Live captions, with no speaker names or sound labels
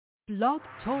Blog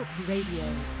Talk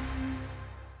Radio.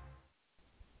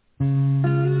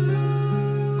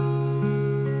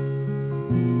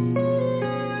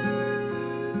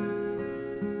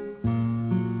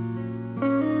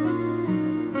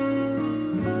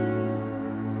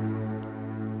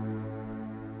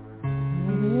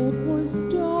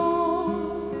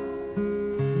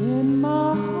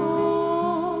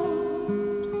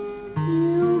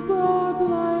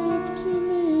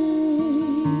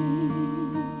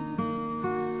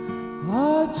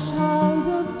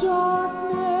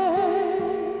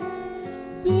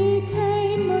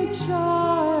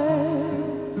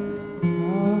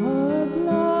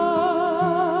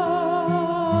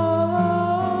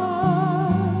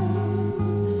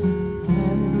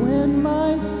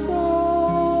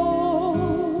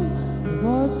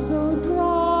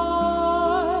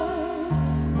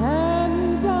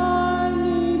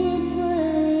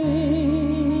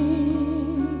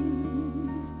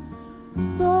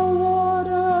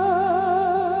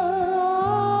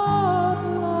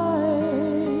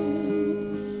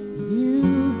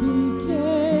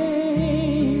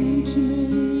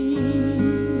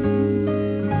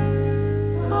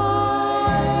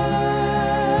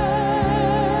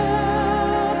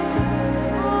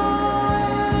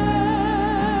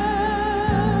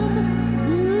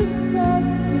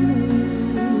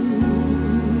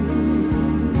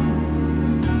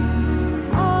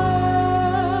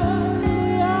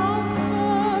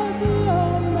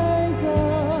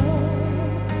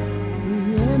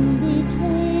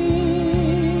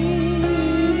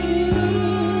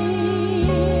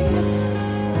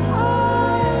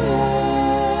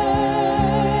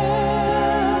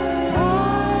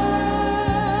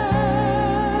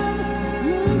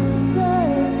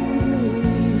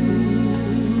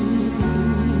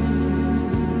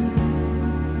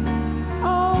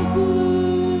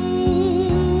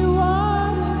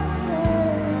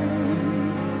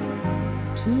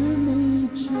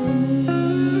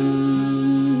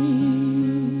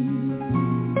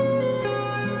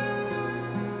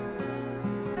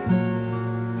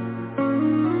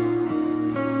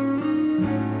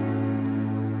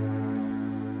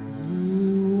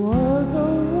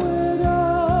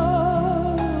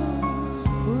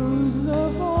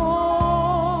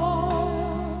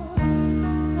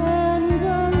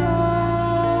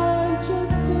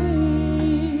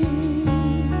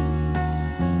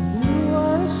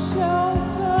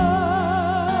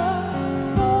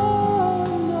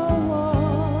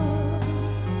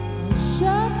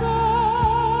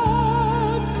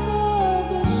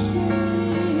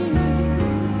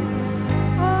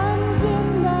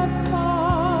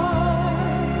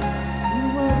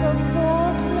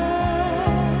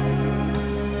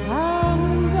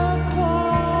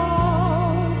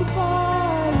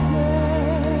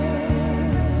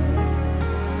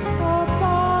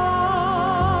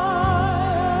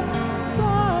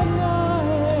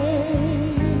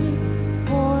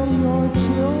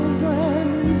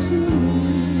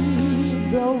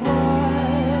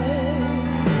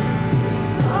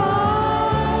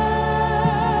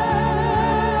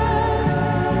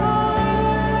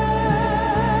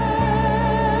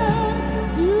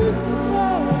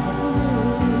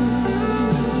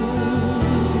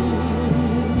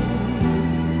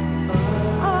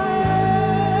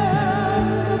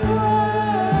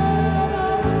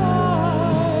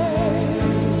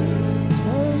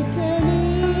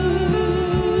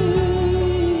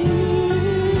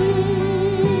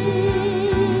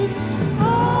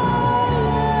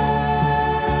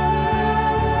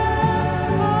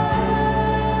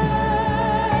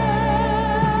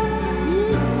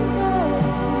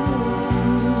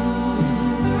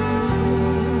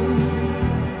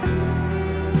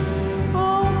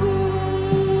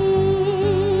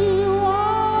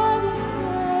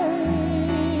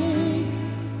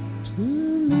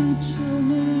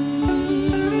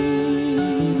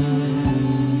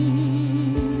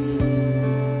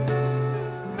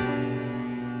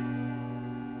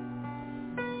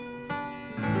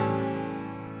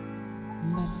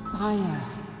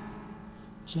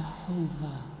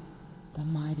 Jehovah, the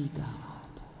mighty God.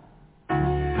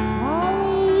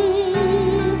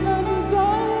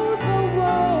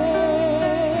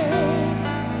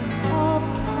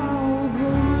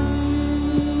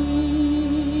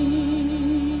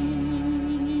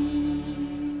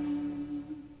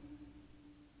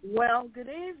 Well, good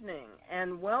evening,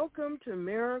 and welcome to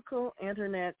Miracle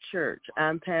Internet Church.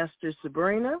 I'm Pastor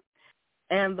Sabrina,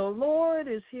 and the Lord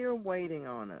is here waiting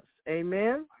on us.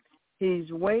 Amen.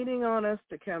 He's waiting on us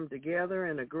to come together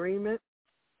in agreement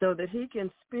so that he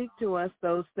can speak to us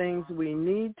those things we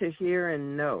need to hear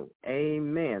and know.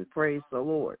 Amen. Praise the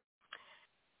Lord.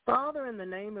 Father, in the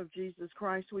name of Jesus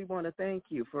Christ, we want to thank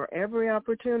you for every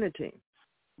opportunity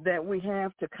that we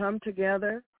have to come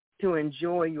together to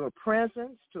enjoy your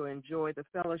presence, to enjoy the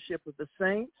fellowship of the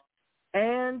saints,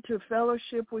 and to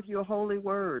fellowship with your holy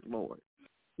word, Lord.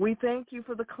 We thank you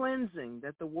for the cleansing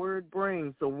that the word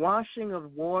brings, the washing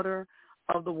of water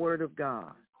of the word of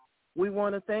God. We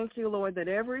want to thank you, Lord, that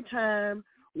every time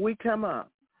we come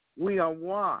up, we are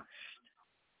washed,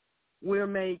 we're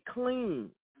made clean,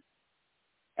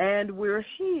 and we're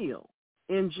healed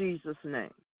in Jesus'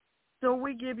 name. So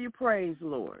we give you praise,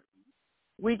 Lord.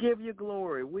 We give you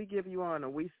glory. We give you honor.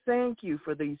 We thank you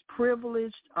for these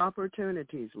privileged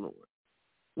opportunities, Lord.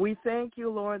 We thank you,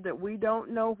 Lord, that we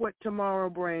don't know what tomorrow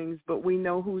brings, but we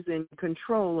know who's in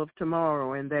control of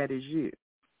tomorrow, and that is you.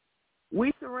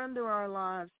 We surrender our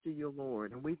lives to you,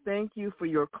 Lord, and we thank you for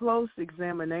your close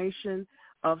examination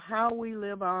of how we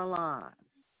live our lives.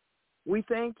 We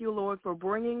thank you, Lord, for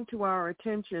bringing to our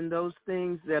attention those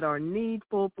things that are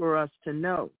needful for us to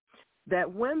know, that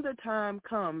when the time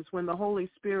comes, when the Holy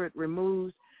Spirit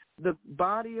removes the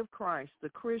body of Christ, the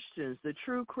Christians, the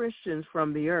true Christians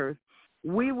from the earth,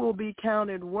 we will be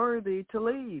counted worthy to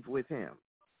leave with him.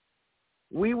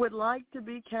 We would like to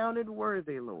be counted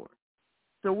worthy, Lord.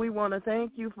 So we want to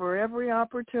thank you for every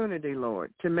opportunity,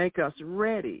 Lord, to make us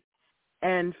ready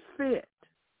and fit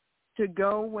to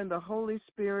go when the Holy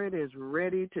Spirit is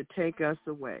ready to take us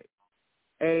away.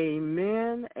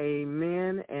 Amen,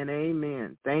 amen, and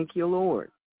amen. Thank you, Lord.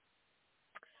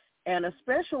 And a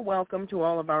special welcome to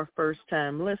all of our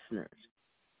first-time listeners.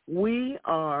 We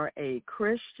are a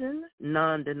Christian,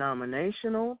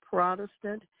 non-denominational,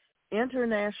 Protestant,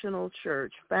 international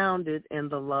church founded in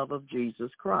the love of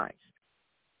Jesus Christ.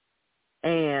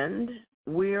 And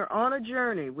we're on a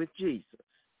journey with Jesus.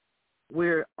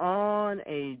 We're on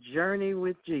a journey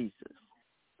with Jesus.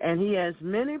 And he has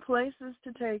many places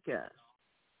to take us.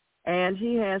 And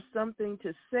he has something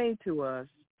to say to us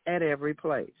at every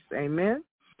place. Amen?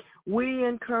 We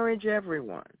encourage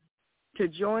everyone to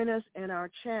join us in our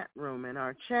chat room. And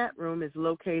our chat room is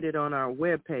located on our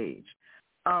webpage.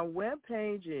 Our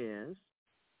webpage is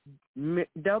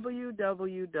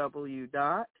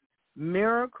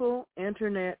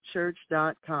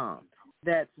www.miracleinternetchurch.com.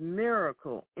 That's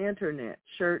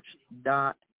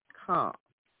miracleinternetchurch.com.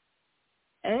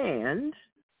 And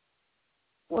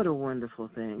what a wonderful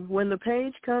thing. When the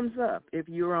page comes up, if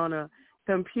you're on a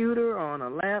computer, on a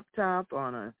laptop,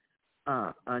 on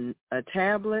a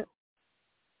tablet,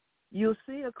 you'll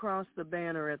see across the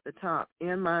banner at the top,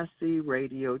 MIC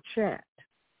Radio Chat.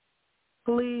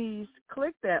 Please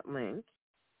click that link,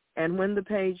 and when the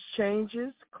page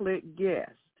changes, click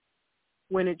Guest.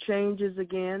 When it changes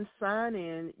again, sign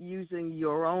in using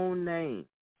your own name,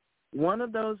 one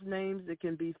of those names that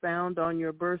can be found on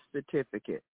your birth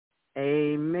certificate.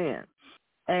 Amen.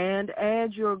 And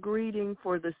add your greeting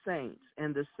for the saints,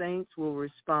 and the saints will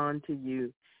respond to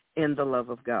you in the love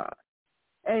of God.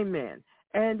 Amen.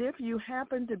 And if you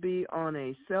happen to be on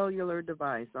a cellular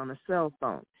device, on a cell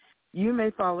phone, you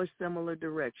may follow similar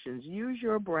directions. Use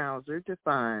your browser to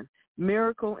find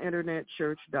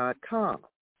miracleinternetchurch.com.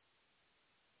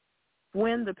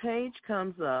 When the page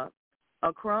comes up,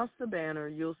 across the banner,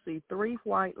 you'll see 3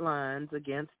 white lines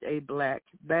against a black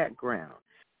background.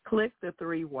 Click the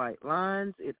 3 white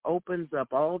lines. It opens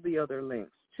up all the other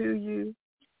links to you,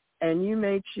 and you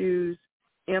may choose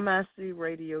MIC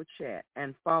Radio Chat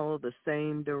and follow the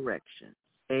same directions.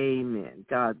 Amen.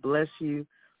 God bless you.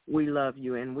 We love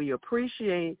you, and we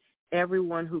appreciate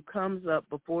everyone who comes up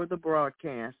before the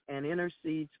broadcast and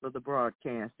intercedes for the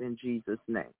broadcast in Jesus'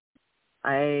 name.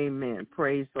 Amen.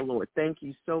 Praise the Lord. Thank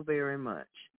you so very much.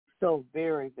 So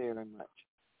very, very much.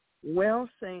 Well,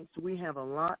 saints, we have a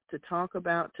lot to talk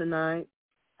about tonight.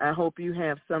 I hope you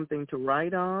have something to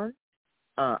write on,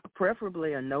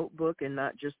 preferably a notebook and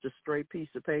not just a straight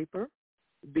piece of paper,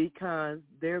 because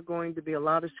there are going to be a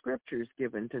lot of scriptures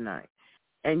given tonight,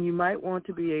 and you might want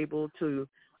to be able to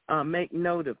make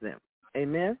note of them.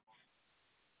 Amen?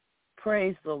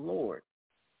 Praise the Lord.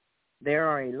 There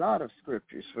are a lot of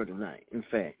scriptures for tonight, in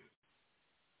fact.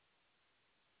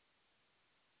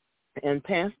 And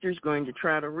Pastor's going to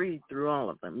try to read through all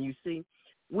of them. You see,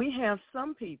 we have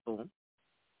some people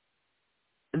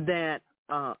that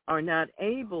are not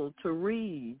able to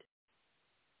read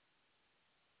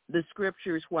the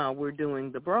scriptures while we're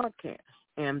doing the broadcast.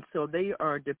 And so they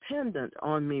are dependent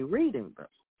on me reading them.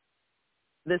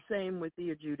 The same with the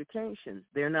adjudications.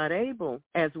 They're not able,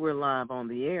 as we're live on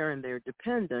the air, and they're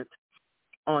dependent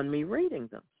on me reading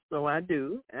them. So I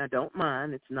do, and I don't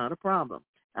mind. It's not a problem.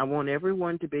 I want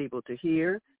everyone to be able to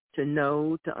hear, to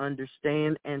know, to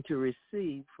understand, and to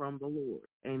receive from the Lord.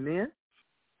 Amen?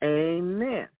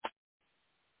 Amen.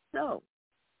 So,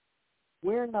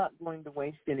 we're not going to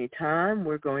waste any time.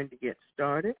 We're going to get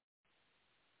started.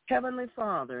 Heavenly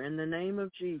Father, in the name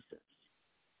of Jesus,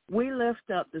 we lift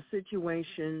up the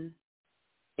situation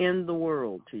in the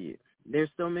world to you. There's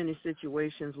so many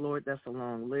situations, Lord, that's a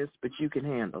long list, but you can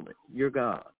handle it. You're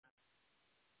God.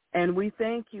 And we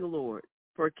thank you, Lord,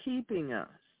 for keeping us,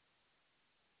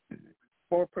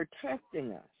 for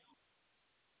protecting us,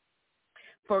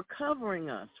 for covering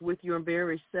us with your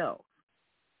very self.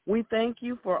 We thank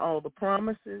you for all the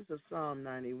promises of Psalm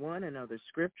 91 and other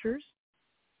scriptures.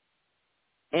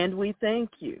 And we thank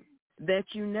you that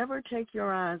you never take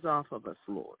your eyes off of us,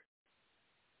 Lord.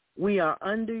 We are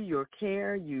under your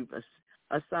care. You've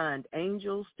assigned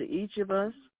angels to each of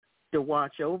us to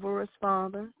watch over us,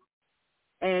 Father.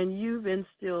 And you've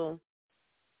instilled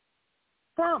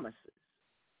promises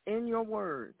in your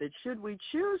word that should we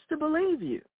choose to believe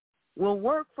you, will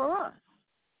work for us.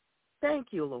 Thank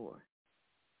you, Lord.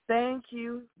 Thank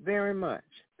you very much.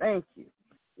 Thank you.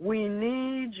 We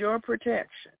need your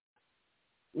protection.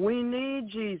 We need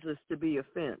Jesus to be a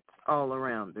fence all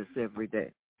around us every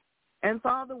day. And,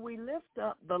 Father, we lift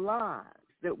up the lives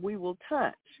that we will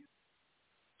touch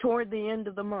toward the end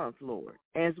of the month, Lord,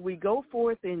 as we go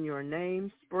forth in your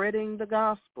name, spreading the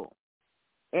gospel,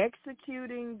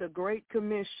 executing the Great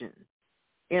Commission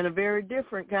in a very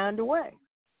different kind of way.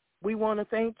 We want to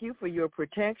thank you for your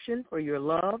protection, for your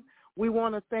love. We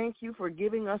want to thank you for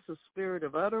giving us a spirit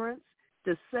of utterance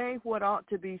to say what ought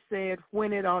to be said,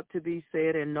 when it ought to be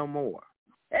said, and no more.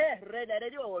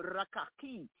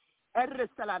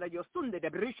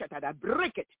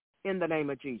 Break it in the name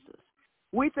of Jesus.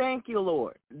 We thank you,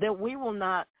 Lord, that we will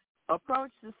not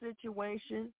approach the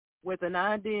situation with an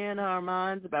idea in our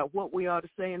minds about what we ought to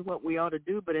say and what we ought to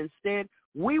do, but instead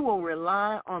we will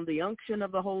rely on the unction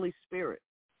of the Holy Spirit.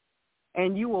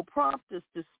 And you will prompt us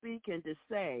to speak and to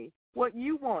say what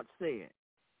you want said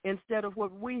instead of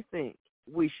what we think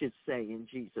we should say in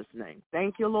Jesus' name.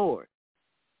 Thank you, Lord.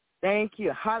 Thank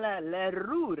you.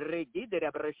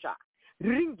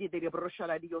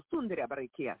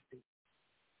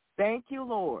 Thank you,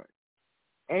 Lord.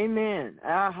 Amen.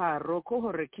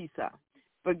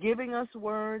 For giving us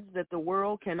words that the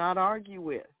world cannot argue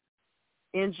with.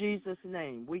 In Jesus'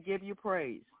 name, we give you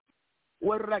praise.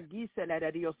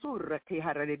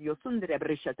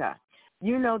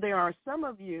 You know, there are some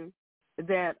of you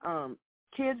that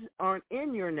kids aren't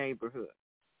in your neighborhood,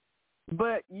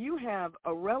 but you have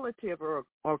a relative or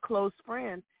close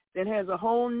friend that has a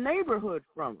whole neighborhood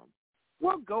from them.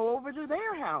 Well, go over to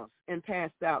their house and pass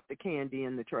out the candy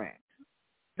in the trash.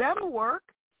 That'll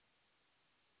work.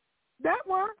 That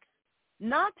works.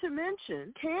 Not to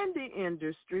mention, candy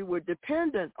industry were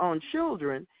dependent on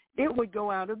children, it would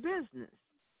go out of business.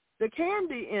 The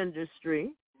candy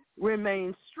industry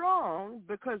remains strong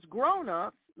because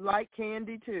grown-ups like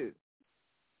candy too.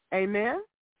 Amen?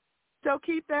 So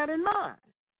keep that in mind.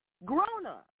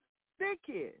 Grown-ups, big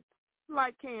kids,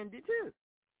 like candy too.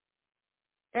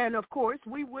 And, of course,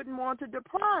 we wouldn't want to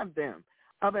deprive them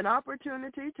of an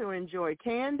opportunity to enjoy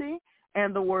candy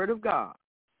and the Word of God.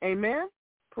 Amen?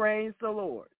 Praise the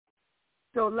Lord.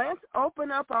 So let's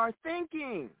open up our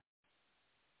thinking.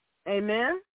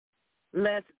 Amen?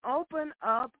 Let's open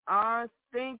up our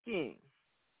thinking.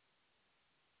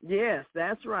 Yes,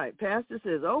 that's right. Pastor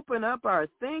says, open up our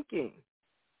thinking.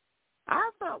 I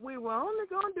thought we were only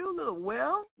going to do a little.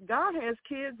 Well, God has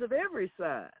kids of every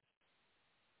size.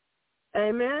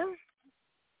 Amen?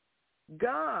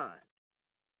 God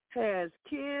has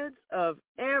kids of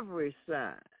every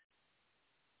size.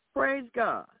 Praise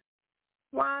God.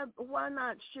 Why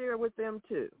not share with them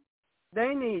too?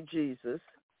 They need Jesus.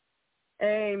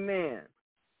 Amen.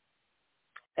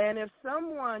 And if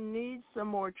someone needs some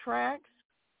more tracts,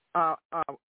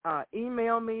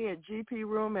 email me at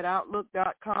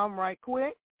gproom@outlook.com right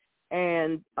quick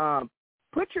and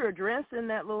put your address in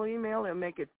that little email and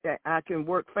make it that I can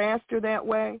work faster that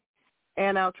way,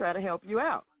 and I'll try to help you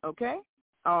out, okay?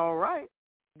 All right.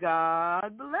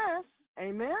 God bless.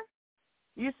 Amen.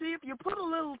 You see, if you put a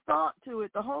little thought to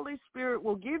it, the Holy Spirit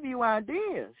will give you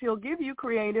ideas. He'll give you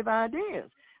creative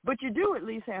ideas. But you do at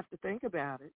least have to think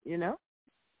about it, you know?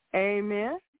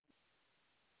 Amen.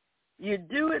 You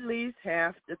do at least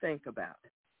have to think about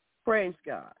it. Praise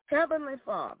God. Heavenly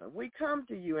Father, we come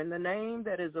to you in the name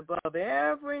that is above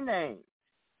every name,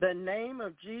 the name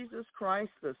of Jesus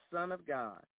Christ, the Son of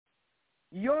God.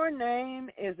 Your name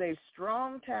is a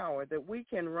strong tower that we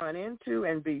can run into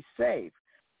and be safe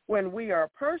when we are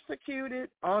persecuted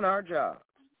on our jobs.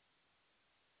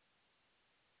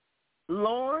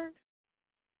 Lord,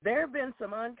 there have been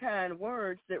some unkind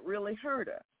words that really hurt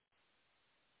us.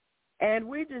 and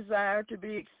we desire to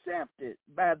be accepted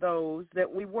by those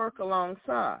that we work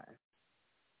alongside.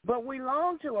 But we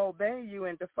long to obey you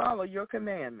and to follow your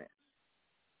commandments.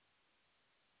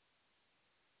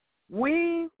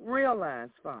 We realize,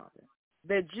 Father,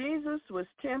 that Jesus was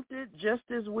tempted just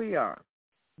as we are,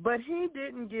 but he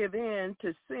didn't give in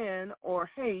to sin or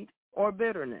hate or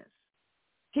bitterness.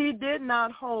 He did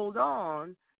not hold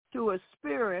on to a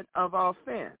spirit of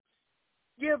offense.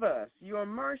 Give us your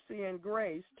mercy and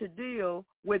grace to deal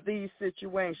with these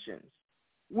situations.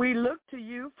 We look to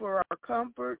you for our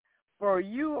comfort, for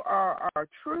you are our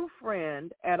true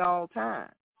friend at all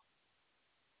times.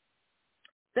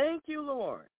 Thank you,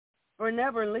 Lord, for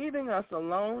never leaving us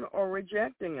alone or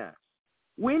rejecting us.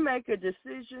 We make a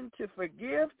decision to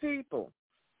forgive people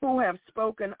who have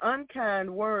spoken unkind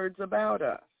words about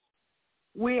us.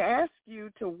 We ask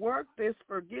you to work this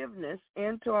forgiveness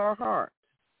into our hearts.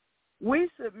 We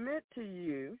submit to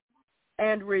you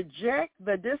and reject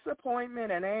the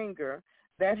disappointment and anger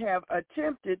that have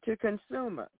attempted to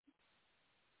consume us.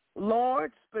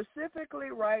 Lord,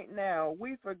 specifically right now,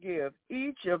 we forgive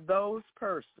each of those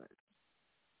persons.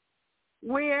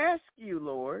 We ask you,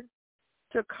 Lord,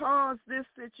 to cause this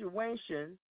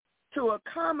situation to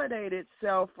accommodate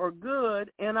itself for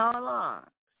good in our lives.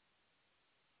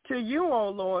 To you, O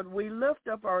Lord, we lift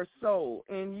up our soul.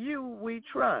 In you we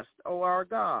trust, O our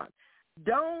God.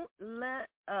 Don't let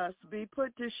us be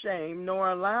put to shame,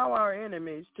 nor allow our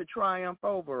enemies to triumph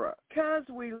over us. Because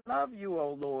we love you,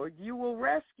 O Lord, you will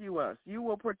rescue us. You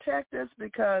will protect us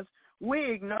because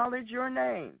we acknowledge your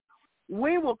name.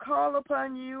 We will call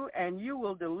upon you, and you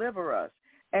will deliver us,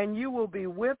 and you will be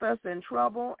with us in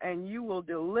trouble, and you will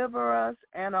deliver us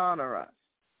and honor us.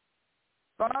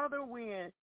 Father,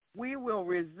 we will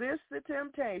resist the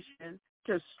temptation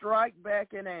to strike back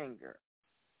in anger.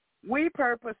 We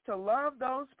purpose to love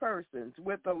those persons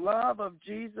with the love of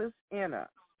Jesus in us.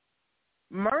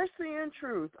 Mercy and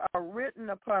truth are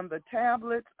written upon the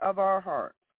tablets of our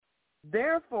hearts.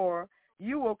 Therefore,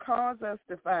 you will cause us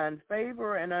to find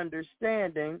favor and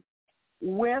understanding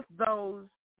with those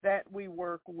that we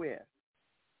work with.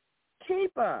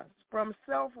 Keep us from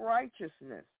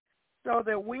self-righteousness so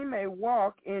that we may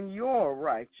walk in your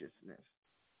righteousness.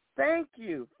 Thank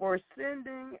you for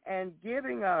sending and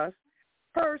giving us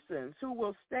persons who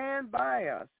will stand by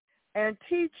us and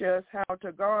teach us how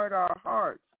to guard our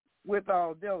hearts with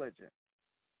all diligence.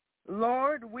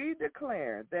 Lord, we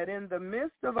declare that in the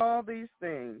midst of all these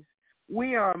things,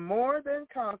 we are more than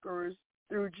conquerors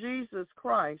through Jesus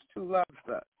Christ who loves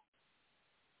us.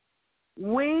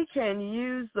 We can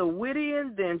use the witty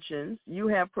inventions you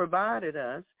have provided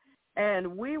us,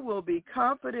 and we will be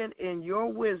confident in your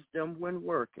wisdom when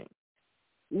working.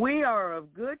 We are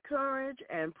of good courage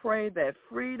and pray that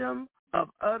freedom of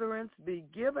utterance be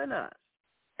given us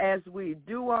as we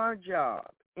do our job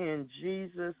in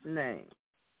Jesus' name.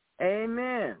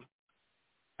 Amen.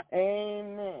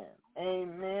 Amen.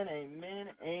 Amen. Amen.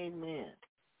 Amen.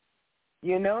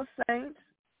 You know, saints,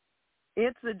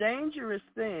 it's a dangerous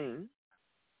thing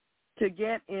to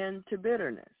get into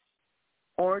bitterness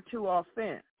or to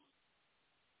offense.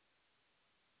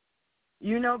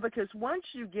 You know, because once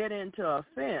you get into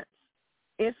offense,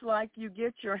 it's like you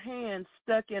get your hand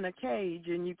stuck in a cage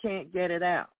and you can't get it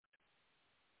out.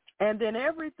 And then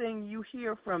everything you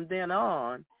hear from then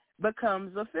on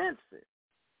becomes offensive.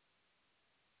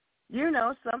 You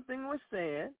know, something was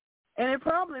said, and it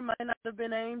probably might not have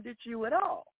been aimed at you at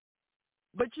all.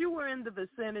 But you were in the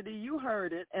vicinity, you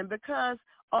heard it, and because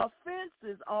offense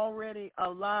is already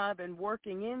alive and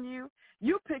working in you,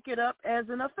 you pick it up as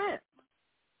an offense.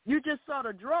 You just sort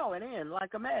of draw it in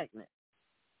like a magnet.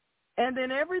 And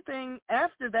then everything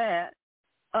after that,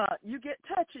 you get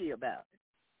touchy about it.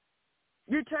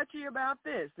 You're touchy about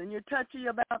this, and you're touchy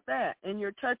about that, and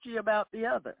you're touchy about the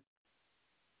other.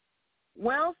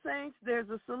 Well, saints, there's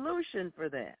a solution for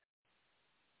that.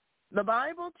 The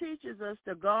Bible teaches us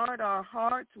to guard our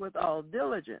hearts with all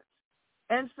diligence.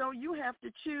 And so you have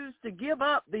to choose to give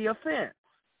up the offense.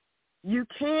 You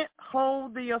can't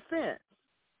hold the offense.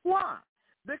 Why?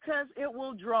 Because it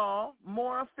will draw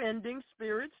more offending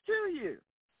spirits to you.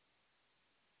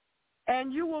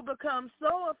 And you will become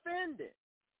so offended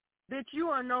that you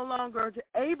are no longer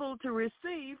able to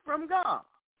receive from God.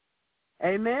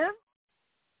 Amen?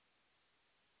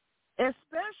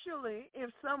 Especially if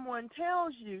someone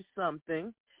tells you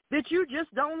something that you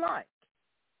just don't like.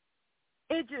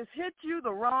 It just hit you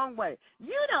the wrong way.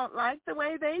 You don't like the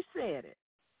way they said it.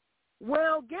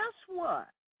 Well, guess what?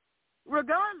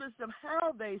 Regardless of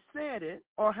how they said it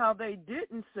or how they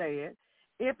didn't say it,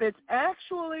 if it's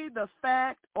actually the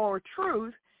fact or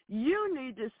truth, you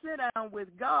need to sit down with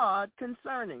God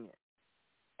concerning it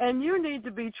And you need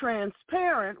to be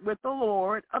transparent with the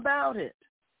Lord about it.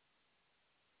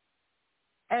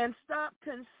 And stop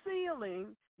concealing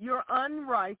your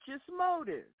unrighteous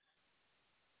motives.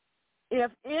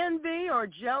 If envy or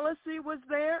jealousy was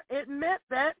there, admit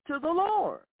that to the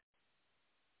Lord.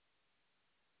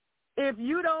 If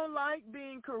you don't like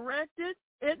being corrected,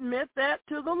 admit that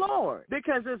to the Lord.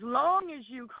 Because as long as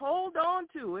you hold on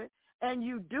to it and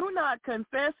you do not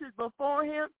confess it before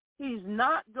him, he's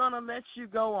not going to let you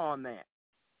go on that.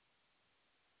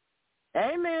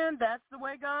 Amen. That's the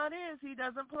way God is. He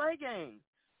doesn't play games.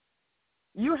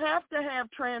 You have to have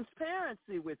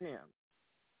transparency with him.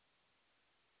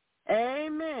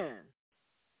 Amen.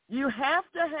 You have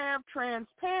to have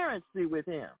transparency with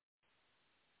him.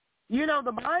 You know,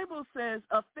 the Bible says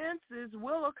offenses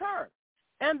will occur,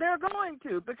 and they're going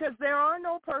to, because there are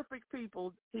no perfect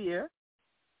people here,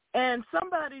 and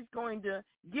somebody's going to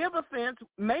give offense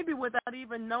maybe without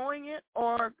even knowing it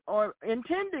or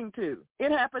intending to.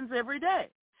 It happens every day.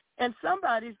 And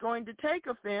somebody's going to take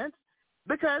offense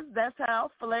because that's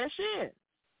how flesh is.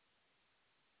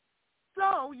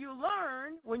 So you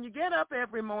learn when you get up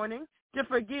every morning to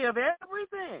forgive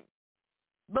everything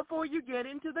before you get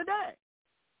into the day.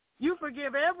 You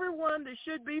forgive everyone that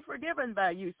should be forgiven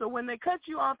by you. So when they cut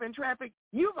you off in traffic,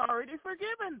 you've already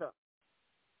forgiven them.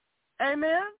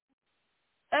 Amen?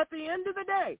 At the end of the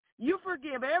day, you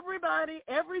forgive everybody,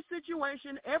 every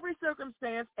situation, every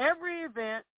circumstance, every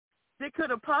event that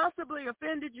could have possibly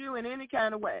offended you in any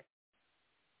kind of way.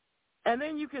 And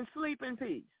then you can sleep in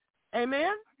peace.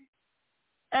 Amen?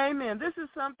 Amen. This is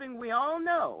something we all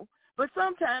know, but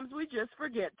sometimes we just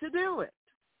forget to do it.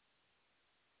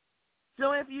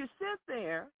 So if you sit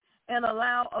there and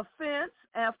allow offense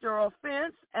after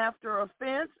offense after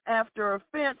offense after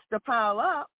offense to pile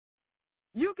up,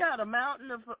 you got a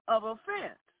mountain of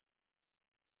offense.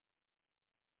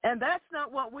 And that's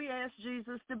not what we asked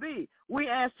Jesus to be. We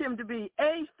asked him to be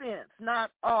a fence,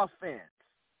 not offense.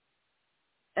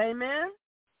 Amen?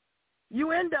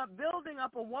 You end up building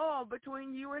up a wall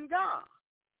between you and God.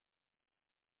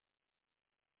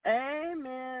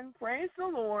 Amen. Praise the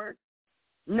Lord.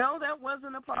 No, that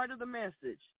wasn't a part of the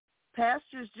message.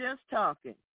 Pastor's just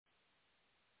talking.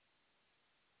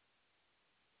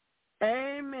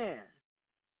 Amen.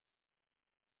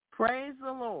 Praise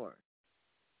the Lord.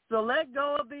 So let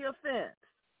go of the offense.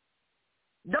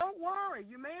 Don't worry.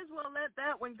 You may as well let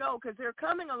that one go because they're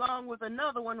coming along with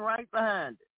another one right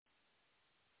behind it.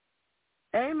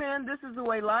 Amen. This is the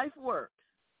way life works.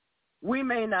 We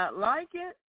may not like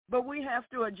it, but we have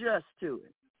to adjust to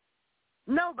it.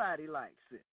 Nobody likes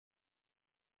it.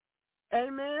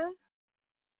 Amen.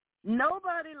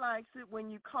 Nobody likes it when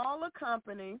you call a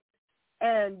company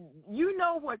and you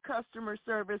know what customer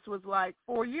service was like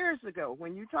 4 years ago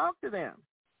when you talked to them.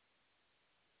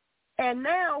 And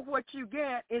now what you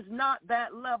get is not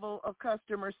that level of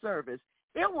customer service.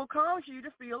 It will cause you to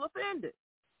feel offended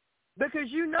because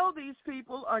you know these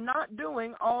people are not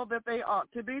doing all that they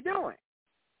ought to be doing.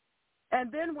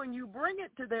 And then when you bring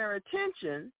it to their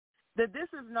attention that this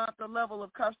is not the level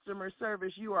of customer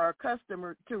service you are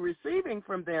accustomed to receiving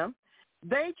from them,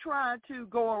 they try to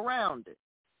go around it.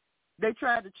 They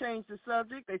try to change the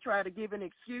subject. They try to give an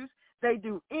excuse. They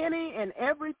do any and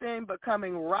everything but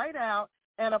coming right out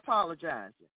and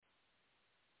apologizing.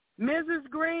 Mrs.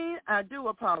 Green, I do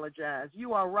apologize.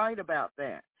 You are right about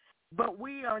that. But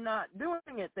we are not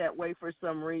doing it that way for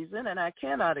some reason, and I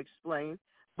cannot explain.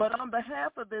 But on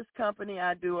behalf of this company,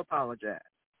 I do apologize.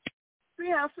 See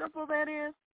how simple that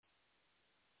is?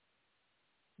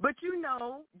 But you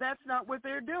know that's not what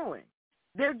they're doing.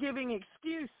 They're giving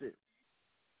excuses.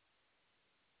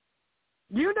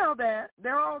 You know that.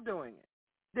 They're all doing it.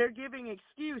 They're giving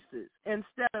excuses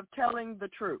instead of telling the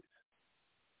truth.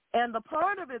 And the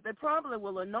part of it that probably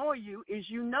will annoy you is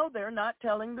you know they're not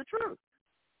telling the truth.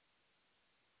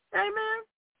 Amen?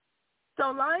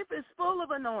 So life is full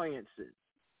of annoyances.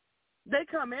 They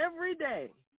come every day,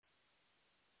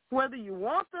 whether you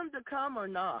want them to come or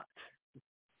not.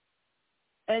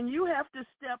 And you have to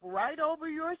step right over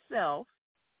yourself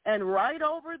and right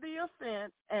over the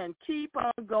offense and keep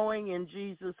on going in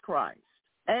Jesus Christ.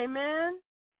 Amen?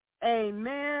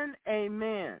 Amen,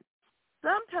 amen.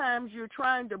 Sometimes you're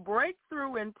trying to break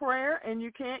through in prayer and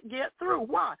you can't get through.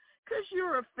 Why? Because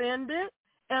you're offended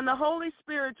and the Holy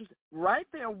Spirit is right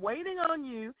there waiting on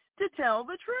you to tell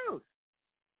the truth.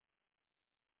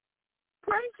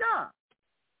 Praise God.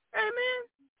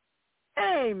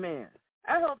 Amen. Amen.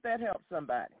 I hope that helps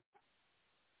somebody.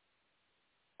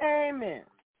 Amen.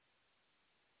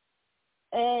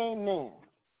 Amen.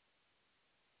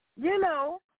 You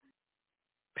know,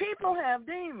 people have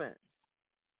demons.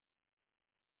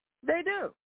 They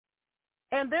do.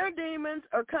 And their demons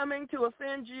are coming to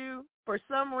offend you for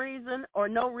some reason or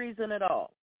no reason at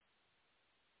all.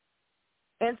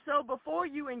 And so before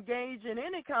you engage in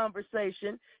any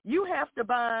conversation, you have to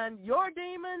bind your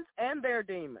demons and their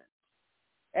demons.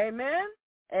 Amen?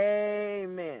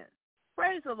 Amen.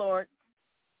 Praise the Lord.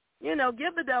 You know,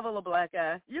 give the devil a black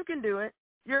eye. You can do it.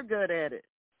 You're good at it.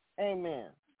 Amen.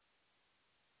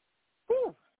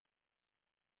 Whew.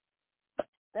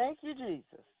 Thank you,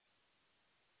 Jesus.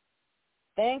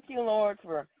 Thank you, Lord,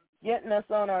 for getting us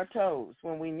on our toes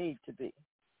when we need to be.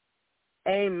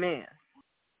 Amen.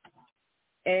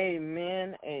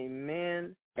 Amen,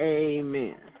 amen,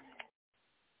 amen.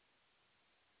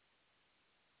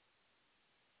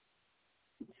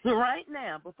 So right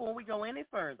now, before we go any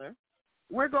further,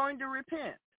 we're going to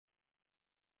repent.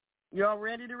 Y'all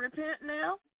ready to repent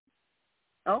now?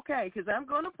 Okay, because I'm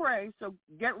going to pray, so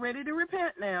get ready to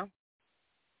repent now.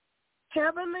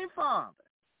 Heavenly Father,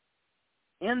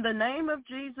 in the name of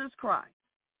Jesus Christ,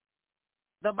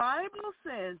 the Bible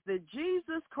says that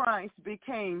Jesus Christ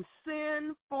became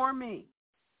sin for me.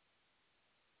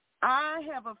 I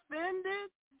have offended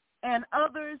and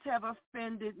others have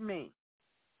offended me.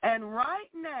 And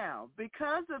right now,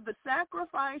 because of the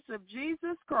sacrifice of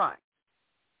Jesus Christ,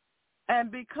 and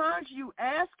because you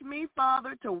asked me,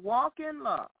 Father, to walk in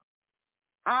love,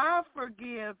 I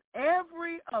forgive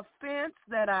every offense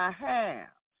that I have,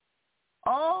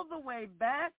 all the way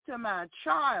back to my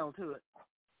childhood,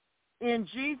 in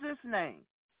Jesus' name.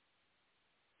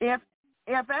 If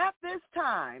at this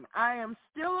time I am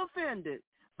still offended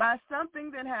by something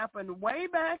that happened way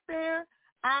back there,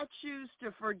 I choose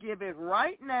to forgive it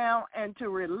right now and to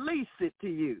release it to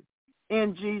you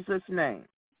in Jesus' name.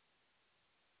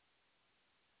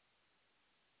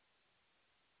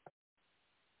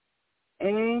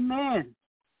 Amen.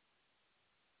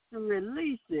 To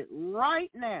release it right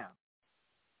now.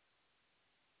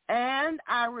 And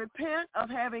I repent of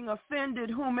having offended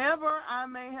whomever I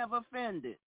may have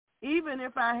offended, even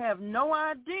if I have no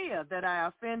idea that I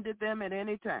offended them at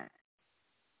any time.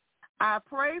 I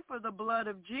pray for the blood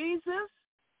of Jesus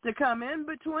to come in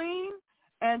between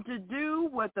and to do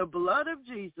what the blood of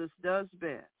Jesus does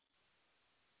best.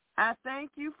 I thank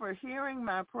you for hearing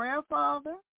my prayer,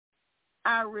 Father.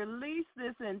 I release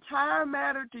this entire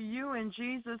matter to you in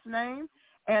Jesus' name,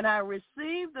 and I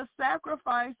receive the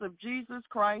sacrifice of Jesus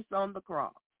Christ on the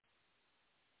cross.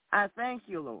 I thank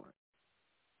you, Lord.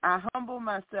 I humble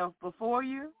myself before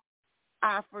you.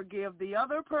 I forgive the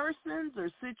other persons or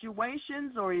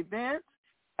situations or events,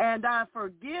 and I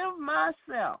forgive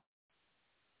myself.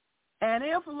 And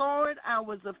if, Lord, I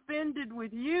was offended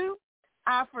with you,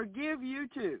 I forgive you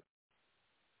too.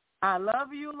 I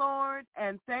love you, Lord,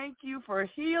 and thank you for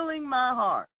healing my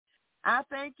heart. I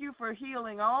thank you for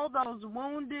healing all those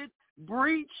wounded,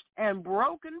 breached, and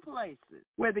broken places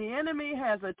where the enemy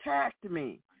has attacked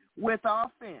me with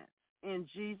offense in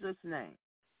Jesus' name.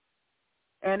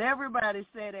 And everybody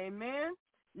said amen.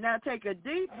 Now take a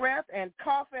deep breath and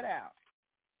cough it out.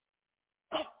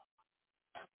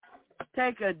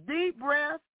 Take a deep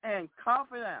breath and cough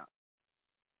it out.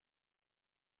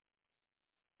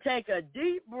 Take a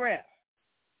deep breath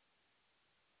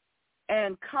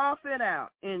and cough it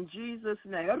out in Jesus'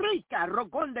 name. Rica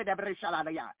rogonde de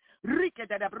bresalaria. Rica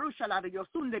de brushala de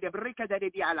yosunde de brica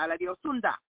de diala la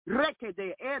diosunda. Reke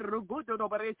de erugudo do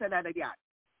bresalaria.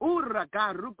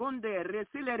 Uraga rugonde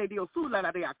resile de osula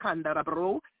la de akanda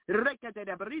bro. Reke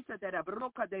de brisa de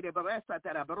broca de bresa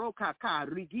de broca ka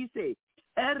rigise.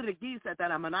 Ergisa de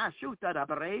la manashuta da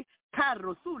bre.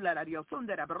 Carro sulla la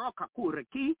diosunda de broca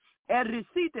curki.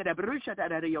 Erisite de brusha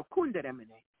de yokunde de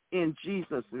mene. In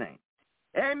Jesus' name.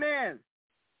 Amen.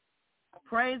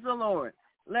 Praise the Lord.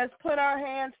 Let's put our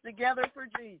hands together for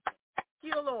Jesus.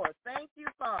 Thank you, Lord. Thank you,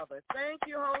 Father. Thank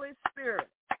you, Holy Spirit.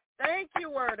 Thank you,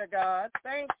 Word of God.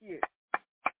 Thank you.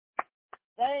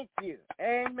 Thank you.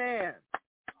 Amen.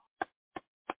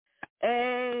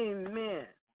 Amen.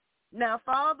 Now,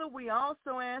 Father, we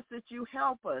also ask that you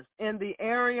help us in the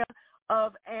area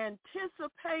of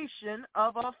anticipation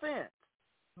of offense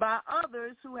by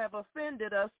others who have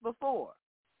offended us before.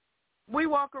 We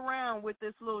walk around with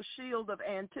this little shield of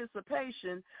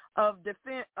anticipation of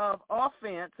defense, of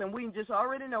offense, and we just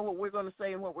already know what we're going to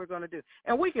say and what we're going to do.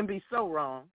 And we can be so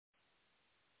wrong.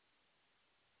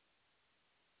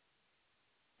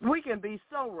 We can be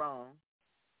so wrong.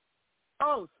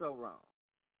 Oh, so wrong.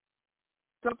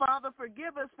 So, Father,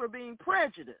 forgive us for being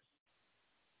prejudiced,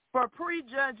 for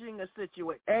prejudging a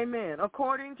situation. Amen.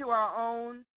 According to our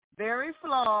own very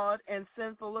flawed and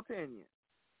sinful opinion.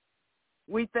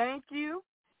 We thank you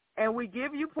and we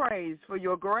give you praise for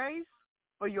your grace,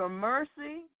 for your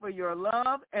mercy, for your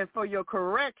love, and for your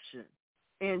correction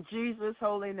in Jesus'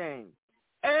 holy name.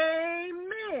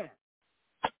 Amen.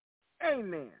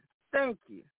 Amen. Thank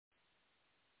you.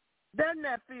 Doesn't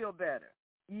that feel better?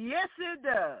 Yes, it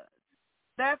does.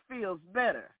 That feels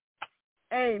better.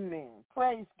 Amen.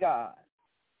 Praise God.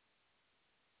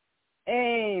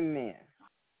 Amen.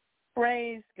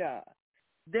 Praise God.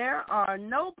 There are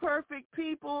no perfect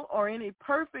people or any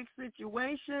perfect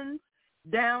situations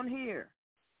down here.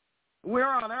 We're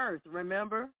on earth,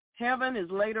 remember? Heaven is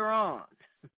later on.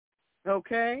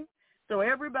 Okay? So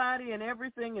everybody and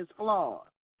everything is flawed,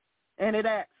 and it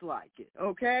acts like it.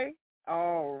 Okay?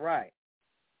 All right.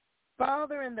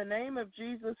 Father, in the name of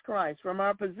Jesus Christ, from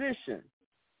our position,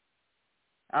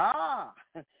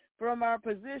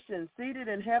 seated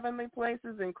in heavenly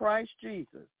places in Christ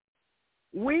Jesus,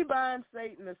 we bind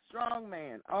Satan, the strong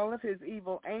man, all of his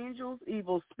evil angels,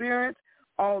 evil spirits,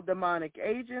 all demonic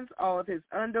agents, all of his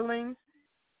underlings,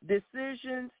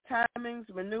 decisions,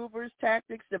 timings, maneuvers,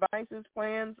 tactics, devices,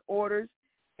 plans, orders,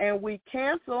 and we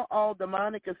cancel all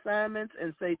demonic assignments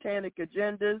and satanic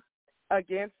agendas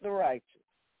against the righteous.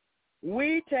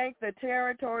 We take the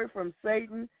territory from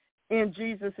Satan in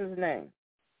Jesus' name.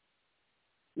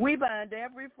 We bind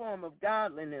every form of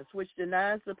godliness which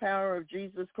denies the power of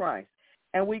Jesus Christ,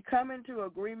 and we come into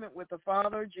agreement with the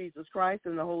Father, Jesus Christ,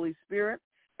 and the Holy Spirit,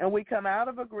 and we come out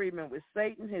of agreement with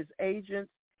Satan, his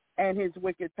agents, and his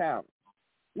wicked powers.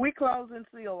 We close and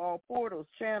seal all portals,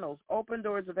 channels, open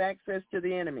doors of access to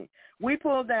the enemy. We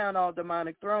pull down all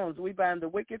demonic thrones. We bind the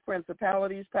wicked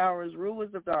principalities, powers,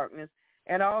 rulers of darkness,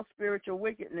 and all spiritual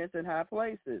wickedness in high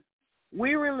places.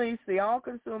 We release the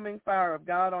all-consuming fire of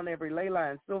God on every ley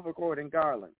line, silver cord, and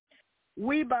garland.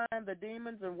 We bind the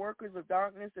demons and workers of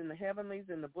darkness in the heavenlies,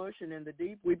 in the bush, and in the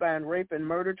deep. We bind rape and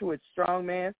murder to its strong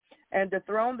man and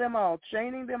dethrone them all,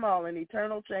 chaining them all in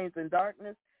eternal chains in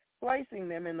darkness, placing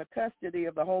them in the custody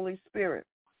of the Holy Spirit.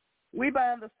 We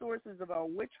bind the sources of all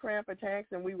witchcraft attacks,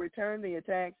 and we return the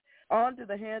attacks onto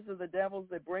the heads of the devils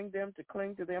that bring them to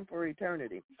cling to them for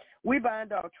eternity. We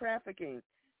bind all trafficking,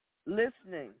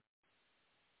 listening,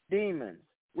 demons,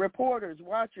 reporters,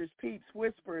 watchers, peeps,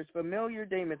 whisperers, familiar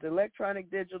demons,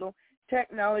 electronic, digital,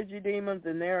 technology demons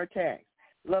and their attacks,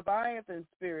 Leviathan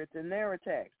spirits and their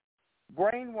attacks,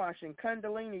 brainwashing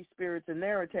Kundalini spirits and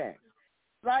their attacks,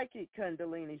 psychic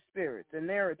Kundalini spirits and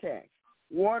their attacks,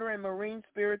 water and marine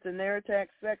spirits and their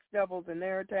attacks, sex devils and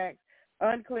their attacks,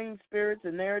 unclean spirits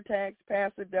and their attacks,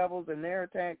 passive devils and their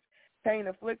attacks,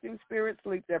 pain-afflicting spirits,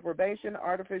 sleep deprivation,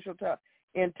 artificial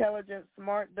intelligence,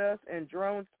 smart dust, and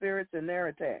drone spirits and their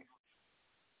attacks.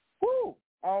 Woo!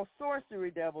 All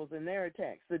sorcery devils and their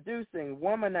attacks, seducing,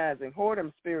 womanizing,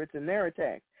 whoredom spirits and their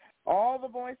attacks, all the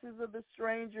voices of the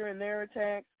stranger and their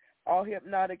attacks, all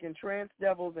hypnotic and trance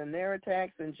devils and their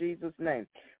attacks in Jesus' name.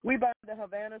 We bind the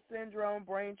Havana syndrome,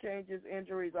 brain changes,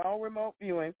 injuries, all remote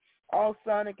viewing, all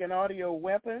sonic and audio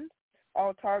weapons,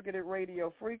 all targeted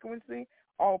radio frequency,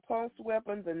 all pulse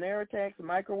weapons and their attacks,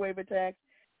 microwave attacks,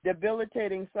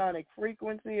 debilitating sonic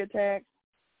frequency attacks.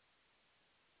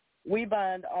 We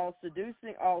bind all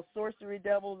seducing, all sorcery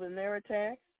devils and their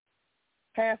attacks,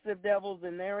 passive devils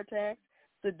and their attacks,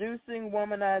 seducing,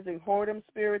 womanizing, whoredom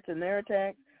spirits and their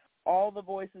attacks, all the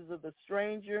voices of the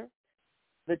stranger,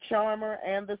 the charmer,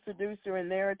 and the seducer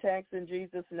and their attacks in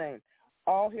Jesus' name.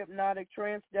 All hypnotic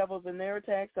trance devils and their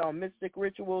attacks, all mystic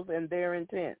rituals and their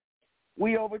intent.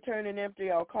 We overturn and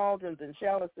empty all cauldrons and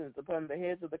chalices upon the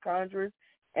heads of the conjurers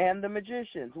and the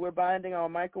magicians. We're binding all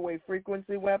microwave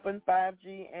frequency weapons,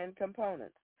 5G, and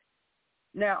components.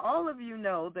 Now, all of you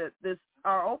know that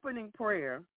our opening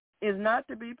prayer is not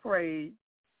to be prayed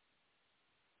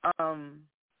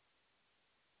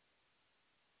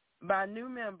by new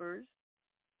members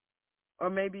or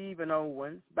maybe even old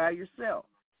ones, by yourself.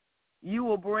 You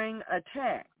will bring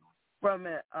attack from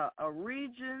a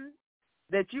region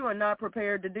that you are not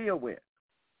prepared to deal with.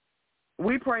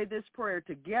 We pray this prayer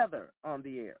together on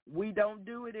the air. We don't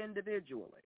do it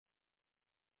individually.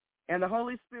 And the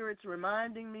Holy Spirit's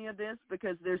reminding me of this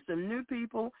because there's some new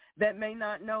people that may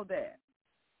not know that.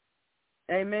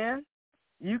 Amen?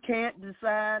 You can't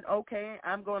decide, okay,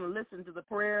 I'm going to listen to the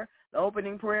prayer, the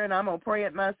opening prayer, and I'm going to pray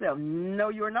it myself. No,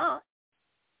 you're not.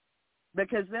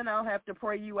 Because then I'll have to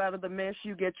pray you out of the mess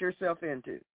you get yourself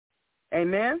into.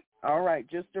 Amen? All right,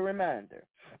 just a reminder.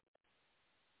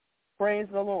 Praise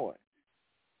the Lord.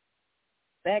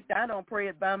 In fact, I don't pray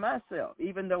it by myself,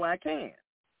 even though I can.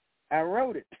 I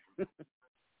wrote it,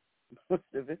 most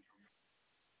of it.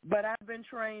 But I've been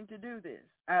trained to do this.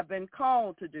 I've been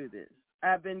called to do this.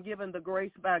 I've been given the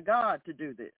grace by God to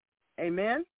do this.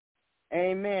 Amen?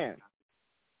 Amen.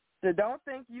 So don't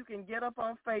think you can get up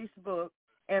on Facebook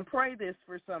and pray this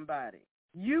for somebody.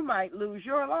 You might lose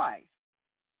your life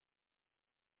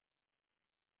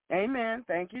Amen.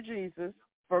 Thank you, Jesus,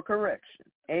 for correction.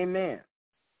 Amen.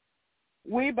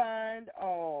 We bind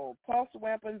all pulse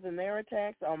weapons and their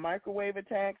attacks, all microwave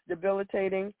attacks,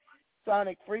 debilitating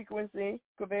sonic frequency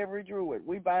of every druid.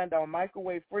 We bind all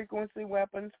microwave frequency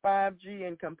weapons, 5G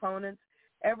and components,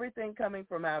 everything coming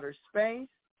from outer space,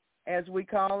 as we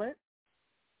call it,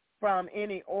 from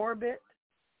any orbit,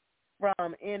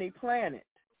 from any planet,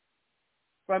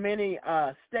 from any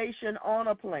station on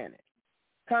a planet,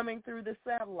 coming through the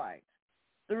satellites,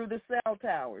 through the cell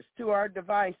towers, to our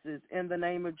devices in the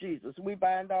name of Jesus. We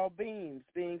bind all beams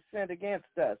being sent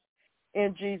against us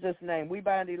in Jesus' name. We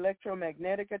bind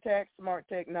electromagnetic attacks, smart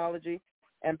technology,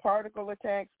 and particle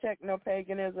attacks,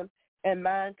 techno-paganism, and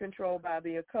mind control by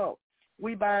the occult.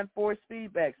 We bind force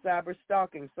feedback, cyber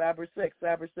stalking, cyber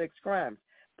sex crimes,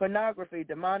 pornography,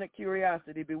 demonic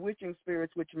curiosity, bewitching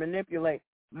spirits which manipulate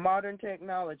modern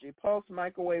technology, pulse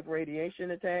microwave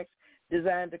radiation attacks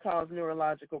designed to cause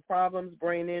neurological problems,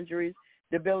 brain injuries,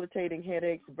 debilitating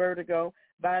headaches, vertigo,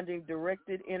 binding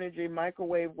directed energy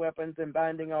microwave weapons, and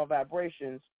binding all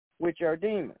vibrations, which are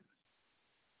demons.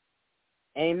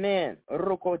 Amen.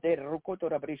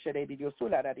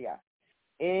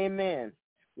 Amen.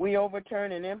 We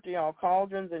overturn and empty all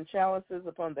cauldrons and chalices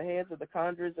upon the heads of the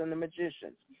conjurers and the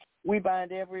magicians. We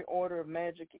bind every order of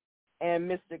magic and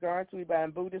mystic arts. We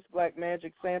bind Buddhist, black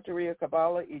magic, Santeria,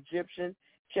 Kabbalah, Egyptian,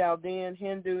 Chaldean,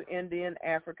 Hindu, Indian,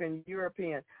 African,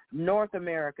 European, North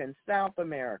American, South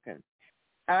American,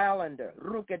 Islander,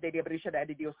 Ruka de Brisha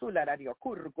de Dio Sula Radio,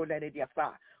 Kurukula de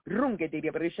Diafa, Runga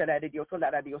de Brisha de Dio Sula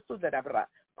Radio Sudabra,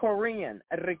 Korean,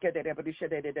 Rika de Brisha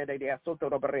de Dia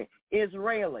Sotobre,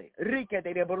 Israeli, Rika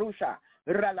de Brusha,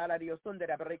 Rala Dio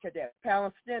Sundara Brika,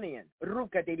 Palestinian,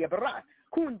 Ruka de Bra,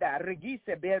 Kunda,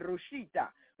 Regise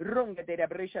Berushita, Runga de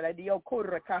Brisha de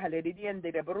Okura Kahale de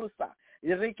Diende de Brusa,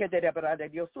 Rika de Brada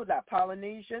de Sula,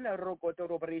 Polynesian, Roko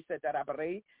to Brisa de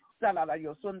Rabre, Salala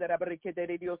Yosundara Brika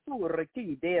de Diosur,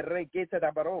 Ki de Regeta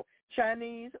de Baro,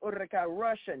 Chinese, Urika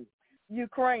Russian,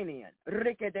 Ukrainian,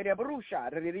 Rika de Brusha,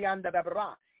 Rianda de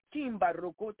Bra, Kimba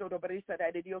Rukoto de Brisa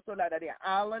de Diosola de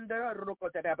Islander,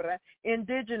 Ruko de Bra,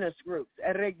 indigenous groups,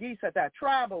 Regisata,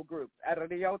 tribal groups,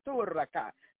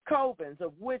 Arioturaka, covens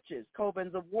of witches,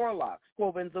 covens of warlocks,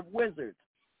 covens of wizards,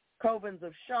 covens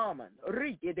of shamans,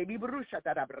 Rike de Brusha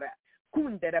de Bra,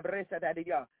 Kunde de Brisa de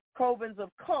Dio, covens of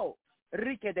cults,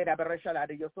 Rike de Brisa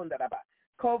de Yosundaraba,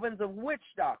 covens of witch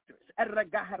doctors,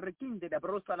 Eragaharikinde de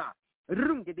Brusana,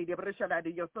 Runge de Brisa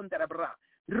de Yosundarabra,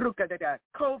 Ruka de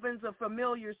covens of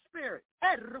familiar spirits,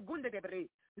 Ergunde de Bre,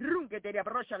 Runge de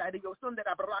Brisa de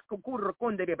Yosundarabra,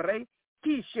 Kukurkunde de Bre,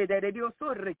 Kishe de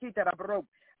Diosur, Kita Bro,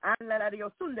 Anna de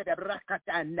Yosundarabra,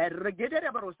 Regede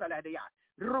de Brusaladia,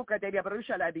 Ruka de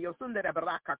Brisa de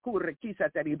Yosundarabra, Kur, Kisa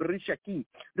de Brishaki,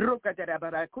 Ruka de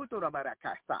Barakutura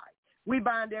Barakasai. We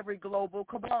bind every global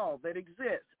cabal that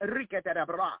exists. Rikata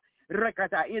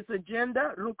Rekata its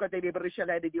agenda. Rukata de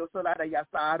Brishala de Diosolada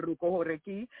Yasa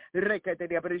Rukohoreki. Rekata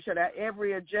de Brishala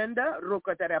every agenda.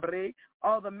 Rukata de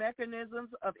all the mechanisms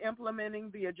of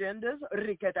implementing the agendas.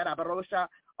 Rikata Barosha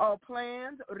all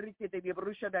plans. Rikata de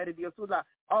Brushala de Diosula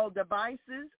all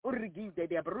devices. Urigi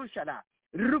de Brushala.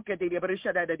 Rukata de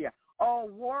Brishala de all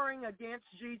warring against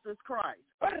Jesus Christ.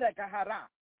 Rekahara.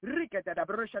 Rika de la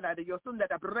brusha de Yosunda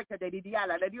de Breca de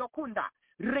Diala de Diocunda,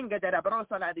 Ringa de la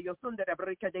brosa de Yosunda de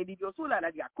Breca de Diosula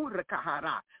de Yakur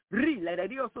Kahara, Rile de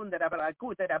Diosunda de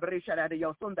Bracuta de Brisha de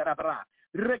Yosunda de Bra,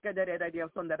 Rika de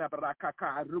Diosunda de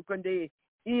Bracaka, Rukunde,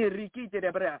 Irikite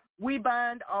de Bra. We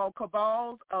bind all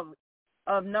cabals of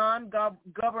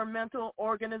non-governmental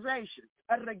organizations,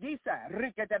 Regisa,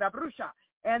 Rika de la Brusha,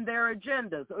 and their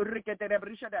agendas,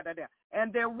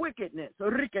 and their wickedness,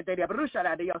 Runge de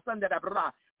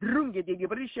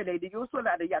Brisha de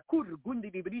Yosola de Yakur,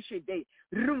 Gundi de Brisha de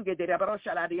Runge de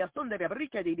Brosha de Yasonda de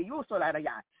Brica de Yosola,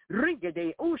 Ringe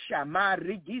de Usha,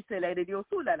 Marigisele de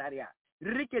Yosula,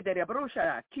 Rike de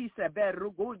Brosha, Kisa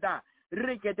Berruguda,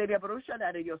 Rike de Brosha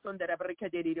de Yosonda de Brica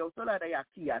de Yosola de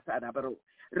Yakia Sanabro,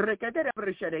 Rike de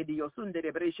Brisha de Yosunda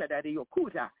de Brisha de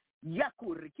Yokuta.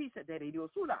 Yakur kisa de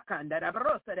Diosula, Kandara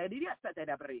Brosa de Diasa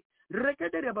de Bri,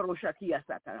 Rekadere Broshakia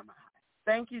Satanama.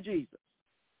 Thank you, Jesus.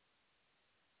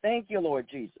 Thank you, Lord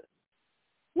Jesus.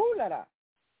 Wulala.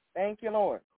 Thank you,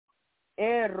 Lord.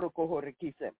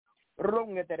 Erukohorikise.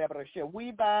 Runga de Brosha.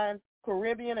 We bind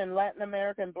Caribbean and Latin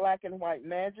American black and white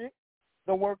magic,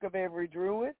 the work of every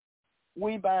druid.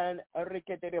 We bind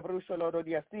Rikete de Brusholo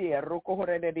Diasia,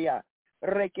 Rukohore de Dia.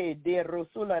 Reke de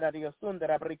Rosula Radio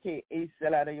Sundara Breke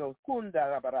Isalario Kunda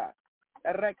Rabara,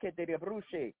 Reke de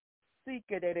Bruche,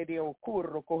 Sike de Dio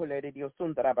Curro Kohole de Dio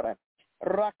Sundarabara.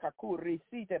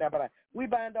 We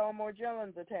bind all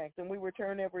Morgellons attacks, and we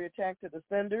return every attack to the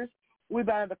senders. We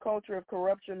bind the culture of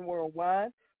corruption worldwide.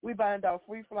 We bind all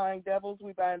free-flying devils.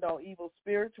 We bind all evil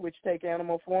spirits which take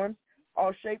animal forms,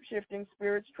 all shape-shifting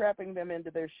spirits, trapping them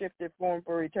into their shifted form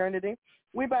for eternity.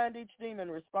 We bind each demon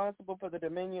responsible for the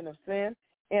dominion of sin.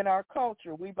 In our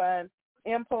culture, we bind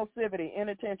impulsivity,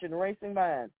 inattention, racing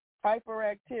mind,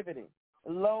 hyperactivity,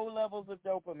 low levels of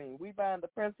dopamine. We bind the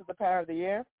prince of the power of the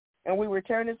air, and we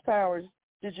return his powers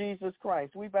to Jesus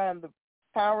Christ. We bind the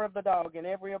power of the dog and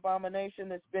every abomination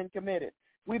that's been committed.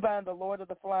 We bind the Lord of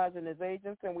the Flies and his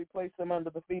agents, and we place them under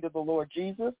the feet of the Lord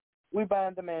Jesus. We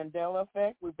bind the Mandela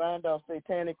effect. We bind all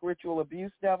satanic ritual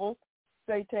abuse devils,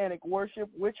 satanic worship,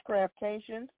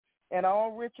 witchcraftations, and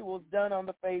all rituals done on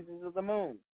the phases of the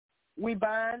moon. We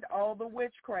bind all the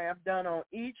witchcraft done on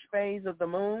each phase of the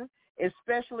moon,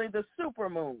 especially the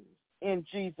supermoons, in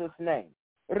Jesus' name.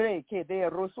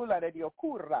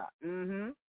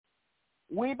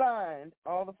 We bind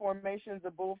all the formations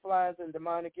of bullflies and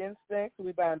demonic insects.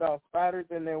 We bind all spiders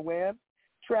in their webs,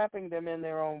 trapping them in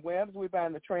their own webs. We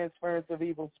bind the transference of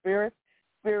evil spirits,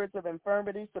 spirits of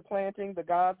infirmity, supplanting the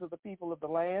gods of the people of the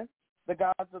land, the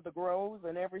gods of the groves,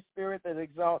 and every spirit that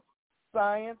exalts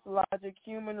science, logic,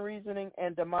 human reasoning,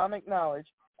 and demonic knowledge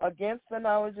against the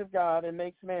knowledge of God and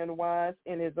makes man wise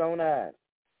in his own eyes.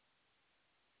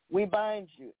 We bind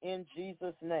you in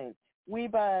Jesus' name. We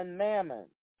bind Mammon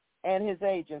and his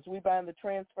agents. We bind the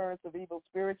transference of evil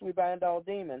spirits. We bind all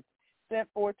demons sent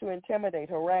forth to intimidate,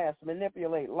 harass,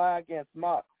 manipulate, lie against,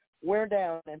 mock, wear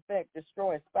down, infect,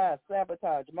 destroy, spy,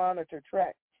 sabotage, monitor,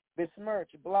 track,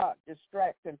 besmirch, block,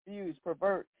 distract, confuse,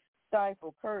 pervert,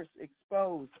 stifle, curse,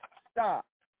 expose, stop,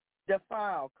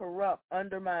 defile, corrupt,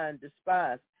 undermine,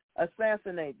 despise,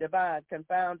 assassinate, divide,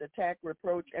 confound, attack,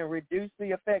 reproach, and reduce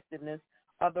the effectiveness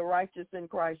of the righteous in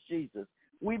Christ Jesus.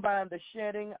 We bind the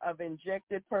shedding of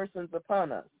injected persons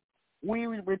upon us. We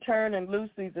return and loose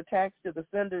these attacks to the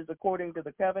senders according to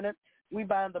the covenant. We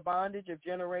bind the bondage of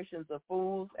generations of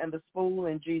fools and the spool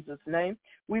in Jesus' name.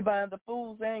 We bind the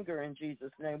fool's anger in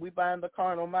Jesus' name. We bind the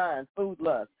carnal mind, food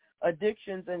lust,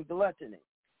 addictions, and gluttony.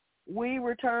 We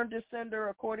return to sender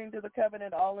according to the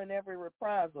covenant all and every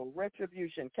reprisal,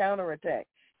 retribution, counterattack,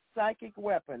 psychic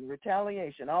weapon,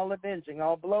 retaliation, all avenging,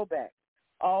 all blowback,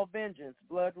 all vengeance,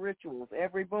 blood rituals,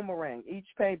 every boomerang, each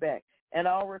payback, and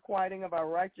all requiting of our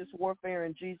righteous warfare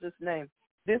in Jesus' name.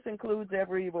 This includes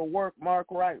every evil work, mark,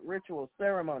 rite, ritual,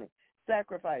 ceremony,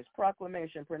 sacrifice,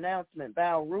 proclamation, pronouncement,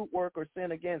 vow, root work, or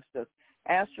sin against us,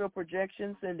 astral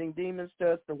projection, sending demons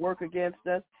to us to work against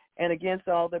us and against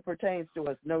all that pertains to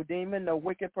us. No demon, no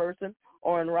wicked person,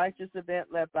 or unrighteous event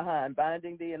left behind,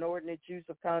 binding the inordinate use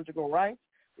of conjugal rights,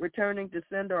 returning to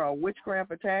sender our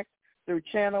witchcraft attacks through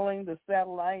channeling the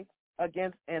satellites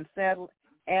against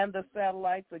the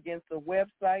satellites against the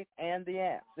website and the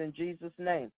apps in Jesus'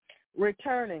 name.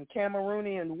 Returning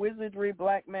Cameroonian wizardry,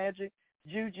 black magic,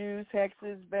 jujus,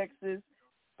 hexes, vexes,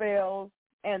 spells,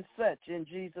 and such in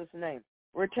Jesus' name.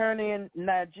 Returning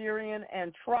Nigerian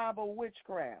and tribal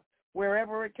witchcraft,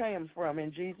 wherever it came from,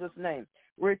 in Jesus' name.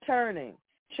 Returning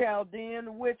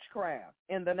Chaldean witchcraft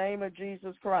in the name of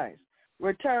Jesus Christ.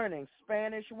 Returning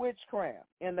Spanish witchcraft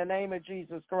in the name of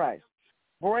Jesus Christ.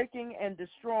 Breaking and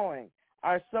destroying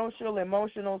our social,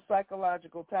 emotional,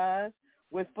 psychological ties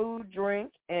with food,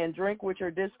 drink, and drink which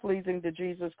are displeasing to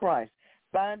Jesus Christ.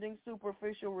 Binding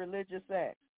superficial religious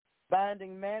acts.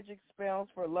 Binding magic spells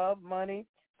for love, money,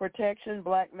 protection,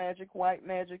 black magic, white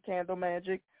magic, candle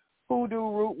magic, hoodoo,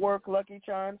 root work, lucky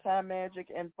charms, high magic,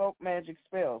 and folk magic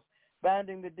spells.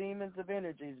 Binding the demons of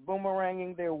energies,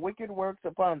 boomeranging their wicked works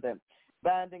upon them.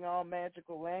 Binding all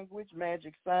magical language,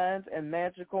 magic signs, and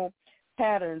magical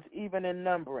patterns, even in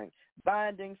numbering.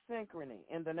 Binding synchrony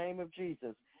in the name of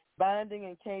Jesus. Binding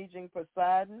and caging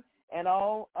Poseidon and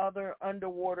all other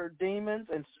underwater demons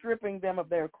and stripping them of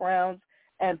their crowns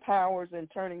and powers and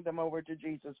turning them over to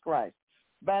Jesus Christ.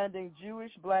 Binding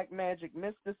Jewish black magic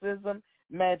mysticism,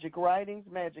 magic writings,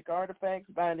 magic artifacts,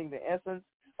 binding the essence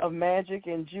of magic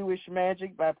and Jewish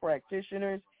magic by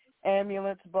practitioners,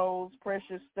 amulets, bowls,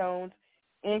 precious stones,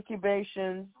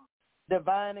 incubations,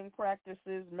 divining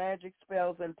practices, magic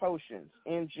spells, and potions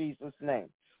in Jesus' name.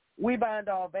 We bind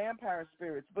all vampire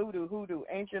spirits, voodoo, hoodoo,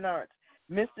 ancient arts,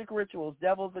 mystic rituals,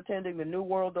 devils attending the New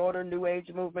World Order, New Age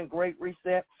movement, Great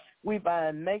Reset. We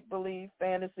bind make-believe,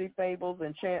 fantasy, fables,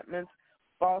 enchantments,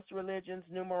 false religions,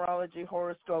 numerology,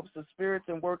 horoscopes, the spirits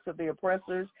and works of the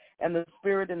oppressors, and the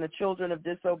spirit and the children of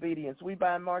disobedience. We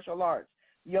bind martial arts,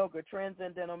 yoga,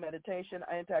 transcendental meditation,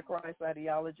 antichrist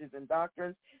ideologies and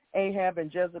doctrines, Ahab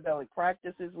and Jezebelic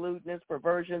practices, lewdness,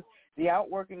 perversions, the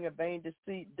outworking of vain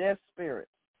deceit, death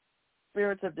spirits,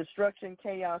 spirits of destruction,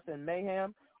 chaos, and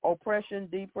mayhem, oppression,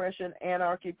 depression,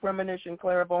 anarchy, premonition,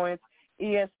 clairvoyance,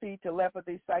 ESP,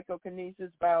 telepathy, psychokinesis,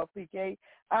 bio-PK,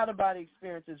 out-of-body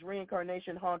experiences,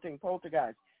 reincarnation, haunting,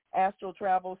 poltergeist, astral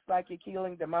travel, psychic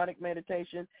healing, demonic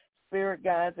meditation, spirit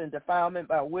guides, and defilement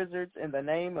by wizards in the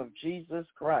name of Jesus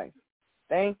Christ.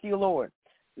 Thank you, Lord.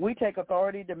 We take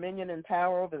authority, dominion, and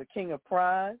power over the king of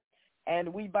pride,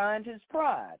 and we bind his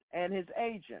pride and his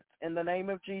agents in the name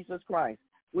of Jesus Christ.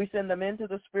 We send them into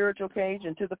the spiritual cage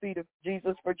and to the feet of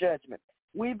Jesus for judgment.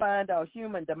 We bind our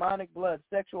human, demonic blood,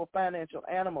 sexual, financial,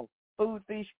 animal, food,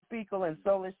 fecal, and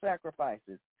soulless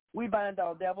sacrifices. We bind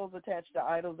all devils attached to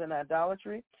idols and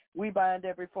idolatry. We bind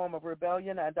every form of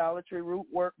rebellion, idolatry, root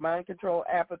work, mind control,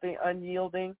 apathy,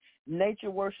 unyielding,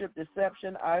 nature worship,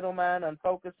 deception, idle mind,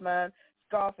 unfocused mind,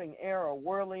 scoffing, error,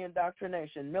 worldly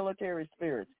indoctrination, military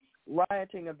spirits,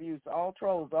 rioting, abuse, all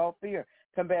trolls, all fear,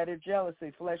 combative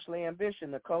jealousy, fleshly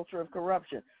ambition, the culture of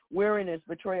corruption, weariness,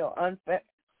 betrayal,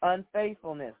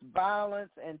 unfaithfulness,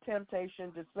 violence, and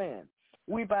temptation to sin.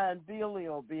 We bind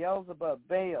Belial, Beelzebub,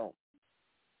 Baal,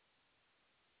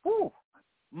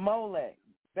 Molech,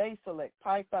 Basilic,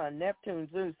 Python, Neptune,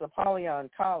 Zeus, Apollyon,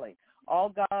 Kali, all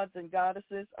gods and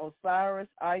goddesses, Osiris,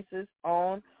 Isis,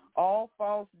 On, all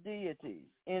false deities,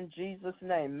 in Jesus'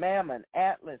 name, Mammon,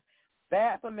 Atlas,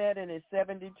 Baphomet and his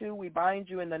 72, we bind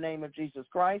you in the name of Jesus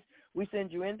Christ. We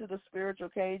send you into the spiritual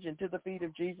cage and to the feet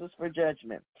of Jesus for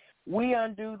judgment. We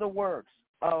undo the works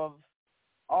of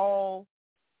all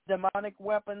demonic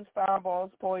weapons,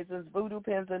 fireballs, poisons, voodoo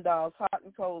pins and dolls, hot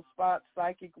and cold spots,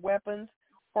 psychic weapons,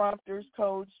 prompters,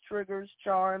 codes, triggers,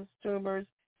 charms, tumors,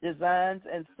 designs,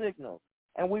 and signals.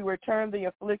 And we return the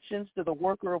afflictions to the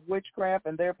worker of witchcraft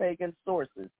and their pagan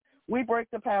sources. We break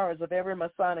the powers of every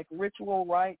Masonic ritual,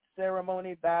 rite,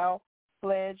 ceremony, vow,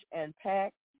 pledge, and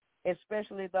pact,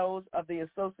 especially those of the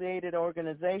associated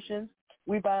organizations.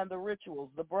 We bind the rituals,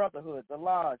 the brotherhood, the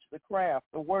lodge, the craft,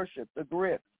 the worship, the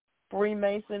grip,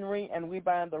 Freemasonry, and we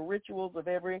bind the rituals of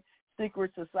every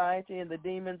secret society and the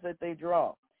demons that they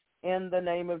draw. In the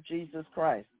name of Jesus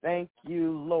Christ. Thank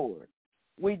you, Lord.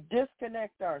 We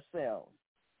disconnect ourselves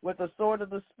with the sword of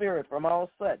the Spirit from all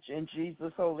such in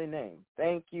Jesus' holy name.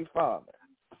 Thank you, Father.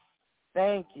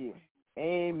 Thank you.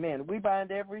 Amen. We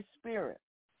bind every spirit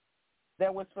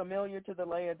that was familiar to the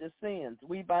Laodiceans.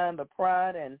 We bind the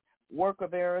pride and work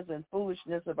of errors and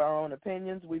foolishness of our own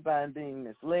opinions. We bind being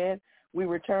misled. We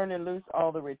return and loose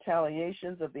all the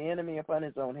retaliations of the enemy upon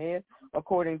his own head.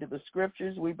 According to the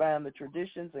scriptures, we bind the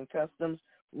traditions and customs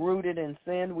rooted in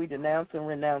sin. We denounce and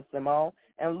renounce them all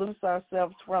and loose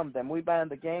ourselves from them. We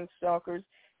bind the gang stalkers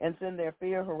and send their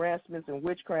fear, harassments, and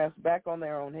witchcrafts back on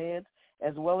their own heads,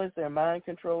 as well as their mind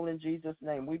control in Jesus'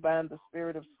 name. We bind the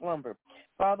spirit of slumber.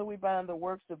 Father, we bind the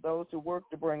works of those who work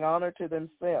to bring honor to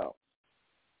themselves.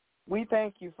 We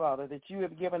thank you, Father, that you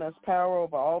have given us power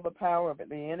over all the power of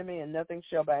the enemy, and nothing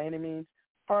shall by any means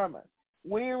harm us.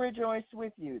 We rejoice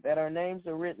with you that our names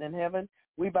are written in heaven.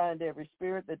 We bind every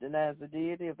spirit that denies the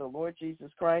deity of the Lord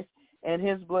Jesus Christ and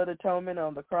his blood atonement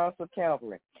on the cross of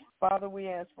Calvary. Father, we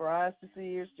ask for eyes to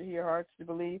see, ears to hear, hearts to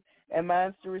believe, and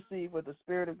minds to receive what the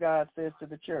Spirit of God says to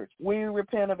the church. We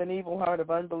repent of an evil heart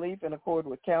of unbelief in accord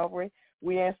with Calvary.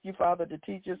 We ask you, Father, to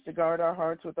teach us to guard our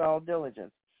hearts with all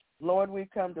diligence. Lord, we've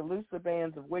come to loose the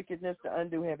bands of wickedness, to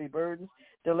undo heavy burdens,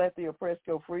 to let the oppressed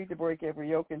go free, to break every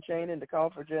yoke and chain, and to call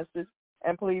for justice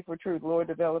and plead for truth. Lord,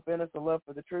 develop in us a love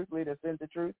for the truth. Lead us into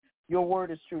truth. Your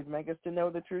word is truth. Make us to know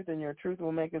the truth, and your truth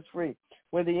will make us free.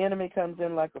 When the enemy comes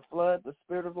in like a flood, the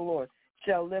Spirit of the Lord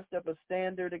shall lift up a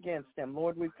standard against him.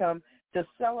 Lord, we've come to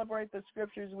celebrate the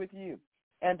scriptures with you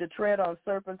and to tread on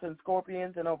serpents and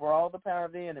scorpions and over all the power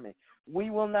of the enemy. We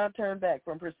will not turn back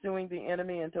from pursuing the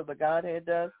enemy until the Godhead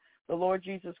does. The Lord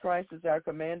Jesus Christ is our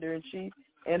commander-in-chief,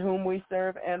 in whom we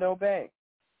serve and obey.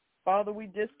 Father, we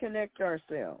disconnect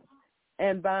ourselves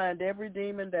and bind every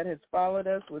demon that has followed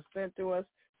us, was sent to us,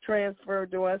 transferred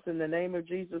to us in the name of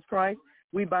Jesus Christ.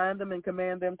 We bind them and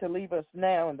command them to leave us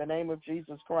now in the name of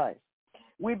Jesus Christ.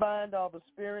 We bind all the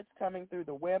spirits coming through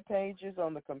the web pages,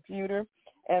 on the computer,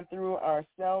 and through our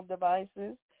cell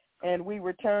devices, and we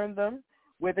return them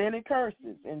with any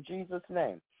curses in Jesus'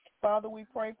 name. Father, we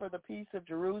pray for the peace of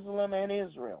Jerusalem and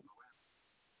Israel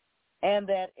and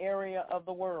that area of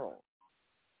the world.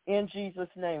 In Jesus'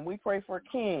 name, we pray for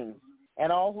kings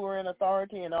and all who are in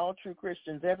authority and all true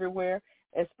Christians everywhere,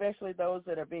 especially those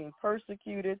that are being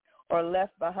persecuted or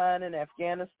left behind in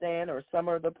Afghanistan or some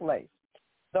other place.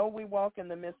 Though we walk in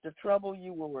the midst of trouble,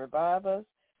 you will revive us.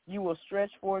 You will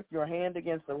stretch forth your hand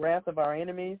against the wrath of our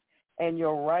enemies, and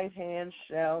your right hand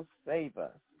shall save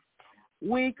us.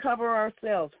 We cover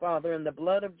ourselves, Father, in the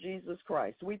blood of Jesus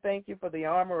Christ. We thank you for the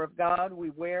armor of God.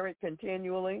 We wear it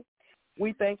continually.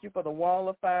 We thank you for the wall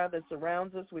of fire that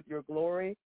surrounds us with your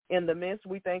glory in the midst.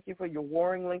 We thank you for your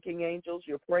warring, linking angels,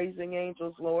 your praising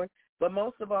angels, Lord. But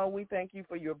most of all, we thank you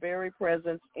for your very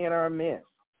presence in our midst.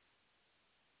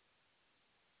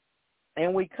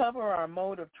 And we cover our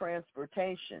mode of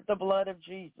transportation, the blood of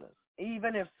Jesus.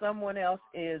 Even if someone else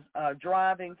is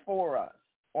driving for us,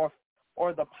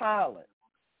 or the pilot,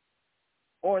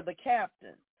 or the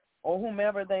captain, or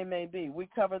whomever they may be, we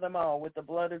cover them all with the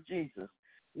blood of Jesus.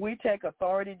 We take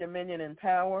authority, dominion, and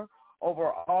power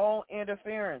over all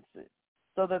interferences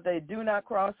so that they do not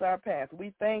cross our path.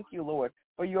 We thank you, Lord,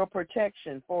 for your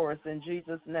protection for us in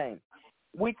Jesus' name.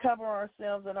 We cover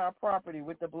ourselves and our property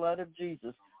with the blood of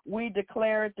Jesus. We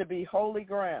declare it to be holy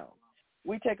ground.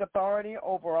 We take authority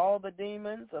over all the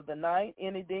demons of the night,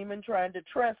 any demon trying to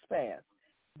trespass,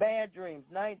 bad dreams,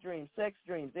 night dreams, sex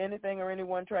dreams, anything or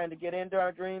anyone trying to get into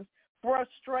our dreams,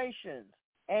 frustrations,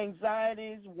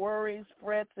 anxieties, worries,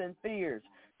 frets, and fears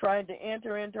trying to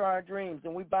enter into our dreams.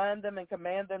 And we bind them and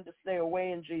command them to stay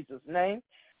away in Jesus' name.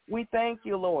 We thank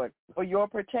you, Lord, for your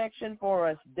protection for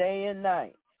us day and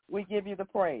night. We give you the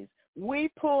praise. We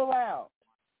pull out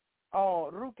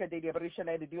all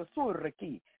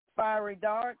fiery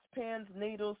darts, pins,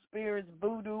 needles, spears,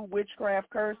 voodoo, witchcraft,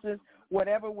 curses,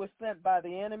 whatever was sent by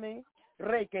the enemy.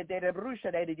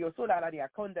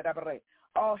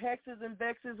 All hexes and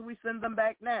vexes, we send them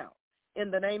back now in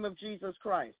the name of Jesus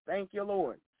Christ. Thank you,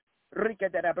 Lord.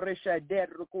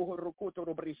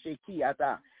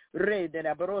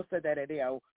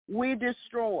 We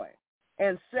destroy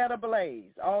and set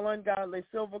ablaze all ungodly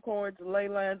silver cords, ley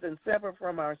lines, and sever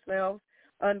from ourselves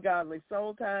ungodly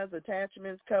soul ties,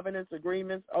 attachments, covenants,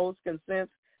 agreements, oaths,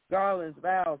 consents, garlands,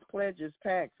 vows, pledges,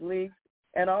 pacts, leagues,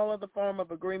 and all other form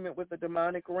of agreement with the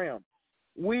demonic realm.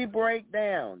 We break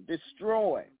down,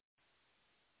 destroy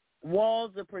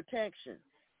walls of protection,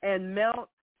 and melt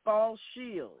false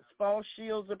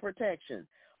shields of protection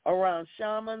around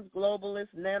shamans,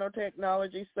 globalists,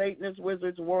 nanotechnology, Satanists,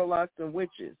 wizards, warlocks, and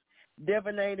witches,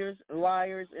 divinators,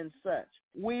 liars, and such.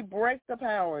 We break the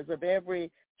powers of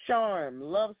every charm,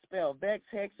 love spell, vex,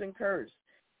 hex, and curse,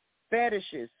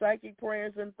 fetishes, psychic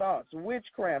prayers and thoughts,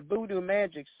 witchcraft, voodoo,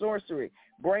 magic, sorcery,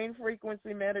 brain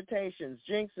frequency meditations,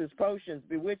 jinxes, potions,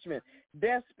 bewitchment,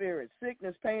 death spirits,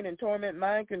 sickness, pain, and torment,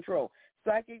 mind control,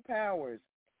 psychic powers,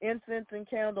 incense and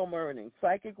candle burning,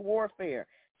 psychic warfare,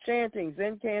 chantings,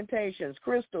 incantations,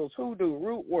 crystals, hoodoo,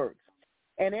 root works,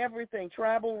 and everything,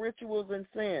 tribal rituals and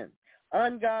sins,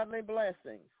 ungodly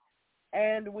blessings.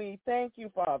 And we thank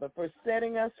you, Father, for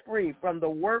setting us free from the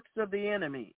works of the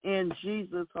enemy in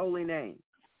Jesus' holy name.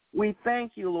 We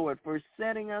thank you, Lord, for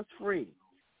setting us free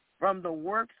from the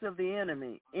works of the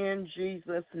enemy in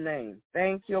Jesus' name.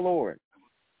 Thank you, Lord.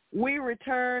 We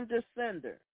return to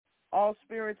sender all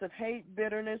spirits of hate,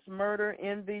 bitterness, murder,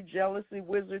 envy, jealousy,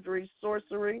 wizardry,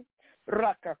 sorcery,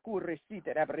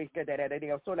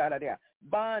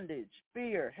 bondage,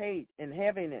 fear, hate, and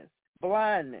heaviness,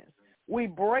 blindness. We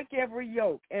break every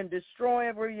yoke and destroy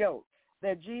every yoke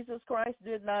that Jesus Christ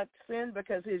did not send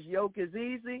because his yoke is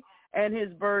easy and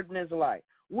his burden is light.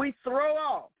 We throw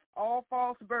off all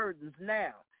false burdens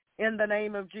now in the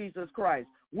name of Jesus Christ.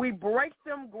 We break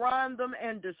them, grind them,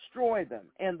 and destroy them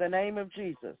in the name of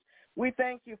Jesus. We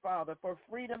thank you, Father, for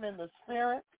freedom in the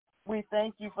spirit. We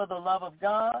thank you for the love of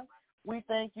God. We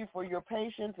thank you for your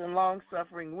patience and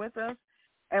long-suffering with us.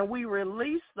 And we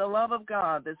release the love of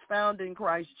God that's found in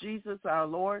Christ Jesus our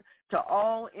Lord to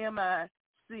all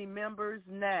MIC members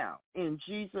now. In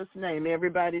Jesus' name,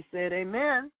 everybody said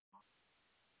amen.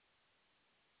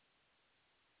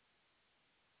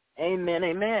 Amen,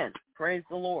 amen. Praise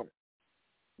the Lord.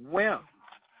 Well,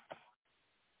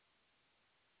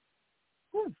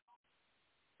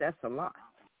 that's a lot.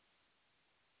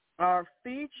 Our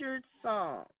featured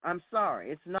psalm,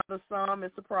 it's not a psalm,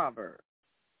 it's a proverb.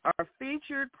 Our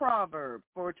featured proverb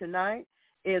for tonight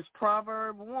is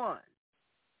Proverb 1.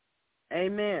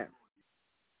 Amen.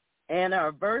 And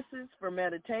our verses for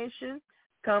meditation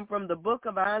come from the book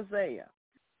of Isaiah.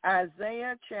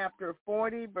 Isaiah chapter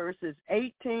 40, verses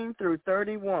 18 through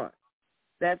 31.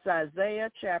 That's Isaiah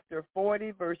chapter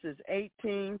 40, verses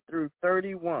 18 through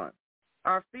 31.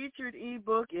 Our featured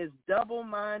ebook is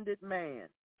Double-Minded Man,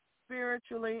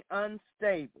 Spiritually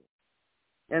Unstable.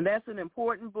 And that's an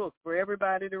important book for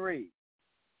everybody to read.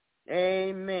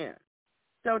 Amen.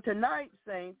 So tonight,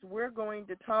 saints, we're going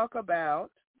to talk about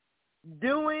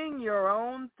doing your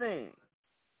own thing.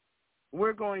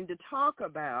 We're going to talk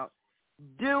about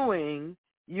doing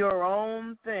your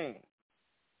own thing.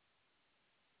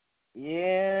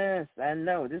 Yes. I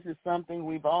know this is something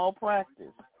we've all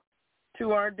practiced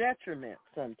to our detriment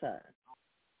sometimes.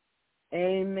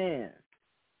 Amen.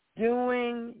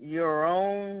 Doing your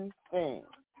own thing.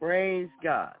 Praise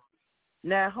God.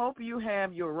 Now, I hope you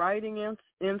have your writing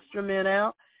instrument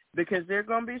out because there are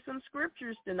going to be some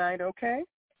scriptures tonight, okay?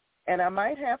 And I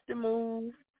might have to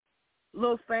move a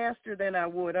little faster than I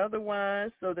would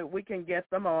otherwise so that we can get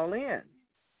them all in.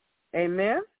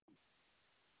 Amen?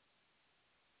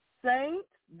 Saints,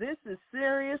 this is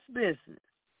serious business.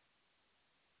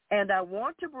 And I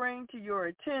want to bring to your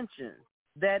attention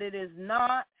that it is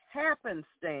not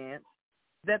happenstance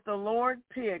that the Lord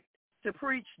picked to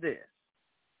preach this.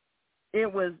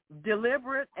 It was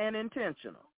deliberate and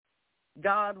intentional.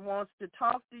 God wants to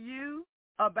talk to you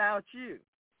about you.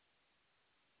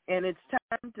 And it's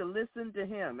time to listen to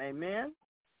him. Amen?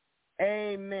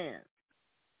 Amen.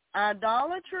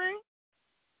 Idolatry,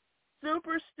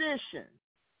 superstition,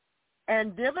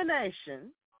 and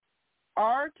divination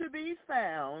are to be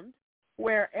found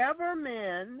wherever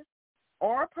men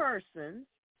or persons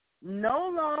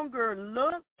no longer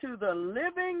look to the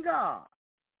living God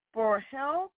for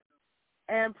help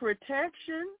and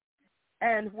protection,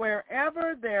 and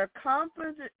wherever their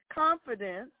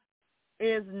confidence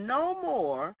is no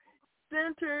more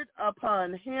centered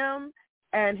upon him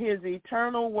and his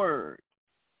eternal word.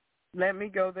 Let me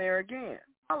go there again.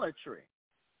 Idolatry,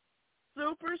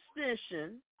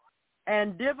 superstition,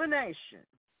 and divination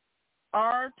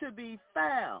are to be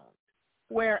found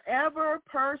wherever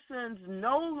persons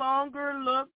no longer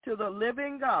look to the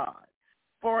living God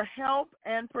for help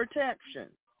and protection,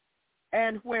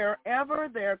 and wherever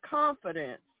their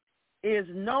confidence is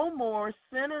no more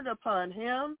centered upon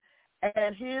him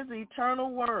and his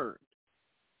eternal word.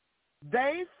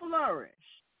 They flourish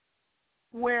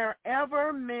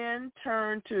wherever men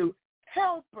turn to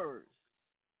helpers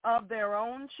of their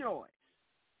own choice.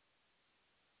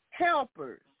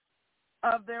 Helpers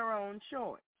of their own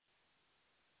choice.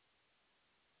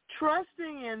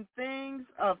 Trusting in things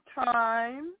of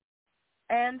time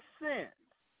and sense,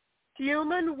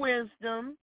 human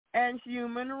wisdom and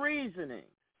human reasoning,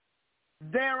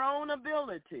 their own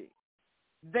ability,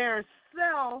 their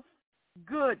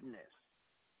self-goodness.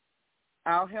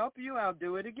 I'll help you. I'll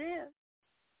do it again.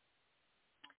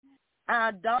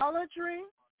 Idolatry,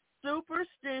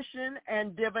 superstition,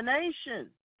 and divination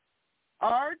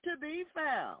are to be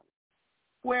found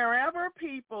wherever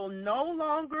people no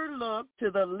longer look to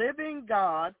the living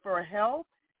God for help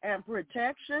and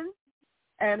protection,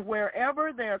 and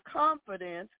wherever their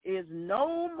confidence is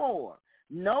no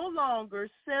longer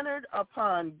centered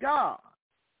upon God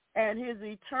and his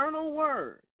eternal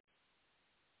word.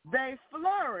 They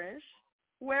flourish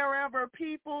wherever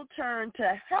people turn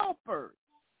to helpers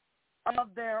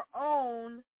of their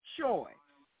own choice,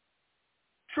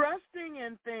 trusting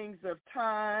in things of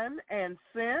time and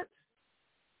sense,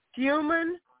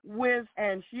 human wisdom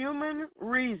and human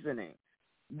reasoning,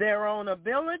 their own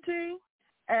ability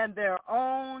and their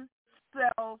own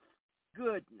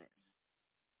self-goodness.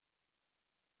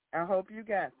 I hope you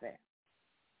got that.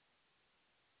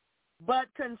 But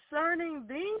concerning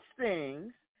these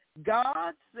things,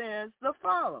 God says the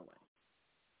following.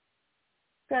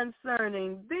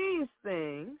 Concerning these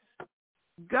things,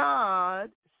 God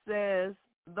says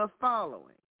the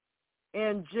following.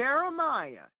 In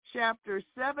Jeremiah chapter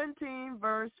 17,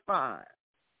 verse 5.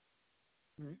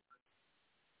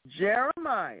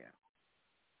 Jeremiah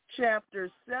chapter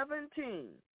 17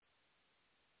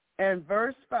 and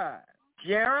verse 5.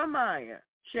 Jeremiah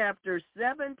chapter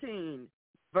 17,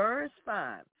 verse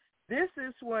 5. This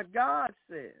is what God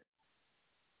says.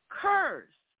 Cursed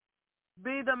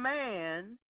be the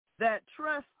man that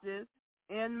trusteth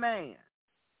in man,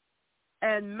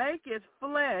 and maketh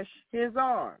flesh his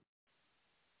arm,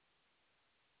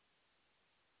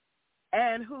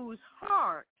 and whose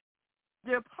heart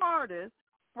departeth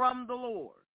from the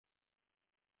Lord.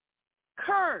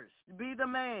 Cursed be the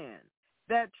man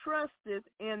that trusteth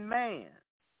in man,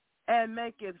 and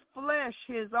maketh flesh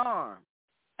his arm,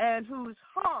 and whose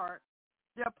heart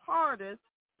departeth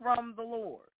from the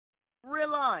Lord.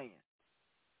 Reliance,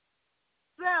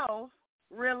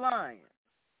 self-reliance,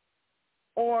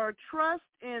 or trust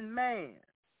in man,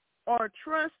 or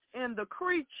trust in the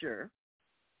creature,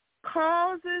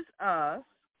 causes us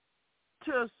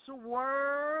to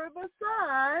swerve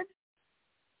aside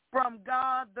from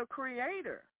God the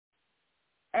Creator,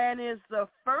 and is the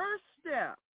first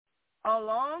step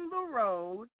along the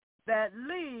road that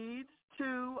leads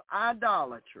to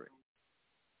idolatry.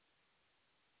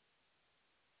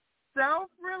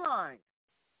 Self-reliance,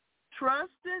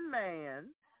 trust in man,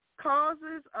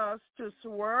 causes us to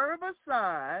swerve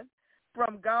aside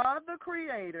from God the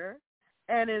Creator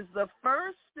and is the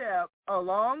first step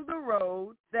along the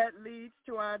road that leads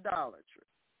to idolatry.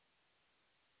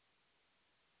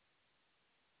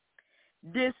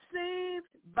 Deceived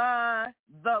by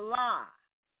the lie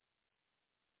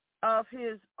of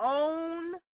his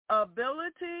own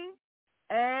ability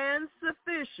and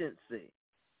sufficiency,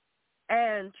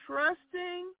 and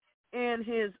trusting in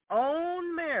his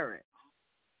own merit,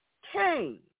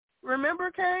 Cain,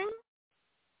 remember Cain?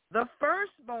 The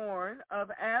firstborn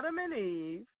of Adam and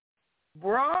Eve,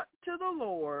 brought to the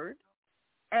Lord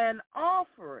an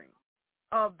offering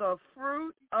of the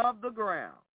fruit of the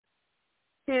ground.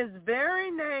 His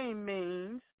very name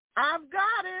means, I've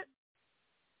got it.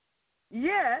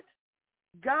 Yet,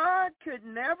 God could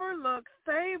never look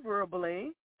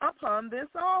favorably upon this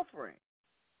offering.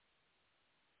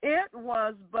 It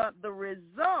was but the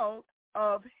result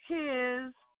of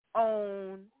his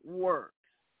own works.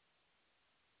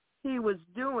 He was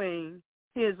doing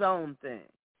his own thing,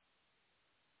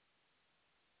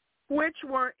 which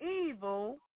were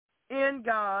evil in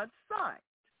God's sight.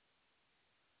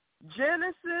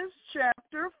 Genesis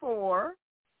chapter 4,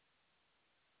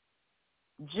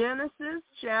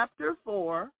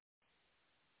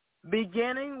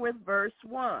 beginning with verse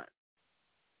 1.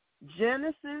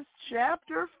 Genesis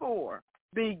chapter 4,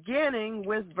 beginning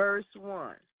with verse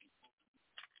 1.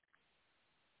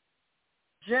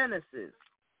 Genesis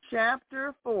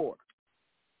chapter 4,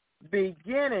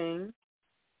 beginning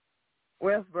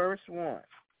with verse 1.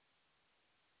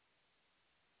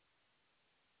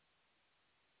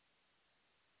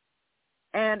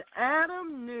 And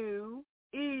Adam knew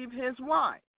Eve his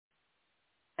wife,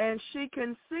 and she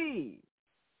conceived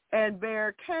and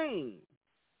bare Cain,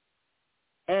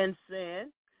 and said,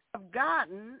 I've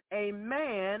gotten a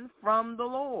man from the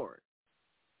Lord.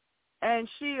 And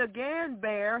she again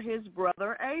bare his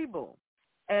brother Abel,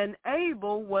 and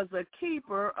Abel was a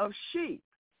keeper of sheep,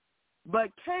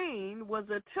 but Cain was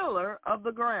a tiller of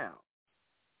the ground.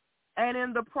 And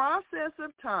in the process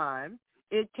of time,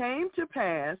 it came to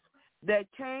pass that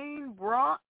Cain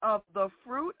brought of the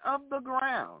fruit of the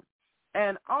ground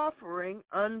an offering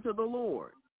unto the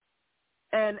Lord.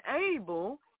 And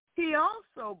Abel he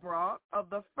also brought of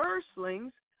the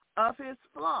firstlings of his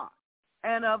flock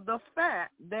and of the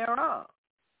fat thereof.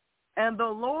 And the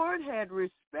Lord had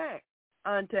respect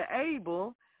unto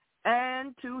Abel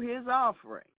and to his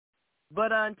offering,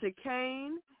 but unto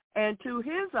Cain and to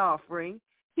his offering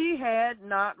he had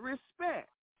not respect.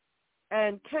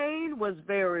 And Cain was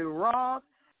very wroth,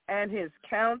 and his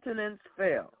countenance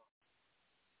fell.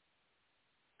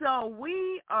 So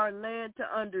we are led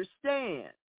to understand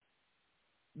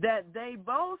that they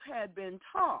both had been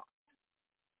taught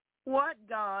what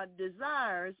God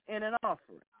desires in an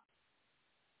offering.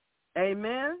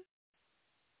 Amen?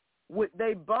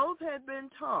 They both had been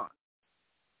taught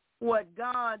what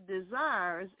God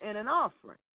desires in an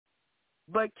offering.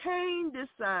 But Cain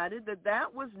decided that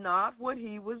that was not what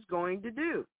he was going to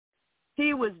do.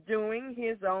 He was doing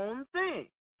his own thing.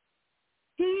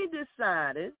 He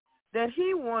decided that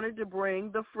he wanted to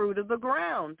bring the fruit of the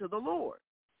ground to the Lord.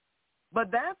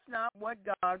 But that's not what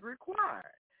God required.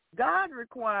 God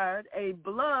required a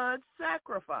blood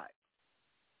sacrifice.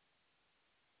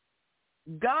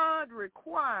 God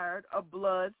required a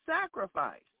blood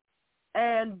sacrifice.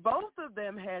 And both of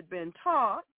them had been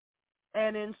taught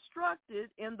and instructed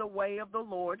in the way of the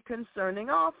Lord concerning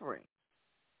offering.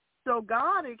 So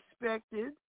God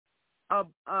expected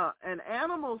an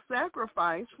animal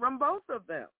sacrifice from both of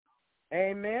them.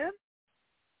 Amen?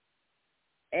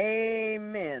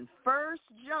 Amen. 1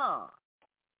 John,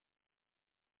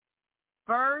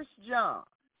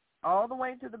 all the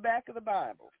way to the back of the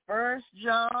Bible. 1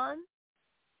 John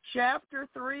chapter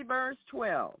 3, verse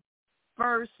 12.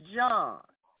 1 John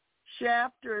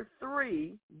chapter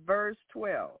 3, verse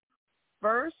 12.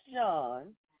 1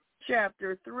 John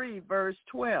chapter 3, verse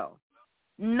 12.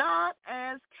 Not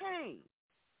as Cain,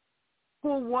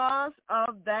 who was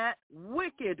of that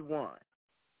wicked one,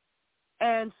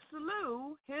 and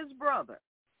slew his brother.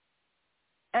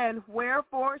 And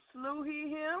wherefore slew he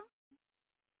him?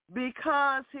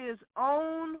 Because his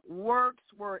own works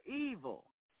were evil,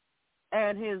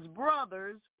 and his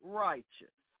brother's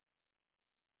righteous.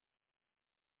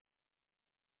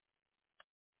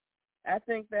 I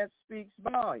think that speaks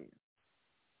volumes.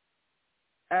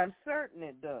 I'm certain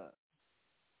it does.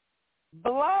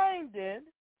 Blinded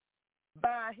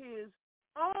by his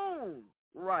own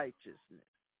righteousness.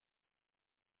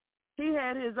 He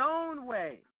had his own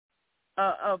way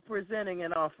of presenting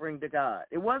an offering to God.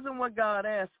 It wasn't what God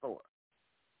asked for.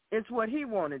 It's what he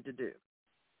wanted to do.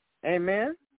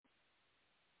 Amen?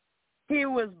 He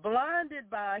was blinded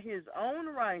by his own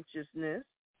righteousness,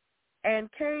 and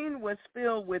Cain was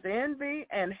filled with envy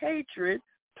and hatred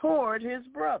toward his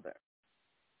brother.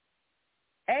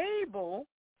 Abel,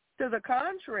 to the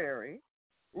contrary,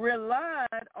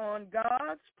 relied on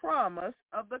God's promise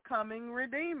of the coming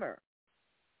Redeemer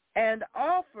and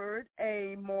offered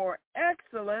a more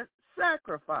excellent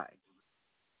sacrifice.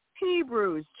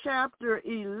 Hebrews chapter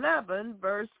 11,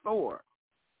 verse 4.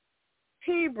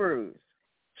 Hebrews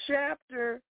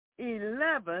chapter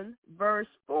 11, verse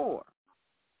 4.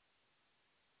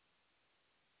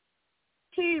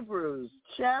 Hebrews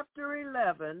chapter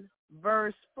 11,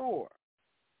 verse 4.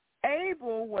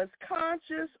 Abel was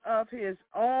conscious of his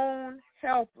own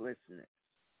helplessness.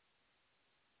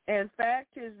 In fact,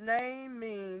 his name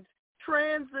means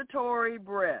transitory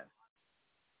breath.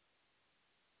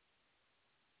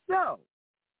 So,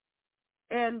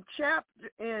 in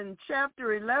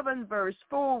chapter 11, verse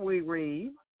 4, we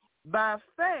read, by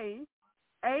faith,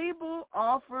 Abel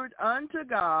offered unto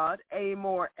God a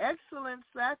more excellent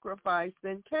sacrifice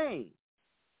than Cain,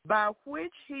 by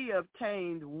which he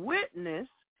obtained witness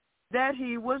that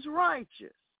he was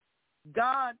righteous,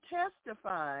 God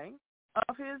testifying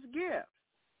of his gifts,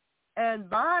 and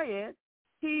by it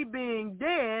he being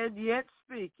dead yet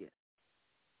speaketh.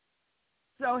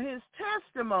 So his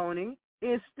testimony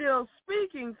is still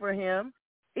speaking for him,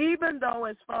 even though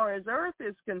as far as earth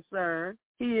is concerned,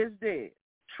 he is dead.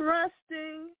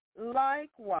 Trusting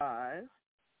likewise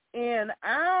in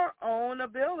our own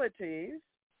abilities,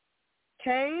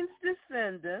 Cain's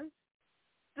descendants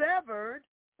severed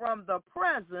from the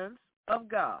presence of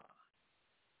God.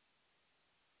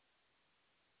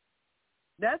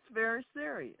 That's very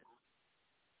serious.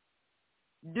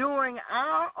 Doing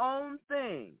our own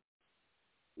thing,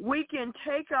 we can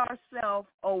take ourselves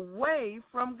away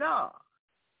from God.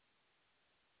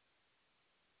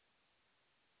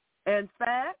 In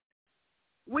fact,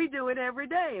 we do it every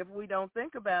day if we don't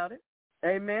think about it.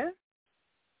 Amen?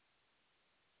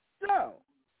 So,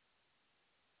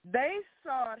 they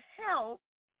sought help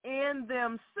in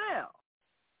themselves.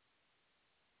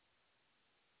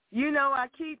 You know, I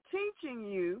keep teaching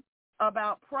you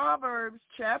about Proverbs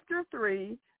chapter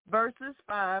 3, verses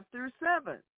 5 through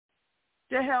 7,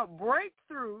 to help break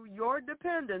through your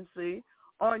dependency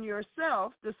on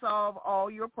yourself to solve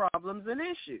all your problems and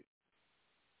issues.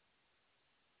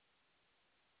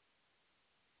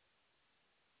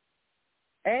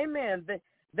 Amen.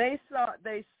 They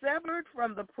severed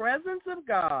from the presence of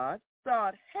God,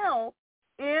 sought help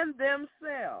in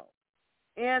themselves,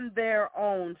 in their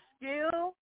own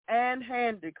skill and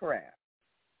handicraft.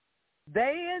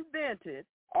 They invented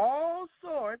all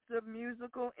sorts of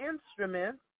musical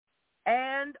instruments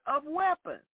and of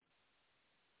weapons,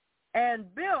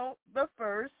 and built the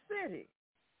first city.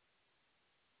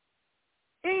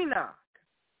 Enoch.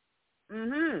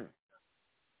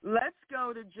 Let's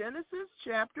go to Genesis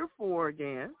chapter 4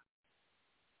 again.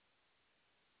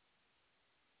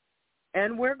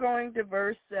 And we're going to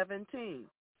verse 17.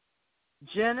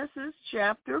 Genesis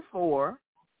chapter 4,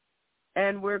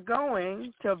 and we're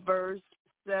going to verse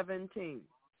 17.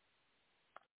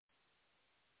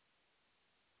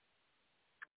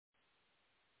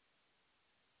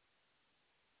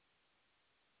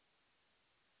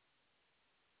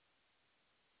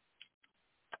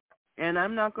 And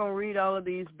I'm not going to read all of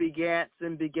these begats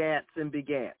and begats and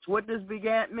begats. What does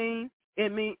begat mean?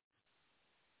 It means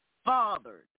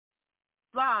fathered,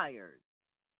 sired.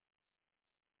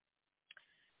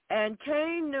 And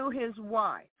Cain knew his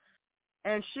wife,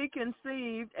 and she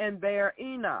conceived and bare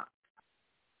Enoch.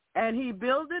 And he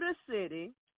builded a city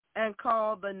and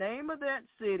called the name of that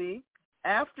city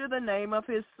after the name of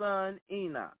his son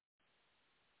Enoch.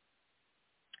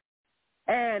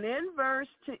 And in verse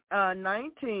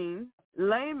 19,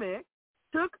 Lamech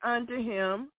took unto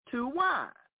him 2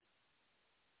 wives.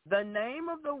 The name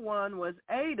of the one was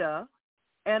Ada,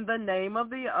 and the name of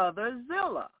the other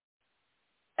Zillah.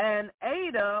 And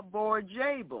Ada bore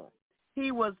Jabal.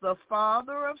 He was the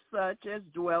father of such as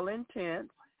dwell in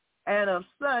tents, and of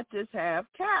such as have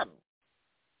cattle.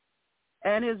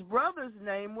 And his brother's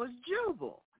name was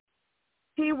Jubal.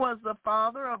 He was the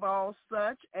father of all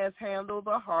such as handle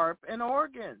the harp and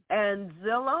organ. And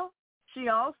Zillah, she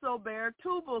also bare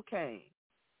Tubal-Cain,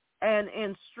 an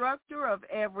instructor of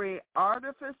every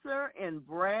artificer in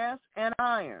brass and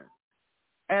iron.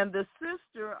 And the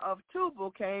sister of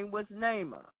Tubal-Cain was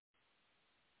Naamah.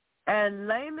 And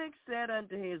Lamech said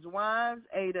unto his wives,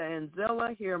 Ada and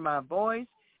Zillah, hear my voice,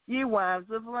 ye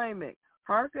wives of Lamech,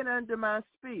 hearken unto my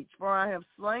speech, for I have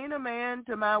slain a man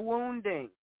to my wounding,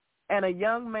 and a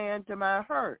young man to my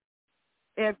hurt.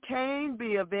 If Cain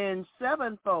be avenged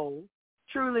sevenfold,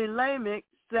 truly Lamech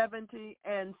 70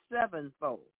 and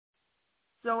sevenfold.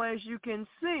 So as you can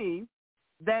see,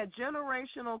 that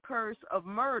generational curse of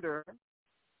murder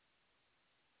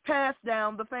passed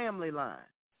down the family line.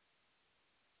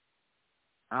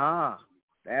 Ah,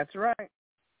 that's right.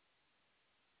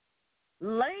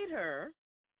 Later,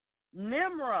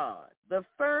 Nimrod, the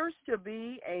first to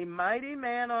be a mighty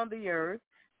man on the earth,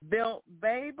 built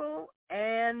Babel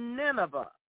and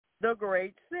Nineveh, the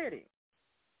great city.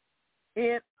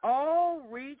 It all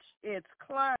reached its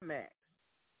climax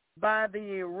by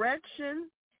the erection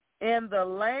in the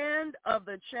land of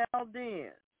the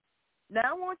Chaldeans.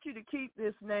 Now I want you to keep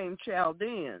this name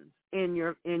Chaldeans in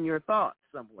your thoughts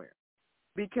somewhere,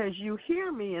 because you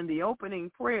hear me in the opening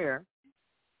prayer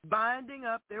binding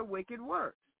up their wicked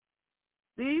works.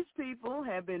 These people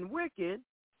have been wicked,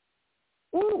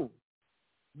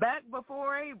 back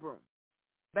before Abram,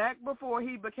 back before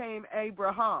he became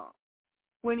Abraham,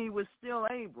 when he was still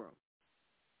Abram.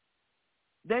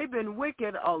 They've been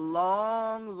wicked a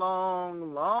long,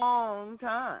 long, long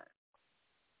time.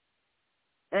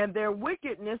 And their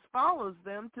wickedness follows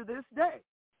them to this day.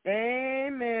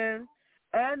 Amen.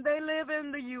 And they live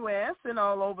in the U.S. and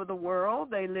all over the world.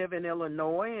 They live in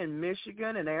Illinois and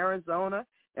Michigan and Arizona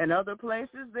and other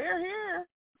places. They're here.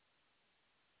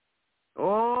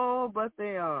 Oh, but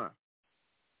they are.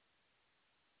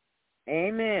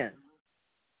 Amen.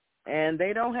 And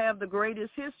they don't have the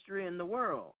greatest history in the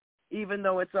world, even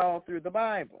though it's all through the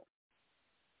Bible.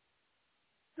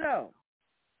 So,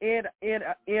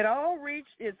 it all reached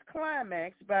its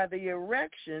climax by the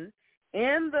erection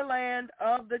in the land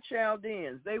of the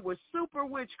Chaldeans. They were super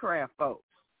witchcraft folks.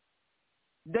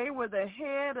 They were the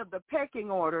head of the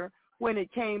pecking order when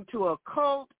it came to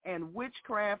occult and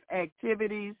witchcraft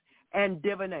activities and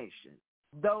divination.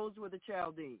 Those were the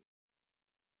Chaldeans.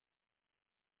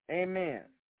 Amen.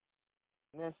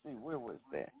 Let's see, where was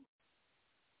that?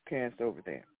 Cast over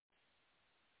there.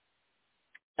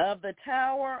 Of the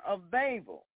Tower of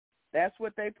Babel. That's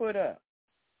what they put up.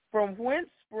 From whence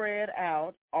spread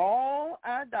out all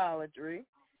idolatry,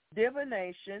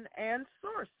 divination, and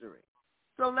sorcery.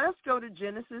 So let's go to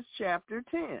Genesis chapter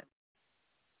 10.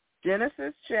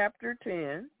 Genesis chapter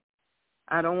 10.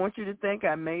 I don't want you to think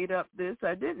I made up this.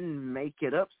 I didn't make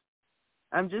it up.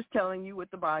 I'm just telling you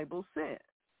what the Bible says.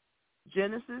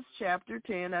 Genesis chapter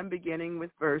 10, I'm beginning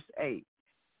with verse 8.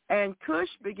 And Cush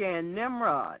began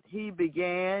Nimrod. He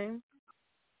began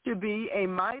to be a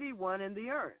mighty one in the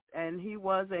earth, and he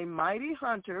was a mighty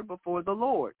hunter before the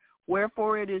Lord.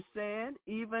 Wherefore it is said,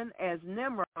 even as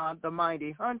Nimrod, the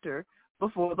mighty hunter,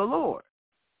 before the Lord.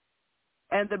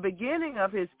 And the beginning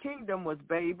of his kingdom was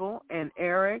Babel, and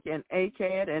Erech, and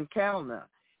Akkad, and Calneh,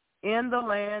 in the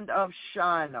land of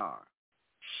Shinar.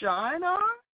 Shinar?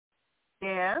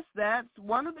 Yes, that's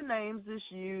one of the names that's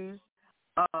used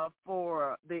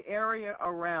for the area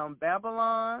around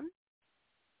Babylon,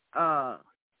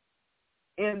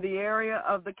 in the area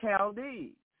of the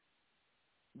Chaldees.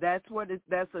 That's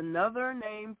another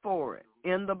name for it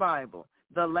in the Bible,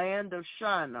 the land of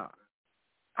Shinar.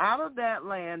 Out of that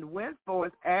land went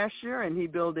forth Asher, and he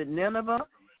builded Nineveh,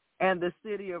 and the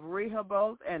city of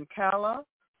Rehoboth, and Calah,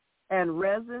 and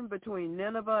Rezin between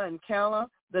Nineveh and Calah,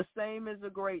 the same is a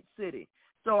great city.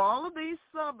 So all of these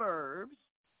suburbs,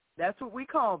 that's what we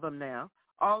call them now,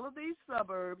 all of these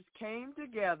suburbs came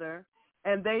together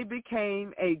and they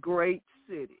became a great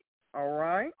city. All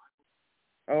right?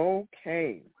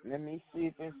 Okay. Let me see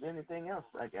if there's anything else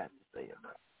I got to say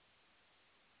about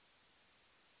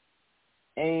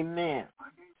it. Amen.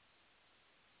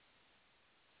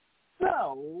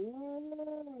 So,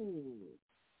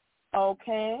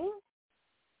 okay.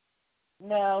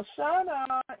 Now,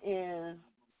 Shinar is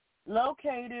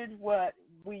located what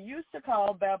we used to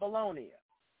call Babylonia.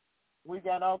 We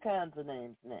got all kinds of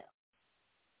names now.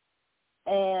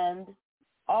 And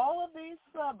all of these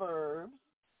suburbs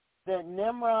that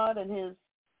Nimrod and his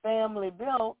family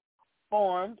built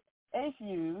formed a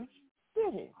huge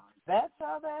city. That's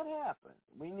how that happened.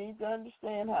 We need to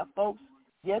understand how folks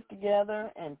get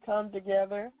together and come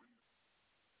together.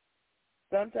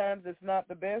 Sometimes it's not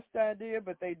the best idea,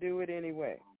 but they do it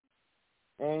anyway.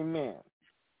 Amen.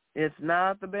 It's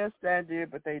not the best idea,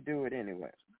 but they do it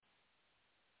anyway.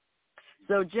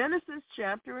 So Genesis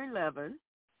chapter 11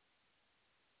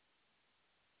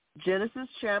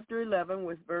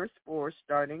 with verse 4,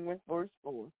 starting with verse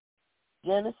 4.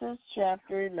 Genesis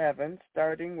chapter 11,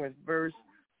 starting with verse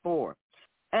 4.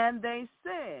 And they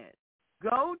said,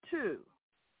 go to.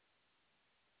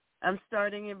 I'm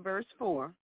starting in verse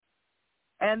 4.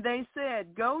 And they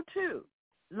said, go to,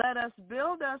 let us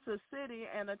build us a city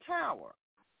and a tower,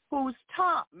 whose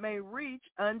top may reach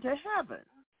unto heaven,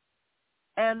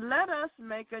 And let us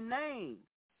make a name,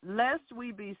 lest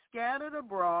we be scattered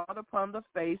abroad upon the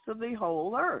face of the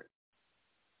whole earth.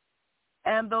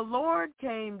 And the Lord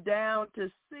came down to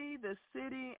see the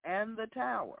city and the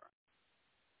tower.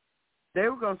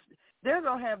 They're going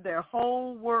to have their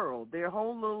whole world, their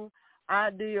whole little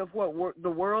idea of what the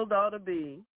world ought to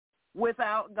be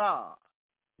without God.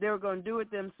 They were going to do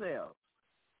it themselves.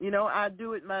 I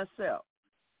do it myself.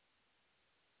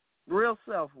 Real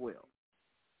self-will.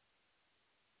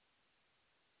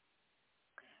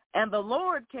 And the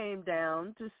Lord came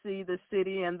down to see the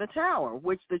city and the tower,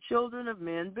 which the children of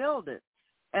men builded.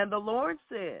 And the Lord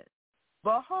said,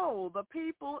 Behold, the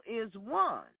people is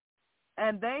one,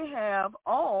 and they have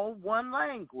all one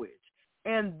language,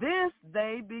 and this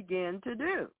they begin to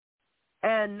do.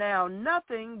 And now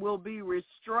nothing will be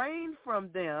restrained from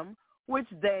them which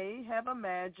they have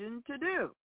imagined to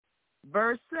do.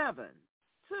 Verse 7,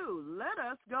 2, let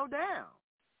us go down.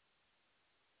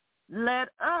 Let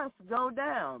us go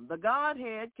down. The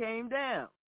Godhead came down.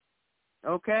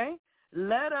 Okay?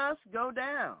 Let us go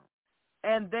down.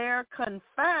 And there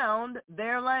confound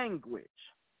their language,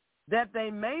 that they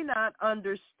may not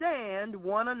understand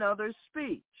one another's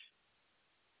speech.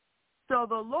 So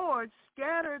the Lord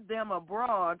scattered them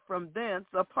abroad from thence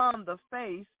upon the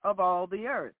face of all the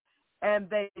earth, and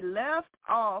they left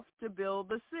off to build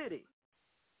the city.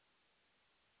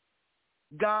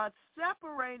 God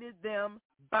separated them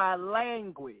by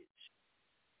language,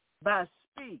 by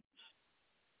speech.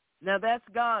 Now that's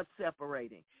God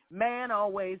separating. Man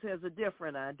always has a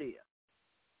different idea.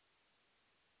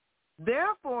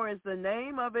 Therefore is the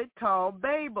name of it called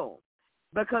Babel,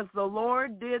 because the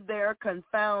Lord did there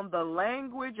confound the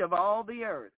language of all the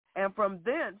earth, and from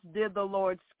thence did the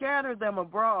Lord scatter them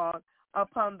abroad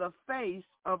upon the face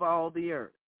of all the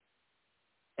earth.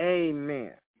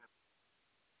 Amen.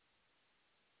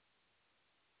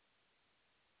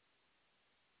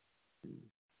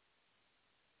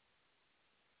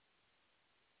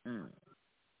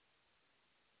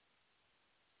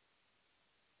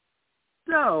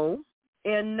 So,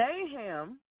 in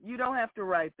Nahum, you don't have to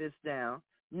write this down,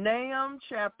 Nahum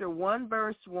chapter 1,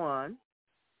 verse 1,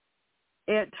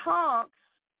 it talks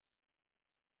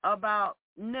about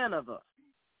Nineveh.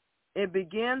 It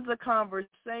begins a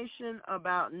conversation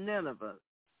about Nineveh.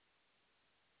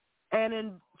 And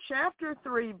in chapter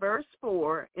 3, verse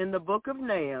 4, in the book of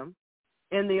Nahum,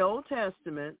 in the Old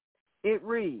Testament, it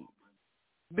reads,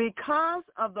 Because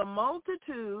of the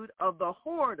multitude of the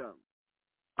whoredom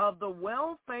of the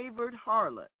well-favored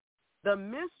harlot, the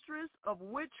mistress of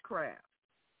witchcraft,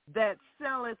 that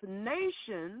selleth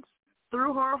nations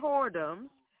through her whoredoms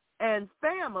and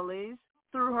families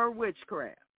through her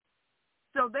witchcraft.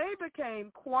 So they became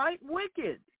quite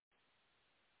wicked.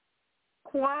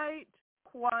 Quite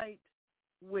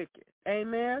wicked.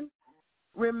 Amen?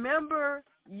 Remember,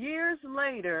 years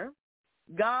later,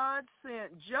 God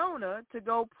sent Jonah to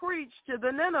go preach to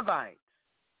the Ninevites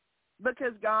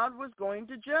because God was going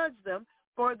to judge them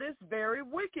for this very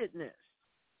wickedness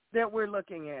that we're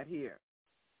looking at here.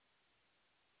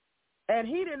 And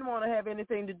he didn't want to have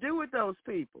anything to do with those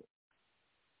people.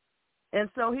 And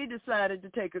so he decided to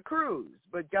take a cruise,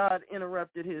 but God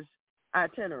interrupted his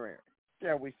itinerary,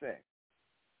 shall we say.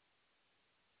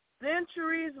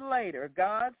 Centuries later,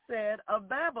 God said of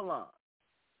Babylon.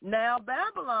 Now,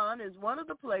 Babylon is one of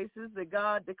the places that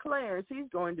God declares he's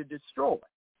going to destroy.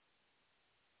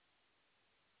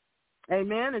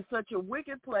 Amen. It's such a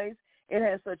wicked place. It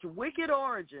has such wicked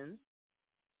origins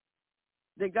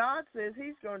that God says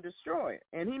he's going to destroy it.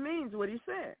 And he means what he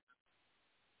said.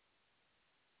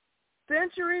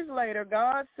 Centuries later,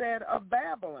 God said of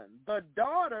Babylon, the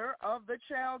daughter of the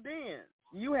Chaldeans,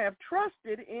 you have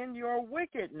trusted in your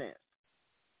wickedness.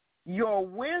 Your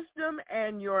wisdom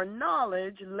and your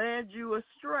knowledge led you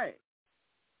astray.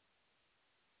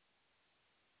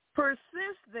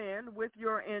 Persist then with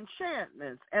your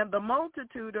enchantments and the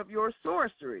multitude of your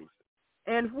sorceries,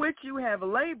 in which you have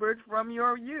labored from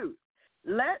your youth.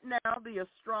 Let now the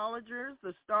astrologers,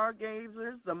 the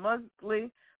stargazers, the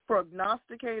monthly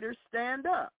prognosticators stand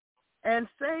up and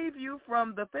save you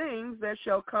from the things that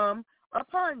shall come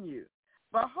upon you.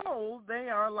 Behold, they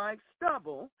are like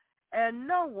stubble, and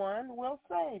no one will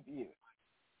save you.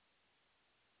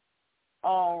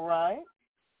 All right.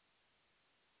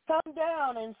 Come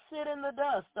down and sit in the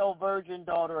dust, O virgin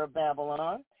daughter of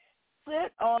Babylon.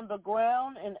 Sit on the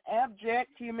ground in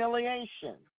abject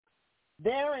humiliation.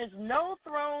 There is no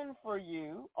throne for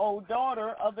you, O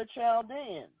daughter of the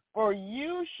Chaldeans, for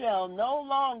you shall no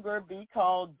longer be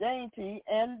called dainty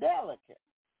and delicate.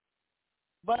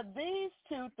 But these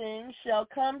two things shall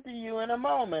come to you in a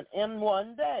moment, in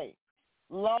one day.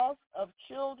 loss of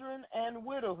children, and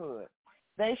widowhood.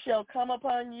 They shall come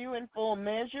upon you in full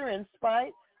measure in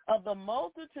spite of the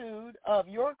multitude of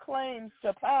your claims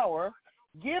to power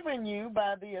given you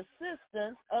by the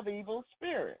assistance of evil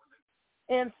spirits,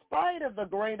 in spite of the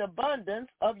great abundance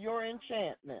of your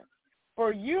enchantments.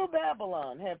 For you,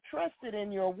 Babylon, have trusted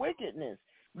in your wickedness.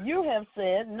 You have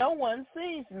said, no one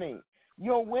sees me.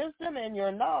 Your wisdom and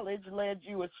your knowledge led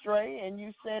you astray, and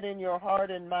you said in your heart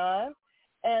and mind,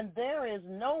 and there is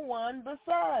no one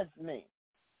besides me.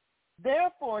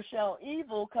 Therefore shall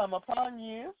evil come upon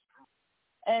you,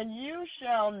 and you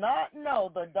shall not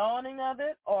know the dawning of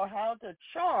it or how to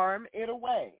charm it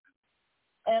away.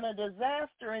 And a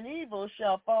disaster and evil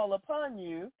shall fall upon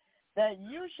you that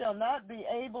you shall not be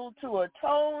able to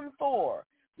atone for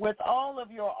with all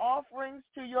of your offerings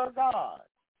to your God.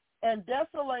 And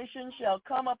desolation shall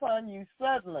come upon you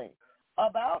suddenly,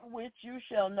 about which you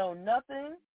shall know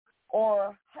nothing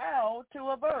or how to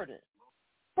avert it.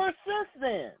 Persist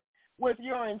then with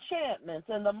your enchantments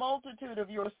and the multitude of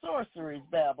your sorceries,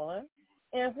 Babylon,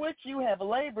 in which you have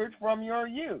labored from your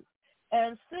youth,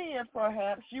 and see if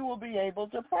perhaps you will be able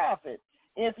to profit,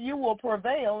 if you will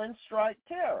prevail and strike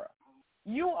terror.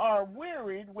 You are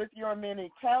wearied with your many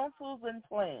counsels and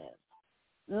plans.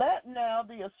 Let now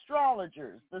the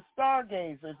astrologers, the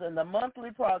stargazers, and the monthly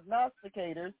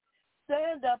prognosticators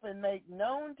stand up and make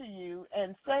known to you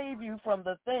and save you from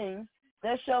the things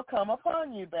that shall come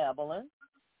upon you, Babylon.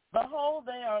 Behold,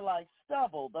 they are like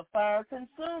stubble. The fire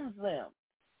consumes them.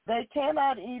 They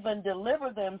cannot even deliver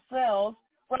themselves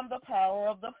from the power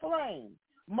of the flame,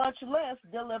 much less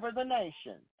deliver the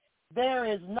nation. There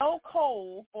is no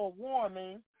coal for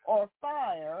warming or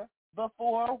fire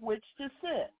before which to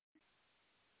sit.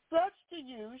 Such to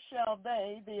you shall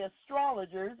they, the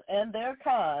astrologers and their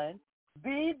kind,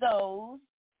 be those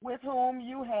with whom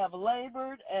you have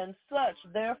labored, and such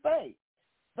their fate.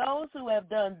 Those who have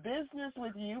done business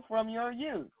with you from your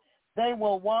youth, they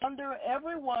will wander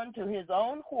every one to his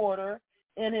own quarter,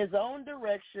 in his own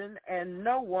direction, and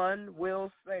no one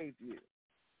will save you.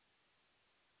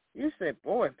 You said,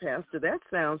 boy, Pastor, that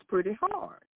sounds pretty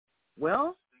hard.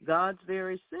 Well, God's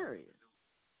very serious.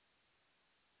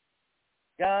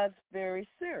 God's very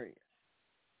serious.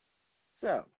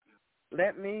 So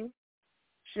let me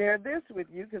share this with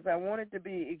you because I want it to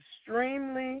be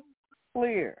extremely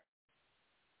clear.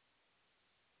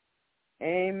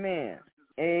 Amen.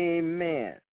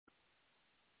 Amen.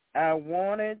 I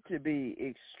want it to be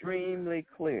extremely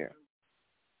clear.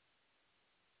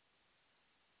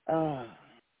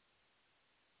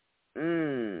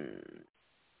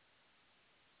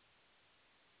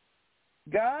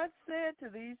 God said to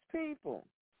these people,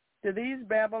 to these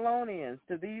Babylonians,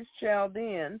 to these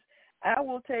Chaldeans, I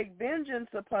will take vengeance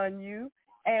upon you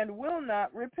and will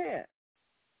not repent.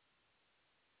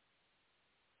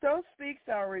 So speaks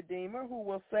our Redeemer, who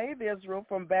will save Israel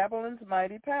from Babylon's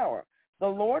mighty power. The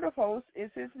Lord of hosts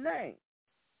is his name.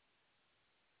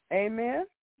 Amen.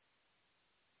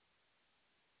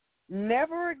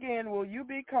 Never again will you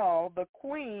be called the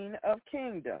Queen of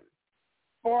Kingdoms.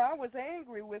 For I was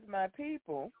angry with my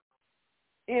people,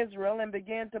 Israel, and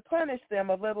began to punish them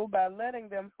a little by letting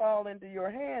them fall into your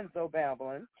hands, O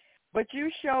Babylon. But you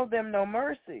showed them no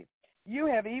mercy. You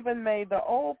have even made the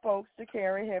old folks to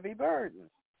carry heavy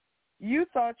burdens. You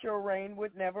thought your reign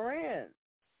would never end.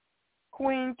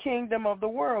 Queen kingdom of the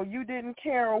world, you didn't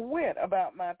care a whit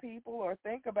about my people or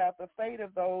think about the fate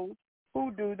of those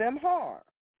who do them harm.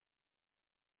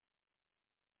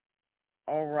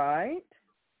 All right?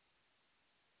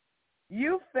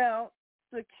 You felt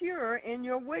secure in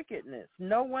your wickedness.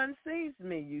 No one sees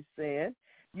me, you said.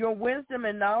 Your wisdom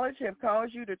and knowledge have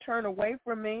caused you to turn away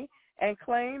from me and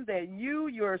claim that you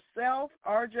yourself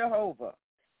are Jehovah.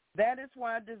 That is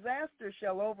why disaster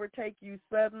shall overtake you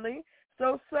suddenly,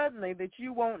 so suddenly that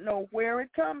you won't know where it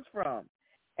comes from.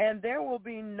 And there will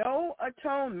be no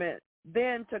atonement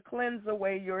then to cleanse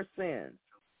away your sins.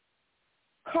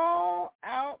 Call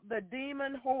out the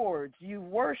demon hordes you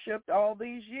worshipped all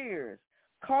these years.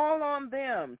 Call on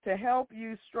them to help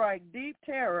you strike deep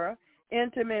terror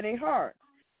into many hearts.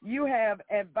 You have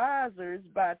advisors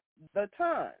by the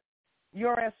ton,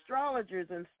 your astrologers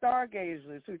and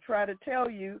stargazers who try to tell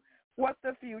you what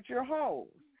the future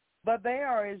holds. But they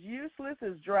are as useless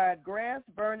as dried grass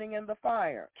burning in the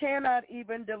fire, cannot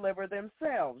even deliver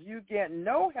themselves. You get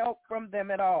no help from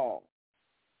them at all.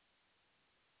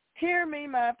 Hear me,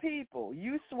 my people.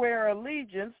 You swear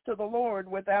allegiance to the Lord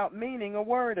without meaning a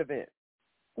word of it.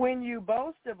 When you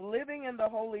boast of living in the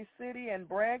holy city and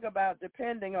brag about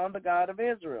depending on the God of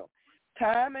Israel.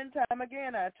 Time and time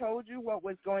again I told you what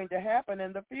was going to happen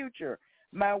in the future.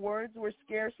 My words were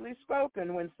scarcely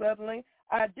spoken when suddenly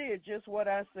I did just what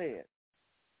I said.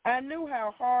 I knew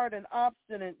how hard and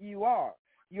obstinate you are.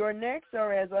 Your necks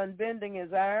are as unbending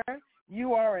as iron.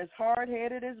 You are as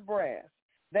hard-headed as brass.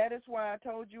 That is why I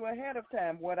told you ahead of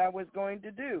time what I was going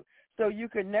to do, so you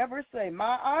could never say,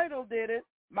 my idol did it,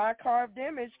 my carved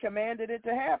image commanded it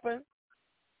to happen.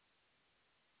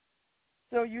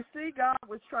 So you see, God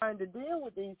was trying to deal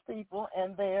with these people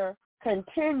and their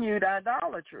continued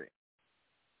idolatry.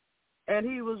 And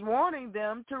he was wanting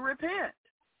them to repent,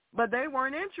 but they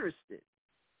weren't interested.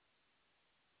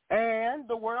 And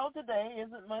the world today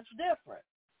isn't much different.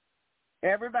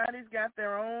 Everybody's got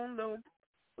their own little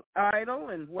idol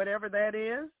and whatever that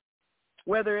is,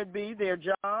 whether it be their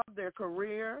job, their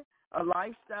career, a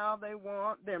lifestyle they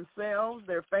want, themselves,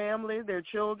 their family, their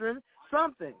children,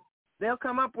 something. They'll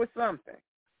come up with something.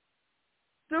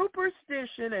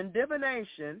 Superstition and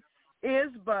divination is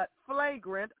but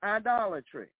flagrant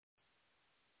idolatry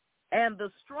and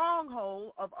the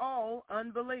stronghold of all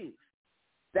unbelief.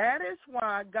 That is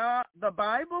why the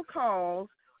Bible calls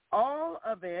all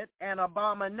of it an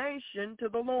abomination to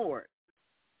the Lord.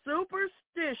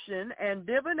 Superstition and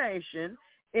divination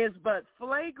is but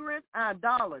flagrant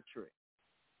idolatry.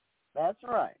 That's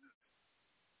right.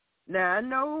 Now, I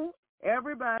know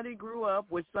everybody grew up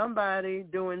with somebody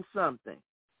doing something.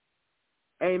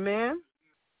 Amen?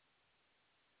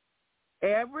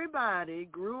 Everybody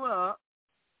grew up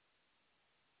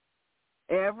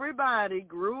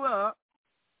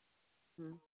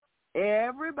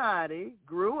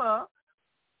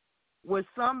with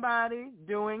somebody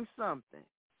doing something.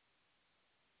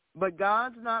 But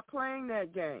God's not playing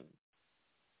that game.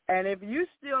 And if you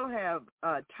still have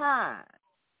ties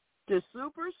to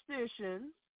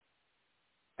superstitions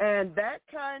and that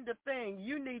kind of thing,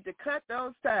 you need to cut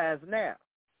those ties now.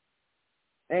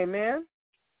 Amen?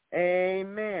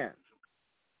 Amen.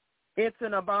 It's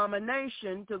an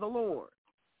abomination to the Lord.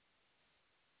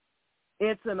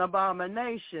 It's an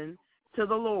abomination to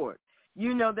the Lord.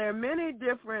 You know, there are many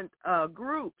different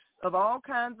groups of all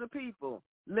kinds of people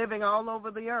living all over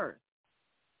the earth.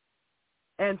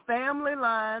 And family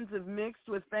lines have mixed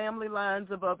with family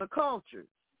lines of other cultures.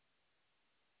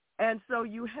 And so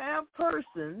you have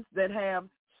persons that have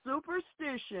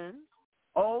superstitions,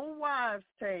 old wives'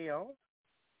 tales,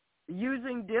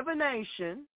 using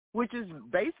divination, which is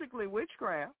basically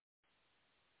witchcraft,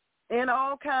 in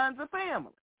all kinds of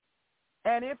families.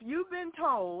 And if you've been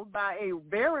told by a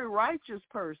very righteous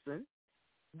person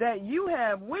that you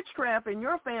have witchcraft in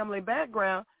your family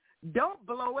background, don't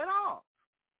blow it off.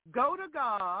 Go to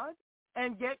God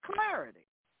and get clarity.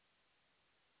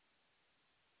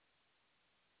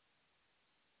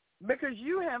 Because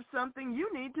you have something you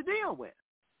need to deal with.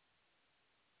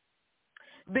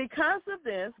 Because of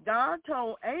this, God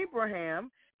told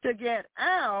Abraham to get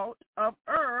out of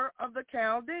Ur of the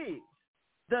Chaldees,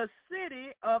 the city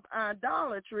of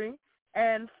idolatry,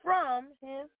 and from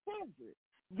his kindred.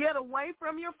 Get away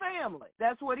from your family.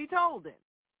 That's what he told him.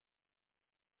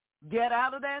 Get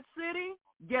out of that city.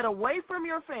 Get away from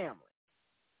your family.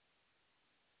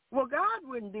 Well, God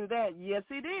wouldn't do that. Yes,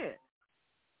 he did.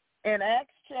 In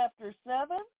Acts chapter 7,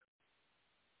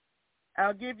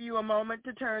 I'll give you a moment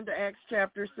to turn to Acts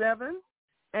chapter 7,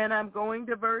 and I'm going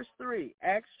to verse 3.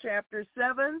 Acts chapter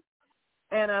 7,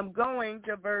 and I'm going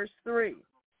to verse 3.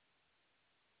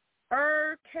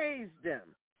 Ur-Kasdim,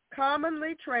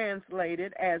 commonly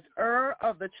translated as Ur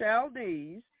of the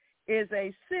Chaldees, is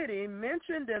a city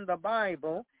mentioned in the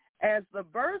Bible as the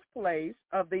birthplace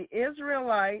of the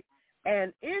Israelite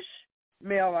and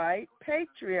Ishmaelite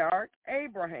patriarch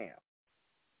Abraham.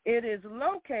 It is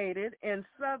located in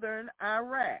southern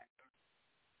Iraq.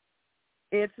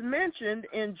 It's mentioned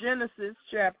in Genesis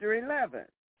chapter 11.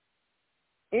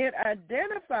 It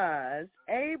identifies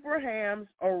Abraham's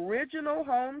original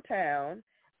hometown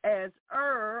as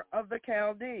Ur of the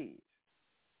Chaldees.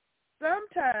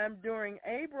 Sometime during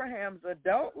Abraham's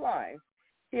adult life,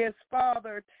 his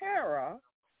father Terah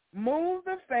moved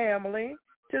the family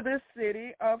to the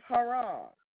city of Haran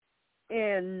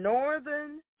in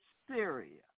northern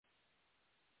Syria.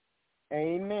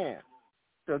 Amen.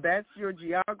 So that's your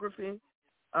geography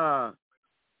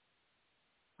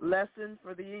lesson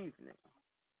for the evening.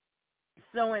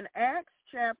 So in Acts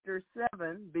chapter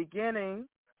 7, beginning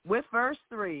with verse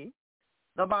 3,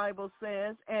 the Bible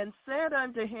says, and said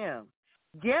unto him,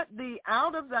 get thee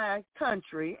out of thy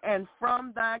country and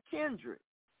from thy kindred,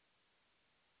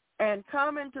 and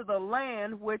come into the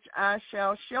land which I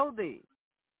shall show thee.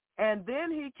 And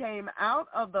then he came out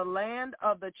of the land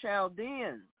of the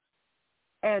Chaldeans,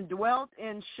 and dwelt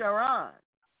in Charan.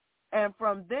 And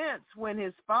from thence, when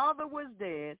his father was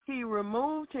dead, he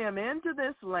removed him into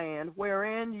this land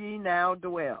wherein ye now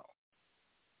dwell.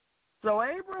 So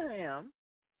Abraham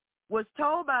was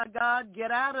told by God,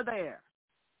 get out of there.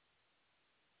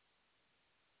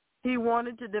 He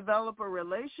wanted to develop a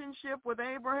relationship with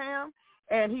Abraham,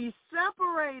 and he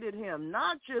separated him,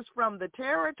 not just from the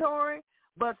territory,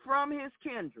 but from his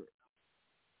kindred.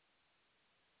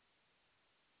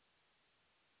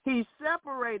 He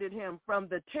separated him from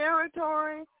the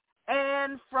territory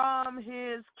and from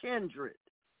his kindred,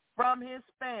 from his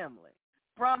family,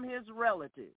 from his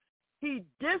relatives. He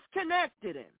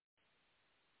disconnected him.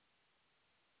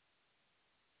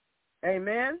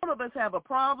 Amen. Some of us have a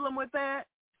problem with that,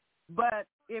 but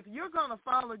if you're going to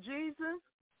follow Jesus,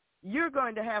 you're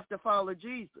going to have to follow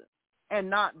Jesus and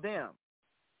not them.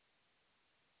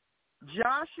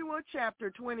 Joshua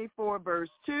chapter 24, verse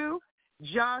 2.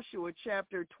 Joshua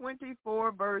chapter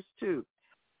 24, verse 2.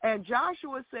 And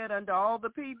Joshua said unto all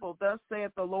the people, thus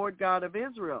saith the Lord God of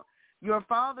Israel, your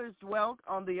fathers dwelt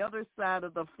on the other side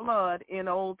of the flood in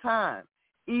old time,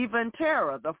 even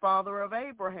Terah, the father of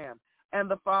Abraham, and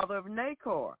the father of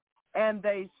Nahor, and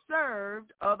they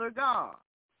served other gods.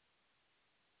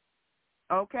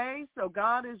 Okay, so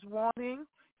God is wanting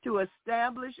to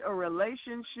establish a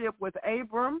relationship with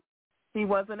Abram. He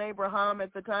wasn't Abraham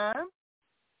at the time,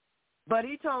 but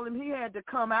he told him he had to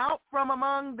come out from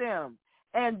among them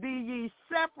and be ye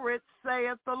separate,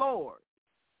 saith the Lord.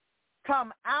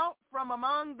 Come out from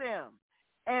among them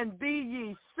and be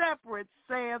ye separate,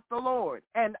 saith the Lord,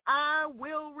 and I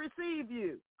will receive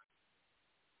you.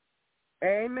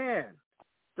 Amen.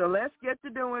 So let's get to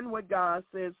doing what God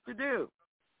says to do.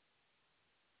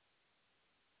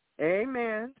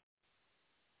 Amen.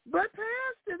 But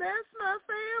Pastor, that's my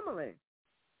family.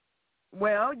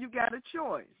 Well, you got a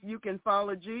choice. You can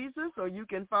follow Jesus or you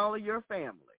can follow your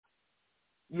family.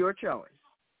 Your choice.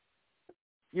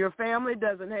 Your family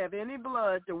doesn't have any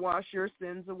blood to wash your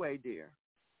sins away, dear.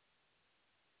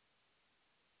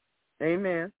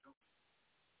 Amen.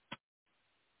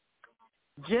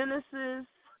 Genesis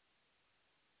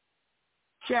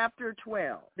chapter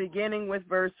 12, beginning with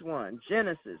verse 1.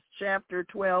 Genesis chapter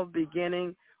 12,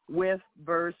 beginning with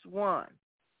verse 1.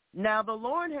 Now the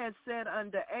Lord had said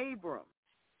unto Abram,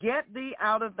 get thee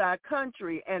out of thy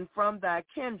country and from thy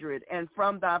kindred and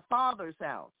from thy father's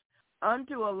house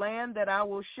unto a land that I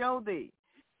will show thee.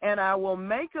 And I will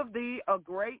make of thee a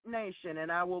great nation,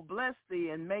 and I will bless thee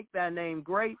and make thy name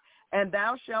great, and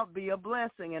thou shalt be a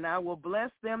blessing. And I will bless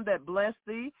them that bless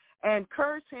thee, and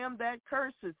curse him that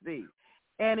curseth thee.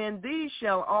 And in thee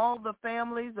shall all the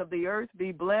families of the earth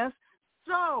be blessed.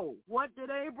 So what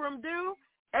did Abram do?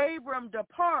 Abram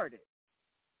departed,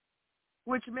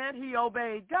 which meant he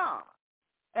obeyed God,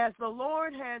 as the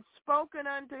Lord had spoken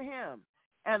unto him.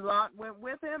 And Lot went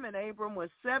with him, and Abram was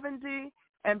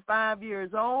 75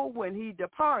 years old when he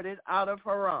departed out of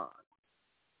Haran.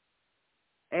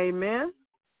 Amen.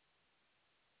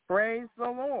 Praise the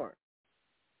Lord.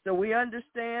 So we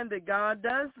understand that God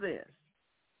does this.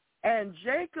 And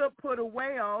Jacob put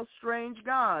away all strange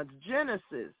gods.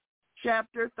 Genesis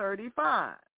chapter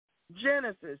 35.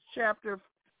 Genesis chapter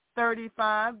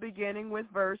 35, beginning with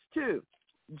verse 2.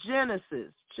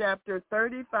 Genesis chapter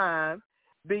 35,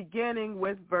 beginning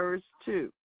with verse 2.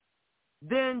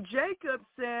 Then Jacob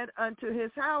said unto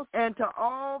his house and to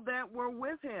all that were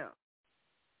with him,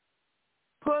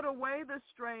 put away the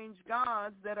strange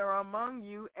gods that are among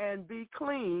you, and be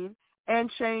clean, and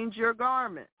change your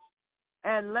garments.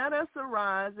 And let us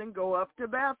arise and go up to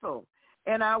Bethel,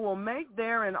 and I will make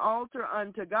there an altar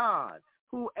unto God,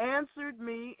 who answered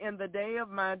me in the day of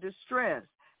my distress,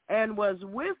 and was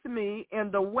with me in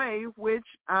the way which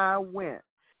I went.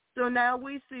 So now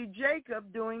we see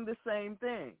Jacob doing the same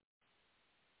thing,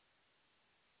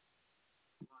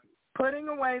 putting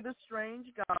away the strange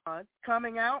gods,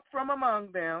 coming out from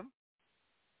among them,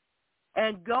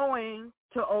 and going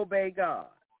to obey God.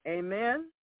 Amen?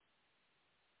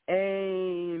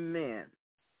 Amen.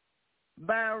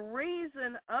 By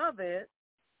reason of it,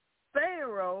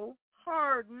 Pharaoh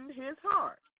hardened his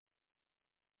heart.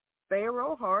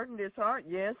 Pharaoh hardened his heart.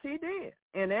 Yes, he did.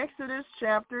 In Exodus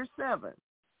chapter 7.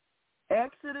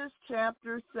 Exodus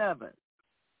chapter 7.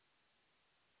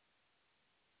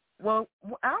 Well,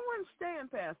 I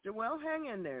understand, Pastor. Well, hang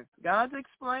in there. God's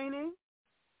explaining,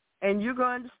 and you're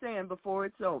going to understand before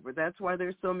it's over. That's why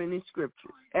there's so many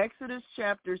scriptures. Exodus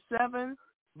chapter 7,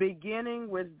 beginning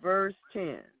with verse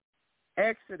 10.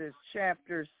 Exodus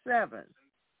chapter 7,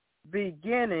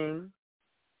 beginning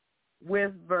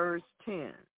with verse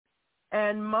 10.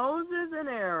 And Moses and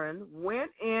Aaron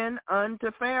went in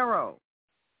unto Pharaoh,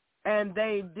 and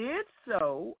they did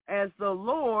so as the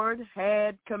Lord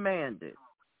had commanded.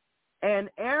 And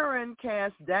Aaron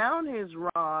cast down his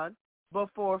rod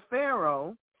before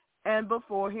Pharaoh, and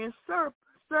before his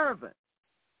servant,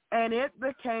 and it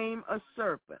became a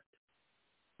serpent.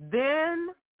 Then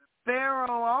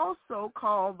Pharaoh also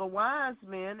called the wise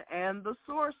men and the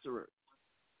sorcerers.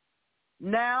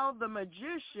 Now the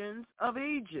magicians of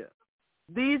Egypt,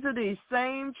 these are the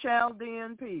same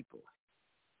Chaldean people.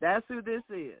 That's who this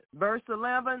is. Verse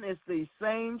 11 is the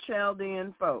same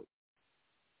Chaldean folk.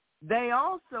 They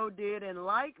also did in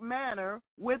like manner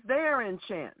with their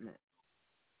enchantment.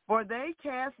 For they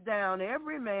cast down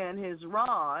every man his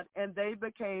rod, and they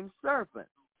became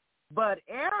serpents. But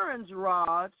Aaron's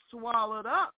rod swallowed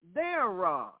up their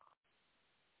rod.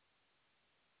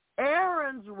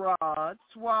 Aaron's rod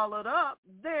swallowed up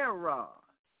their rod.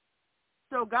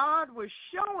 So God was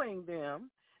showing them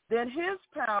that his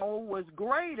power was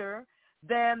greater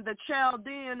than the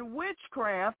Chaldean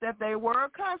witchcraft that they were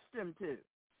accustomed to.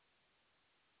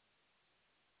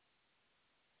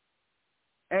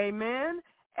 Amen.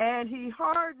 And he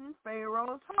hardened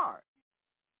Pharaoh's heart,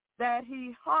 that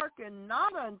he hearkened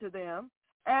not unto them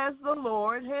as the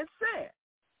Lord had said.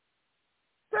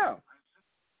 So,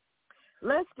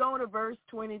 let's go to verse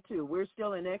 22. We're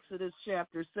still in Exodus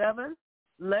chapter 7.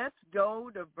 Let's go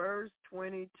to verse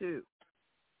 22.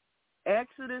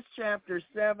 Exodus chapter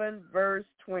 7, verse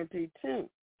 22.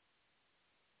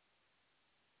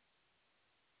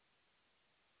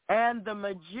 And the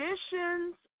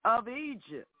magicians of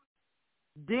Egypt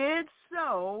did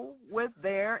so with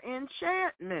their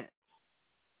enchantment.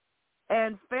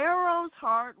 And Pharaoh's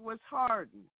heart was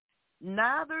hardened,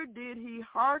 neither did he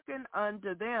hearken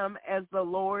unto them as the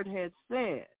Lord had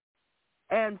said.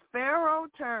 And Pharaoh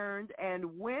turned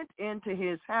and went into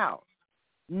his house,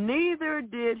 neither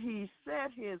did he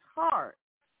set his heart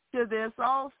to this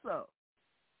also.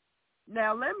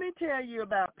 Now let me tell you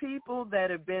about people that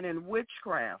have been in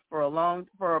witchcraft for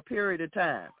a period of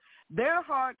time. Their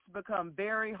hearts become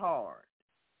very hard.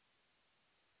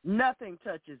 Nothing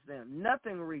touches them.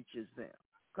 Nothing reaches them.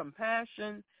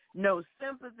 Compassion, no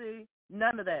sympathy,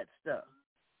 none of that stuff.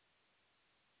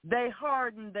 They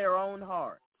harden their own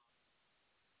hearts.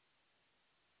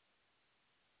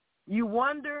 You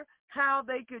wonder how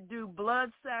they could do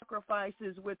blood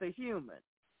sacrifices with a human.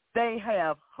 They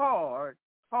have hard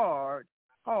hearts.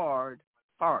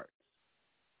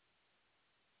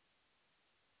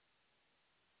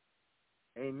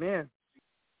 Amen.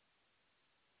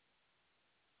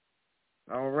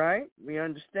 All right, we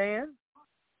understand.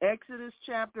 Exodus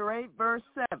chapter 8, verse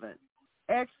 7.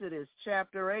 Exodus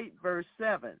chapter 8, verse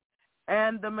 7.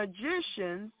 And the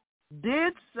magicians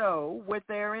did so with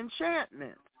their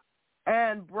enchantments,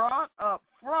 and brought up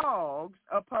frogs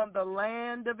upon the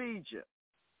land of Egypt.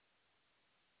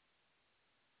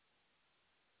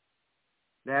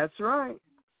 That's right.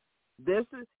 These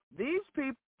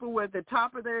people were at the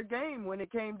top of their game when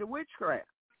it came to witchcraft.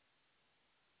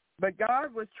 But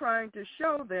God was trying to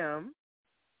show them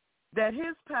that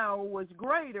his power was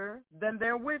greater than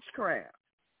their witchcraft.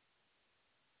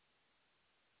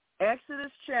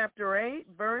 Exodus chapter 8,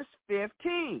 verse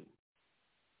 15.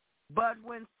 But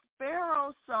when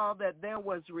Pharaoh saw that there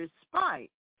was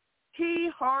respite, he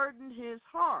hardened his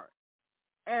heart,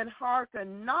 and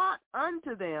hearkened not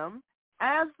unto them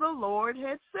as the Lord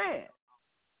had said.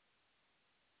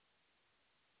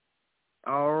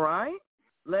 All right,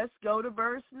 let's go to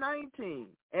verse 19.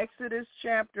 Exodus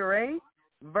chapter 8,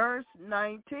 verse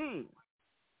 19.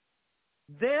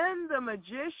 Then the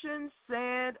magician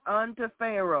said unto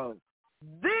Pharaoh,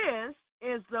 this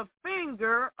is the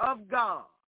finger of God.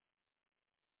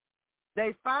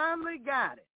 They finally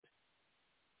got it.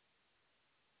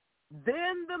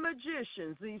 Then the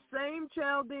magicians, these same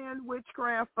Chaldean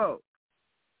witchcraft folk,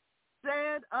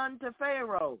 said unto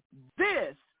Pharaoh,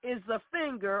 this is the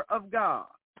finger of God.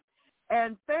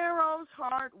 And Pharaoh's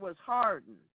heart was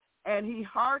hardened, and he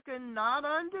hearkened not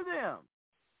unto them,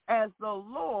 as the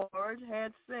Lord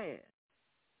had said.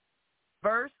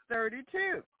 Verse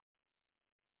 32.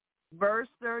 Verse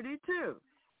 32.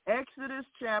 Exodus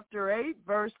chapter 8,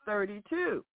 verse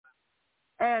 32.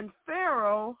 And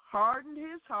Pharaoh hardened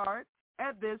his heart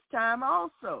at this time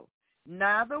also,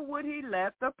 neither would he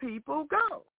let the people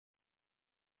go.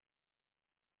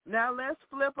 Now let's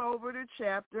flip over to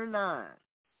chapter 9.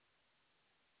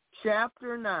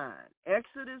 Chapter 9.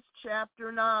 Exodus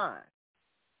chapter 9.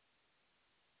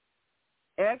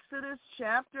 Exodus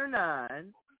chapter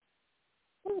 9.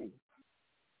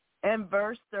 And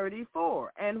verse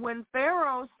 34. And when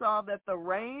Pharaoh saw that the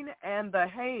rain and the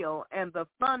hail and the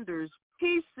thunders,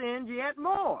 he sinned yet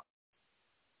more,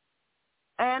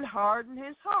 and hardened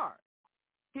his heart,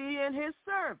 he and his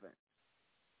servants.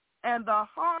 And the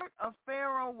heart of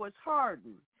Pharaoh was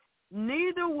hardened,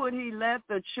 neither would he let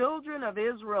the children of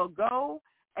Israel go,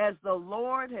 as the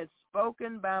Lord had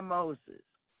spoken by Moses.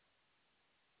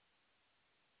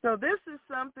 So this is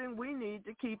something we need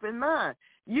to keep in mind.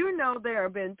 You know, there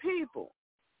have been people,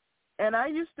 and I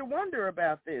used to wonder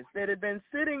about this, that had been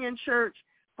sitting in church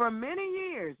for many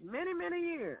years, many, many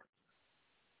years.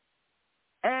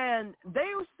 And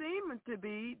they seemed to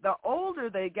be, the older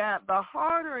they got, the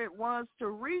harder it was to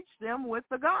reach them with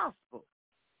the gospel.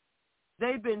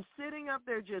 They've been sitting up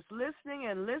there just listening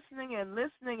and listening and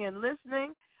listening and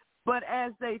listening, but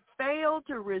as they failed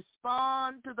to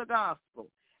respond to the gospel,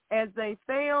 as they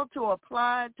failed to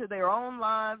apply it to their own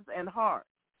lives and hearts,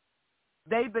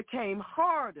 they became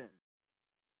hardened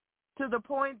to the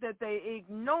point that they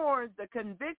ignored the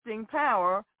convicting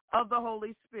power of the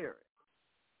Holy Spirit.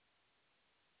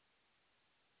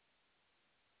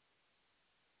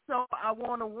 So I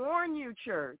want to warn you,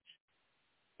 church,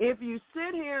 if you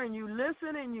sit here and you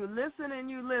listen and you listen and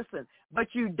you listen, but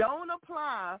you don't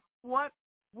apply what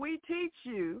we teach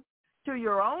you to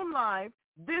your own life,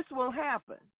 this will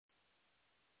happen.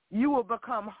 You will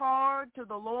become hard to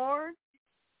the Lord,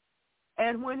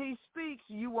 and when he speaks,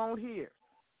 you won't hear.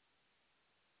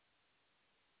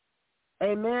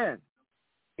 Amen.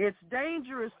 It's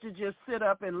dangerous to just sit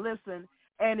up and listen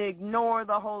and ignore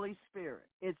the Holy Spirit.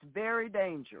 It's very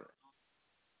dangerous.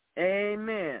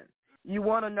 Amen. You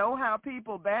want to know how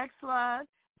people backslide?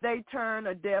 They turn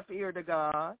a deaf ear to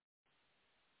God.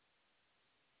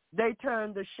 They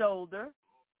turn the shoulder.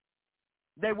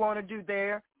 They want to do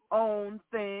their own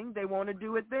thing. They want to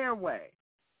do it their way.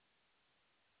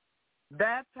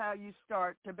 That's how you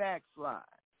start to backslide.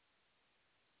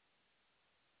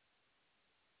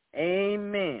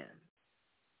 Amen.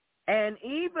 And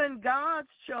even God's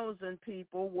chosen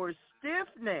people were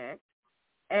stiff-necked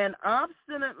and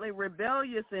obstinately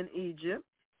rebellious in Egypt,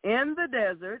 in the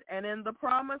desert, and in the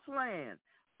promised land,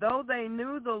 though they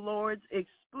knew the Lord's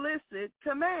explicit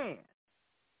command.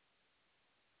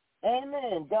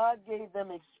 Amen. God gave them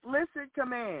explicit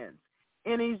commands.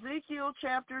 In Ezekiel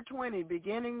chapter 20,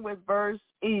 beginning with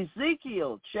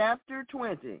Ezekiel chapter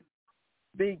 20,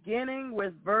 beginning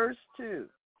with verse 2.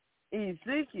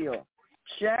 Ezekiel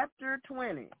chapter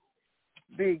 20,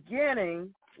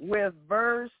 beginning with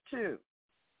verse 2.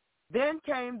 Then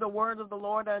came the word of the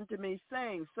Lord unto me,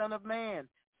 saying, Son of man,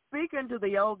 speak unto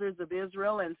the elders of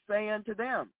Israel, and say unto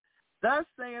them, Thus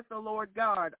saith the Lord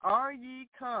God, Are ye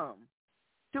come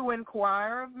to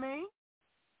inquire of me?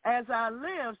 As I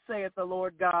live, saith the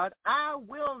Lord God, I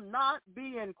will not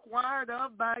be inquired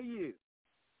of by you.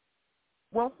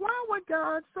 Well, why would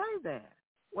God say that?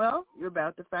 Well, you're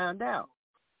about to find out.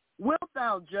 Wilt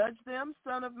thou judge them,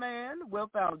 son of man?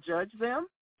 Wilt thou judge them?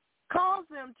 Cause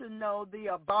them to know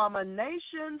the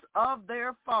abominations of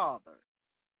their fathers,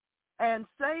 and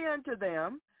say unto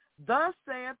them, Thus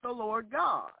saith the Lord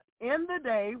God, in the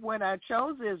day when I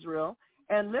chose Israel,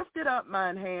 and lifted up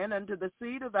mine hand unto the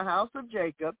seed of the house of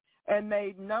Jacob, and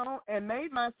made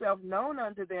myself known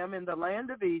unto them in the land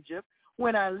of Egypt,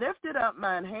 when I lifted up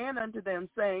mine hand unto them,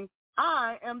 saying,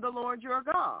 I am the Lord your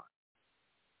God.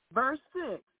 Verse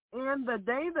 6, in the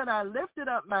day that I lifted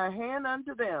up my hand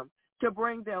unto them, to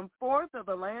bring them forth of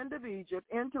the land of Egypt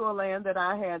into a land that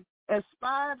I had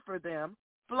espied for them,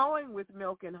 flowing with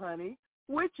milk and honey,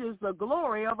 which is the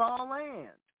glory of all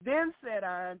lands. Then said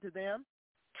I unto them,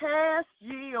 Cast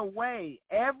ye away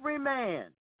every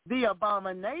man the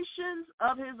abominations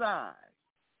of his eyes,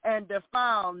 and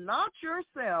defile not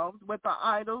yourselves with the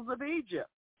idols of Egypt.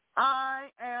 I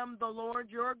am the Lord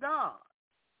your God.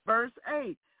 Verse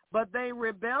 8, but they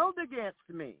rebelled against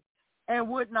me, and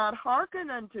would not hearken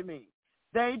unto me.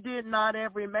 They did not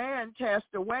every man cast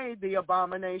away the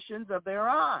abominations of their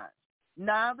eyes,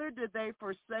 neither did they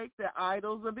forsake the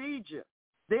idols of Egypt.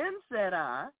 Then said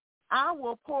I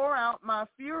will pour out my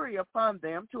fury upon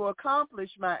them to accomplish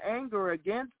my anger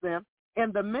against them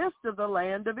in the midst of the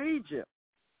land of Egypt.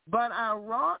 But I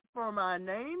wrought for my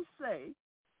name's sake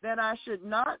that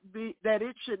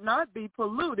it should not be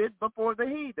polluted before the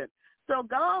heathen. So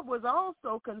God was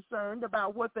also concerned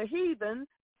about what the heathen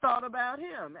thought about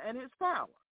him and his power.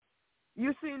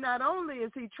 You see, not only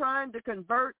is he trying to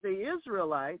convert the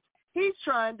Israelites, he's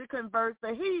trying to convert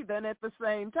the heathen at the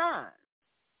same time.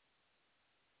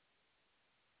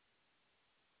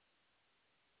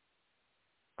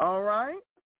 All right?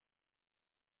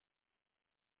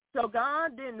 So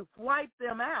God didn't wipe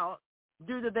them out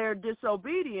due to their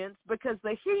disobedience because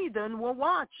the heathen were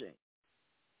watching.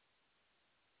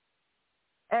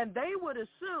 And they would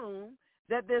assume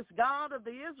that this God of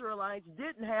the Israelites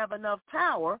didn't have enough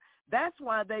power. That's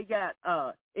why they got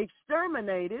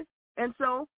exterminated. And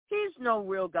so he's no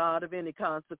real God of any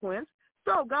consequence.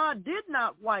 So God did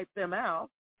not wipe them out.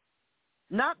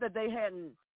 Not that they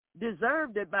hadn't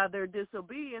deserved it by their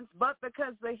disobedience, but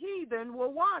because the heathen were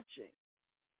watching.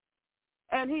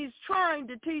 And he's trying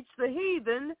to teach the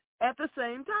heathen at the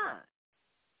same time.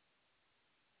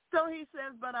 So he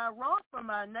says, but I wrought for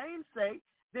my name's sake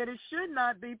that it should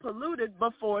not be polluted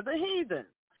before the heathen,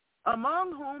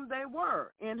 among whom they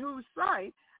were, in whose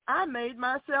sight I made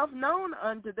myself known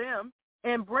unto them,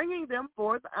 in bringing them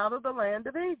forth out of the land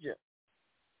of Egypt.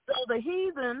 So the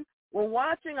heathen were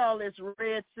watching all this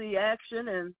Red Sea action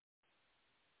and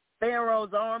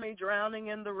Pharaoh's army drowning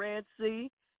in the Red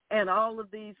Sea and all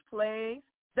of these plagues.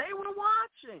 They were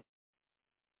watching.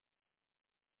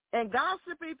 And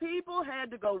gossipy people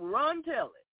had to go run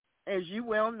tell it, as you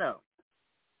well know.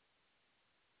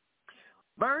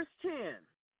 Verse 10,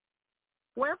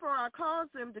 wherefore I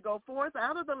caused them to go forth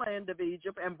out of the land of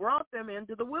Egypt and brought them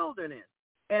into the wilderness.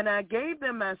 And I gave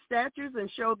them my statutes and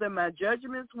showed them my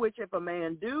judgments, which if a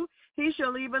man do, he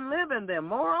shall even live in them.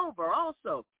 Moreover,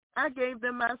 also, I gave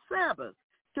them my Sabbath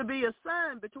to be a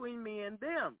sign between me and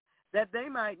them, that they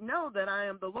might know that I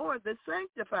am the Lord that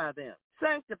sanctify them,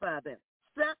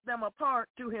 set them apart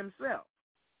to himself.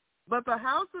 But the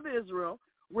house of Israel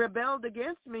rebelled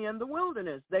against me in the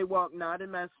wilderness. They walked not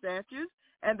in my statutes,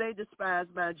 and they despised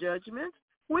my judgments,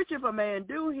 which if a man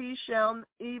do, he shall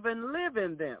even live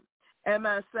in them. And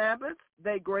my Sabbath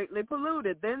they greatly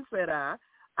polluted. Then said I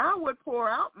would pour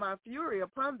out my fury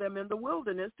upon them in the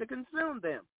wilderness to consume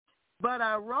them. But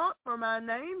I wrought for my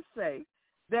name's sake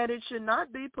that it should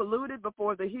not be polluted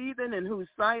before the heathen, in whose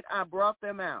sight I brought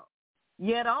them out.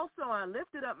 Yet also I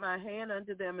lifted up my hand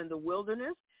unto them in the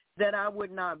wilderness, that I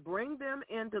would not bring them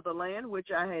into the land which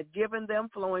I had given them,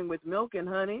 flowing with milk and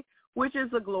honey, which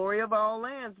is the glory of all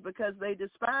lands, because they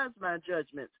despised my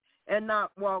judgments, and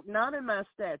walked not in my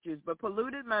statutes, but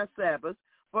polluted my Sabbaths,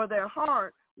 for their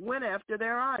heart went after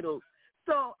their idols.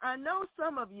 So I know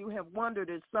some of you have wondered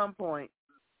at some point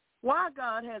why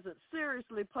God hasn't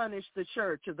seriously punished the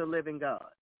church of the living God.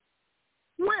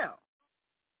 Well,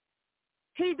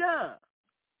 he does.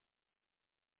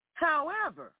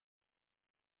 However,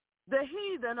 the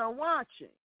heathen are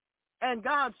watching, and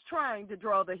God's trying to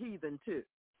draw the heathen too.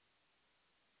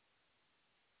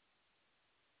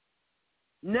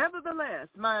 Nevertheless,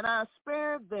 might I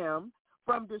spare them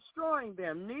from destroying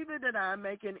them, neither did I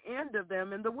make an end of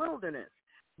them in the wilderness.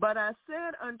 But I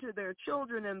said unto their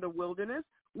children in the wilderness,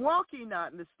 walk ye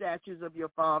not in the statutes of your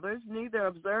fathers, neither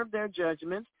observe their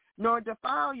judgments, nor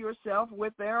defile yourself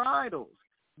with their idols.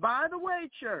 By the way,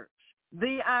 church,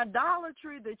 the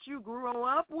idolatry that you grew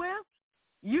up with,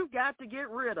 you've got to get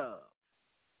rid of.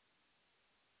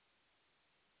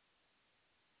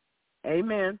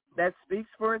 Amen. That speaks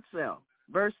for itself.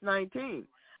 Verse 19,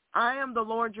 I am the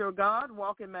Lord your God,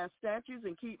 walk in my statutes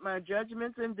and keep my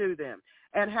judgments and do them,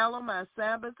 and hallow my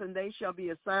Sabbaths, and they shall be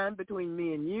a sign between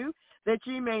me and you, that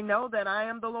ye may know that I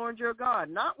am the Lord your God.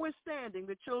 Notwithstanding,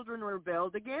 the children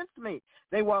rebelled against me.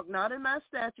 They walked not in my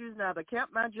statutes, neither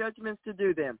kept my judgments to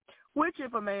do them, which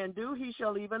if a man do, he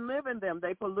shall even live in them.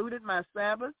 They polluted my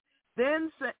Sabbaths.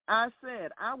 Then I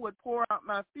said, I would pour out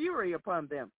my fury upon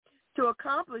them, to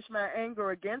accomplish my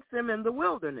anger against them in the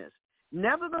wilderness.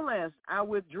 Nevertheless, I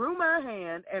withdrew my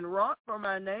hand and wrought for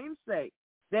my name's sake,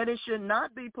 that it should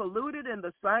not be polluted in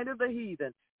the sight of the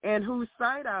heathen, in whose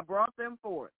sight I brought them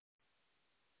forth.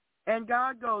 And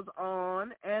God goes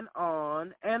on and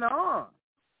on and on.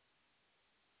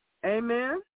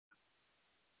 Amen?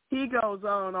 He goes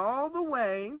on all the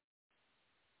way.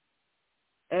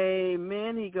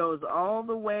 Amen. He goes all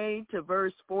the way to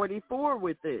verse 44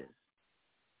 with this.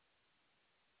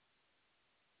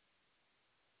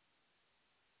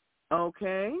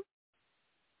 Okay,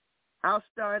 I'll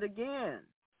start again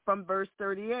from verse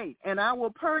 38. And I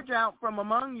will purge out from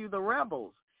among you the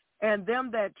rebels, and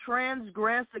them that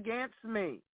transgress against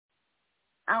me.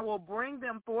 I will bring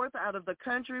them forth out of the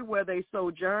country where they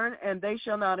sojourn, and they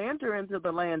shall not enter into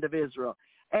the land of Israel.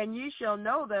 And ye shall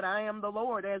know that I am the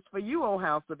Lord. As for you, O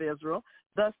house of Israel,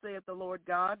 thus saith the Lord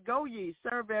God, go ye,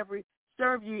 serve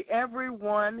ye every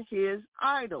one his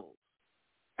idols.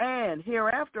 And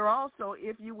hereafter also,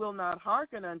 if you will not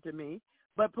hearken unto me,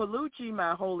 but pollute ye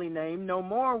my holy name no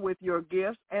more with your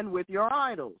gifts and with your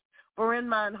idols. For in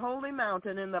mine holy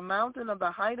mountain, in the mountain of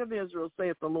the height of Israel,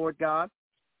 saith the Lord God,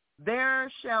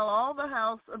 there shall all the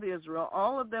house of Israel,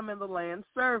 all of them in the land,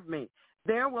 serve me.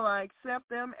 There will I accept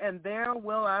them, and there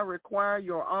will I require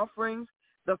your offerings,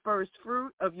 the first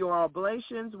fruit of your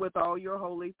oblations with all your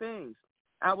holy things.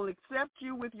 I will accept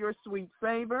you with your sweet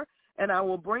savor, and I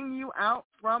will bring you out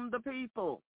from the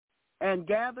people and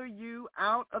gather you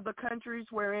out of the countries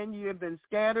wherein you have been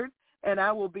scattered, and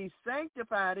I will be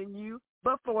sanctified in you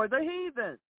before the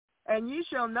heathen. And ye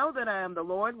shall know that I am the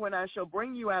Lord when I shall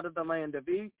bring you out of the land of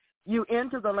you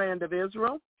into the land of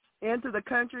Israel, into the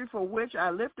country for which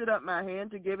I lifted up my hand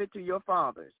to give it to your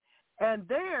fathers. And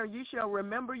there ye shall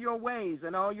remember your ways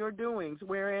and all your doings,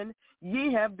 wherein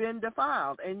ye have been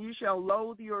defiled, and ye shall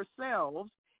loathe yourselves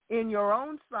in your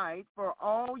own sight for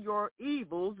all your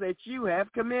evils that you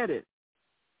have committed.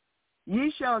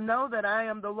 Ye shall know that I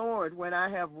am the Lord when I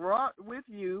have wrought with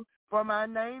you for my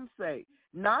name's sake,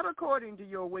 not according to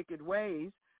your wicked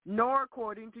ways, nor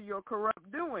according to your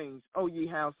corrupt doings, O ye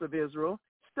house of Israel,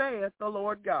 saith the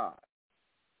Lord God.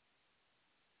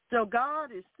 So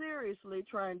God is seriously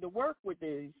trying to work with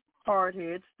these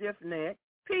hard-headed, stiff-necked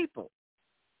people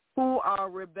who are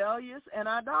rebellious and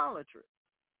idolatrous.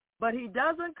 But he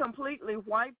doesn't completely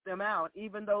wipe them out,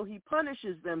 even though he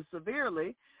punishes them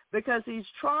severely, because he's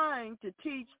trying to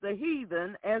teach the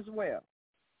heathen as well.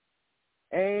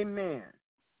 Amen.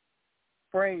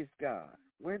 Praise God.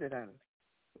 Where did I?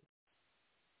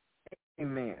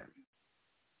 Amen.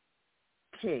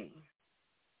 Okay.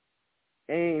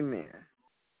 Amen.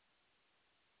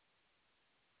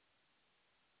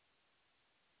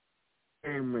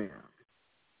 Amen.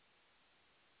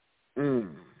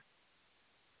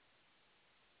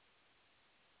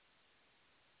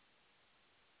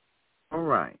 All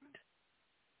right.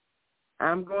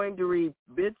 I'm going to read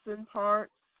bits and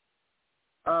parts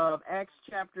of Acts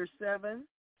chapter 7.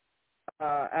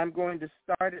 I'm going to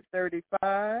start at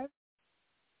 35.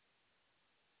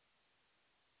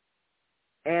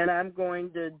 And I'm going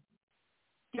to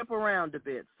skip around a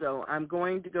bit. So I'm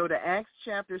going to go to Acts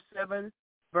chapter 7,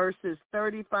 verses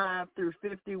 35 through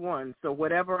 51. So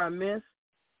whatever I miss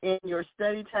in your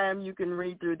study time, you can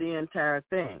read through the entire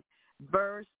thing.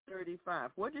 Verse 35.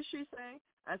 What did she say?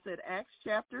 I said Acts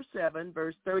chapter 7,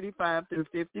 verse 35 through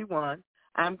 51.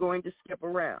 I'm going to skip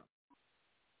around.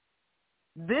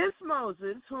 This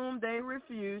Moses, whom they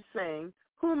refused, saying,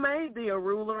 who made thee a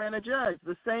ruler and a judge?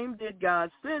 The same did God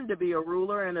send to be a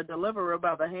ruler and a deliverer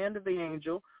by the hand of the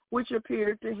angel, which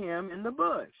appeared to him in the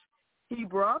bush. He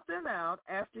brought them out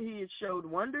after he had showed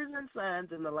wonders and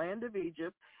signs in the land of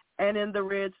Egypt and in the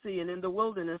Red Sea and in the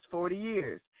wilderness 40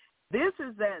 years. This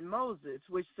is that Moses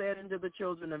which said unto the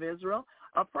children of Israel,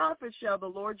 a prophet shall the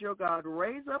Lord your God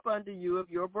raise up unto you of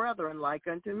your brethren like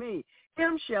unto me.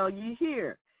 Him shall ye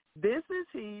hear. This is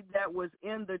he that was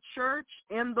in the church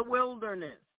in the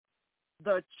wilderness.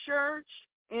 The church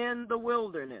in the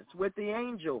wilderness with the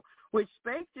angel, which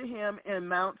spake to him in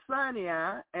Mount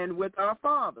Sinai and with our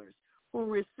fathers, who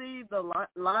received the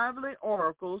lively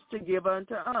oracles to give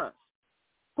unto us,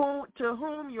 to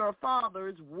whom your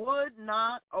fathers would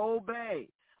not obey,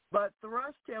 but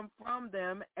thrust him from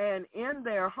them, and in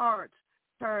their hearts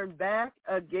turned back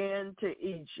again to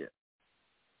Egypt.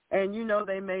 And you know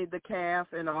they made the calf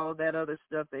and all that other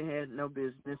stuff they had no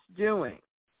business doing.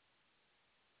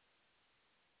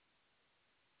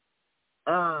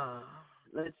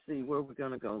 Let's see where we're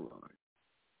going to go, Lord.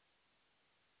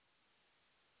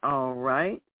 All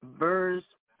right, verse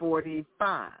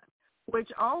 45. Which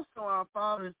also our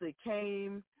fathers that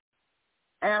came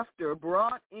after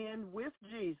brought in with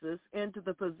Jesus into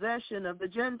the possession of the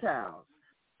Gentiles,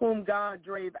 whom God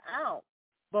drave out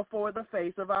before the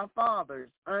face of our fathers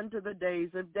unto the days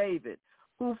of David,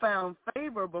 who found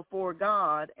favor before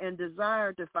God and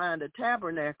desired to find a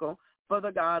tabernacle for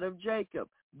the God of Jacob.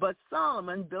 But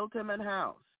Solomon built him an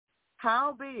house.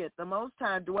 Howbeit the Most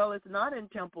High dwelleth not in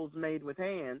temples made with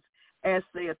hands, as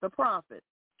saith the prophet.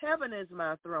 Heaven is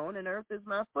my throne, and earth is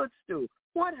my footstool.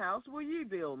 What house will ye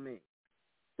build me?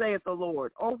 Saith the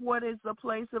Lord. Or what is the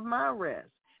place of my rest?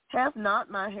 Hath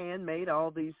not my hand made all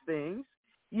these things?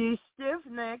 Ye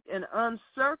stiff-necked and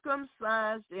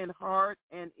uncircumcised in heart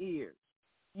and ears.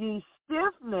 Ye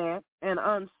stiff-necked and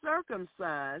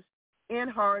uncircumcised in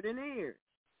heart and ears.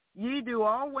 Ye do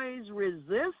always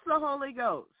resist the Holy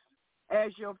Ghost.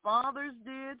 As your fathers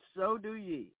did, so do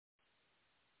ye.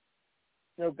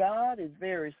 So God is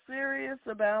very serious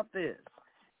about this.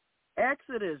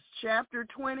 Exodus chapter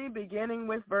 20, beginning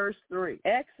with verse 3.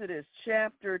 Exodus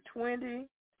chapter 20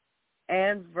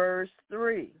 and verse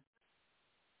 3.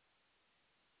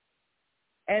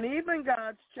 And even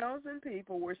God's chosen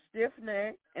people were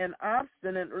stiff-necked and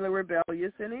obstinately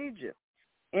rebellious in Egypt,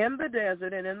 in the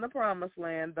desert and in the promised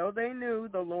land, though they knew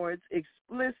the Lord's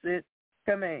explicit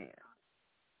command.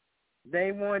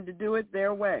 They wanted to do it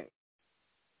their way.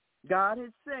 God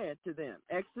had said to them,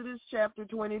 Exodus chapter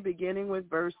 20, beginning with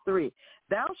verse 3,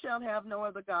 Thou shalt have no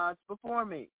other gods before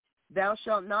me. Thou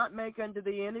shalt not make unto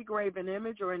thee any graven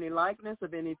image or any likeness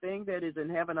of anything that is in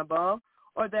heaven above,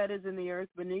 or that is in the earth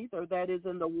beneath, or that is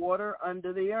in the water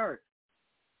under the earth.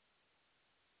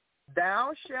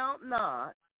 Thou shalt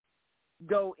not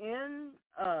go in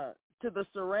to the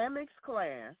ceramics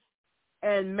class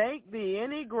and make thee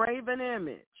any graven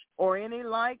image or any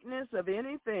likeness of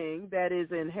anything that is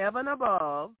in heaven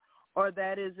above, or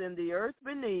that is in the earth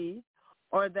beneath,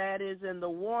 or that is in the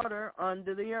water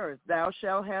under the earth. Thou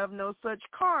shalt have no such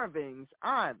carvings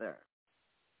either.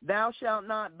 Thou shalt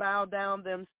not bow down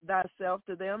thyself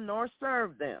to them, nor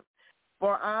serve them.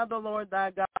 For I, the Lord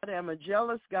thy God, am a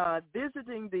jealous God,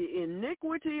 visiting the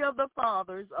iniquity of the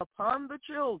fathers upon the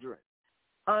children,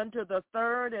 unto the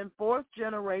third and fourth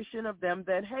generation of them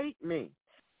that hate me,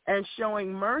 and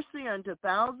showing mercy unto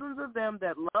thousands of them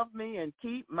that love me and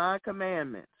keep my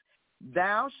commandments.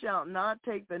 Thou shalt not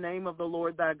take the name of the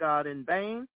Lord thy God in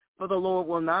vain, for the Lord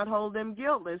will not hold him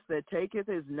guiltless that taketh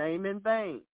his name in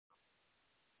vain.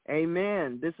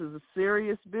 Amen. This is a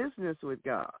serious business with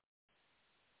God.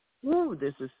 Woo,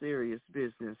 this is serious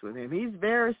business with him. He's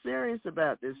very serious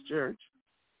about this, church.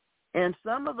 And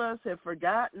some of us have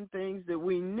forgotten things that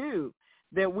we knew,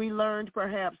 that we learned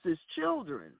perhaps as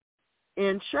children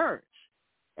in church.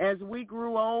 As we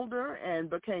grew older and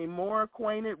became more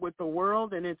acquainted with the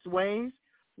world and its ways,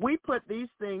 we put these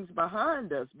things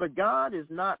behind us. But God is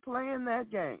not playing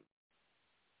that game.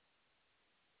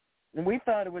 And we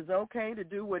thought it was okay to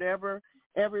do whatever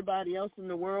everybody else in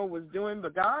the world was doing,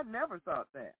 but God never thought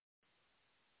that.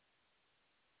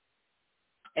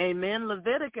 Amen.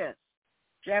 Leviticus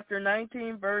chapter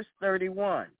 19, verse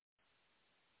 31.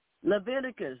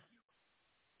 Leviticus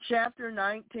chapter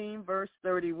 19, verse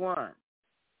 31.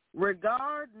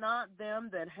 Regard not them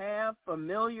that have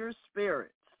familiar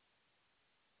spirits,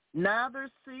 neither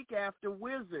seek after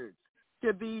wizards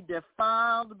to be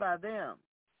defiled by them.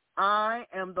 I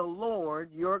am the Lord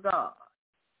your God.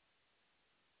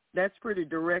 That's pretty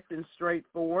direct and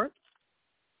straightforward.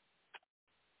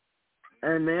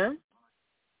 Amen.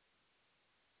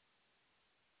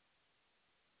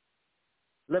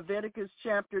 Leviticus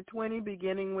chapter 20,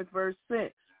 beginning with verse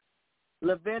 6.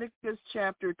 Leviticus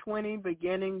chapter 20,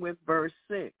 beginning with verse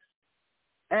 6.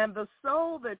 And the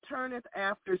soul that turneth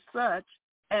after such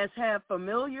as have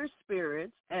familiar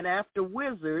spirits and after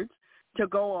wizards to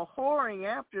go a-whoring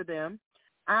after them,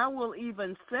 I will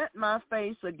even set my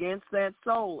face against that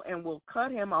soul and will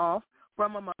cut him off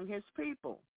from among his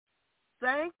people.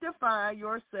 Sanctify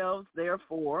yourselves,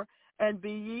 therefore, and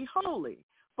be ye holy,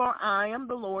 for I am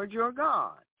the Lord your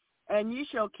God. And ye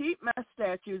shall keep my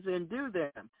statutes and do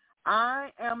them. I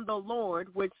am the Lord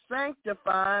which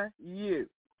sanctify you.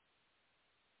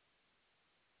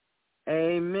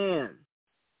 Amen.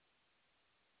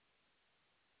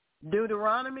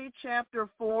 Deuteronomy chapter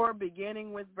 4,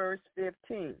 beginning with verse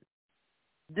 15.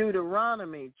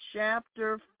 Deuteronomy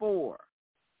chapter 4,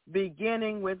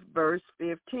 beginning with verse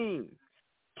 15.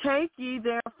 Take ye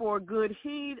therefore good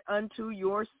heed unto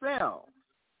yourselves,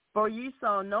 for ye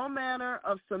saw no manner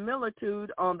of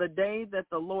similitude on the day that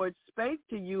the Lord spake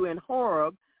to you in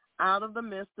Horeb out of the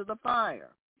midst of the fire,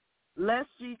 lest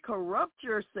ye corrupt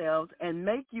yourselves and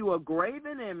make you a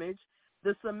graven image,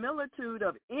 the similitude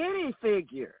of any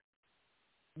figure,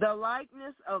 the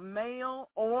likeness of male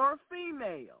or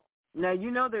female. Now,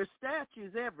 you know there's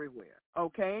statues everywhere,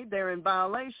 okay? They're in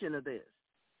violation of this.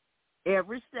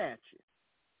 Every statue.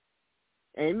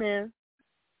 Amen.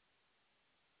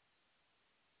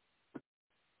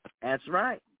 That's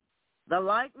right. The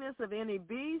likeness of any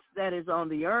beast that is on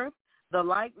the earth, the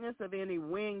likeness of any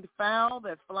winged fowl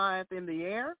that flieth in the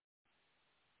air,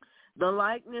 the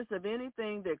likeness of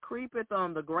anything that creepeth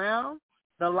on the ground,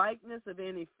 the likeness of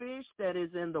any fish that is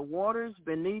in the waters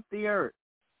beneath the earth.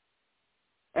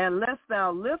 And lest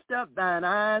thou lift up thine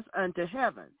eyes unto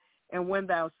heaven, and when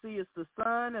thou seest the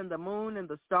sun and the moon and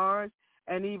the stars,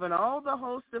 and even all the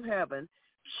hosts of heaven,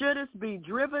 shouldest be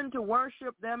driven to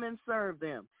worship them and serve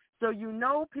them. So you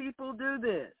know people do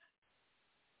this.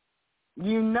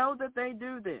 You know that they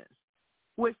do this,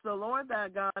 which the Lord thy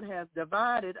God hath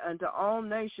divided unto all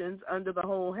nations under the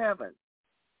whole heaven.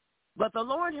 But the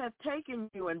Lord hath taken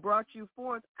you and brought you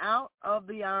forth out of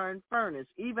the iron furnace,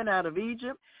 even out of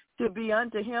Egypt, to be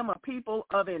unto him a people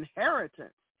of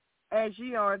inheritance, as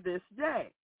ye are this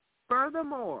day.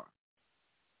 Furthermore,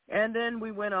 and then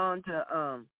we went on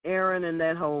to Aaron and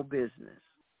that whole business.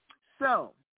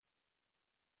 So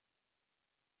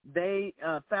they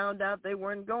found out they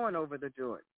weren't going over the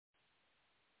Jordan.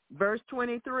 Verse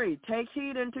 23, take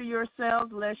heed unto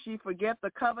yourselves, lest ye forget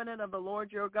the covenant of the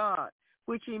Lord your God,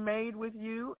 which he made with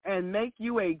you, and make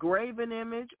you a graven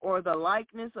image or the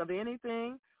likeness of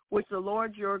anything which the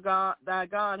Lord your God, thy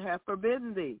God, hath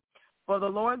forbidden thee. For the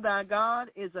Lord thy God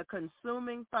is a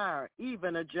consuming fire,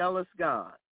 even a jealous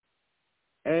God.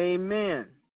 Amen.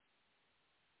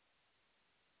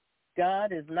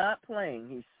 God is not playing.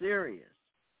 He's serious.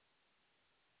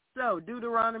 So,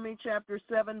 Deuteronomy chapter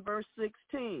 7, verse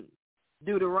 16.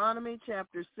 Deuteronomy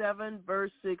chapter 7,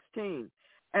 verse 16.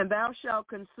 And thou shalt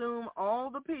consume all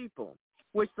the people,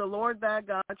 which the Lord thy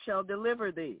God shall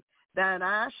deliver thee. Thine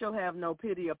eye shall have no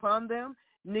pity upon them,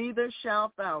 neither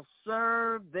shalt thou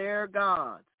serve their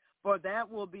gods, for that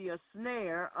will be a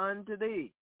snare unto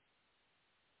thee.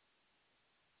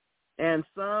 And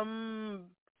some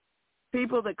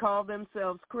people that call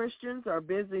themselves Christians are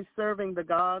busy serving the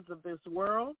gods of this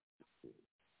world,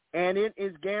 and it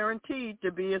is guaranteed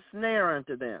to be a snare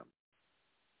unto them.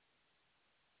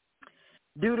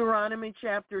 Deuteronomy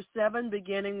chapter 7,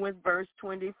 beginning with verse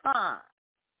 25.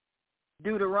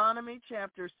 Deuteronomy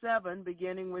chapter 7,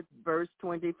 beginning with verse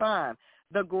 25.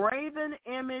 The graven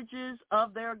images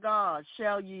of their gods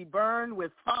shall ye burn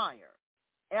with fire,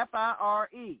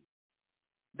 F-I-R-E.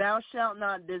 Thou shalt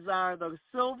not desire the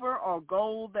silver or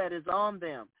gold that is on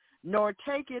them, nor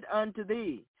take it unto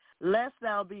thee, lest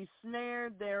thou be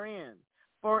snared therein,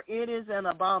 for it is an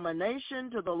abomination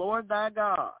to the Lord thy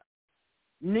God.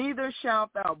 Neither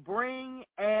shalt thou bring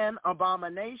an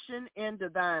abomination into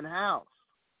thine house,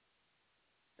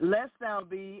 lest thou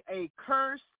be a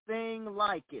cursed thing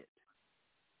like it.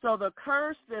 So the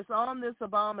curse that's on this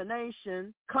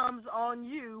abomination comes on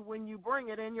you when you bring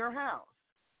it in your house.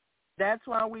 That's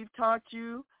why we've taught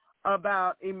you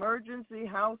about emergency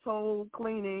household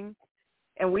cleaning,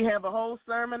 and we have a whole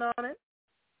sermon on it.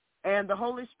 And the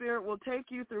Holy Spirit will take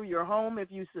you through your home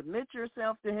if you submit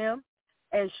yourself to him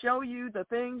and show you the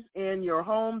things in your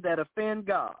home that offend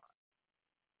God.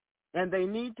 And they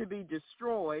need to be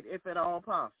destroyed if at all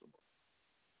possible.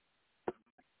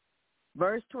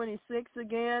 Verse 26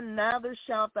 again, neither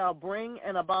shalt thou bring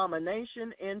an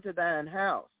abomination into thine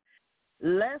house,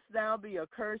 lest thou be a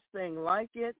cursed thing like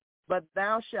it, but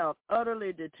thou shalt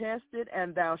utterly detest it,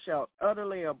 and thou shalt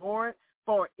utterly abhor it,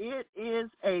 for it is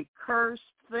a cursed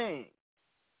thing.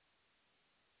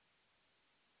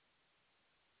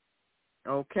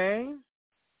 Okay?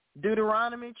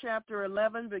 Deuteronomy chapter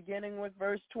 11, beginning with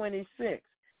verse 26.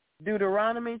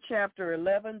 Deuteronomy chapter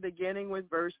 11, beginning with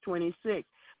verse 26.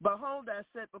 Behold, I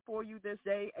set before you this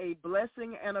day a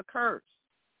blessing and a curse.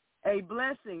 A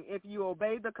blessing if you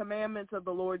obey the commandments of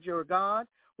the Lord your God,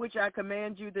 which I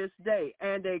command you this day,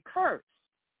 and a curse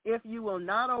if you will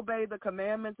not obey the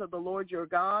commandments of the Lord your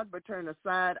God, but turn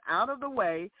aside out of the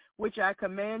way, which I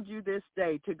command you this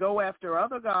day, to go after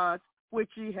other gods which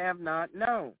ye have not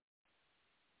known.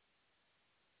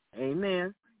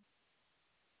 Amen.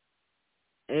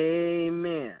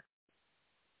 Amen.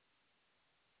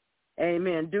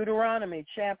 Amen. Deuteronomy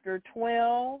chapter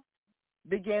 12,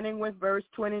 beginning with verse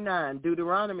 29.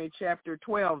 Deuteronomy chapter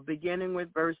 12, beginning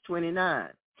with verse 29.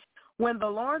 When the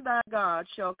Lord thy God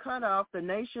shall cut off the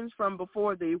nations from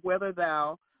before thee, whether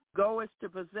thou goest to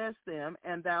possess them,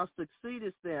 and thou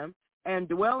succeedest them, and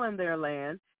dwell in their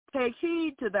land, take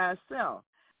heed to thyself,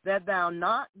 that thou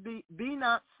be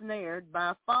not snared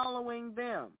by following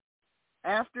them,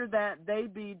 after that they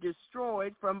be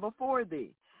destroyed from before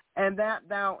thee, and that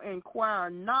thou inquire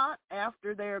not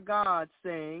after their gods,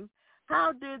 saying,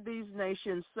 how did these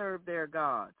nations serve their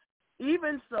gods?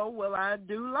 Even so will I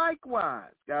do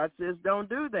likewise. God says, don't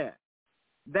do that.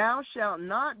 Thou shalt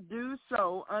not do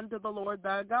so unto the Lord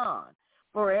thy God.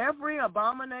 For every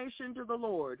abomination to the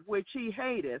Lord, which he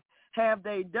hateth, have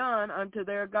they done unto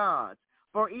their gods.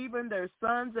 For even their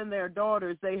sons and their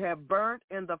daughters they have burnt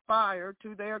in the fire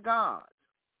to their gods.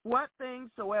 What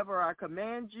things soever I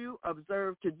command you,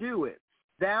 observe to do it.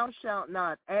 Thou shalt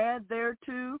not add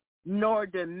thereto, nor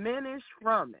diminish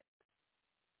from it.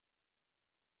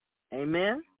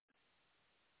 Amen.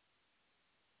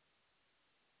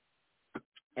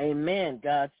 Amen.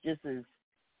 God's just as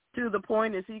to the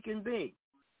point as he can be.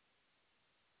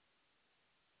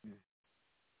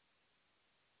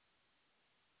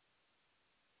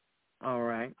 All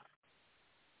right.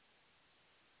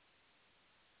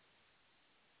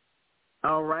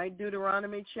 All right,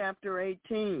 Deuteronomy chapter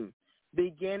 18,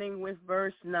 beginning with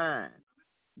verse 9.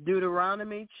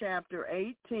 Deuteronomy chapter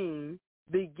 18,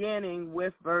 beginning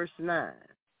with verse 9.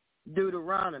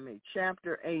 Deuteronomy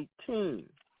chapter 18,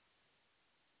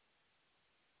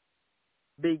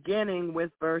 beginning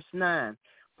with verse 9.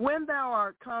 When thou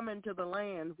art come into the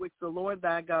land which the Lord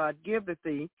thy God giveth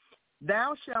thee,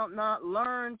 thou shalt not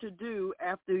learn to do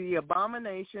after the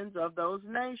abominations of those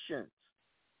nations.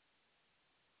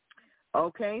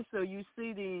 Okay, so you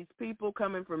see these people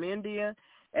coming from India,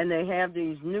 and they have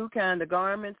these new kind of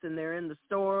garments, and they're in the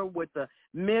store with the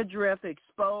midriff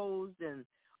exposed and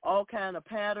all kind of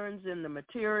patterns in the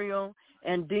material,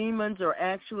 and demons are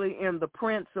actually in the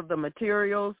prints of the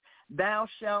materials. Thou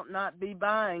shalt not be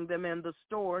buying them in the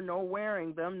store, nor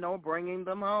wearing them, nor bringing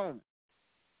them home.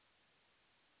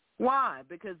 Why?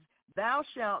 Because thou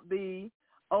shalt be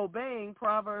obeying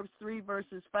Proverbs 3,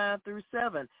 verses 5 through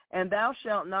 7, and thou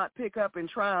shalt not pick up and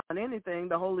try on anything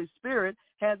the Holy Spirit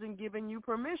hasn't given you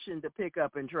permission to pick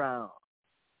up and try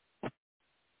on.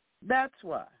 That's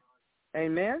why.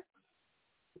 Amen?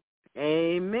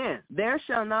 Amen. There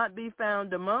shall not be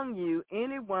found among you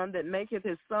anyone that maketh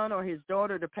his son or his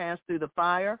daughter to pass through the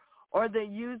fire, or that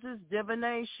uses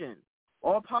divination,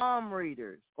 or palm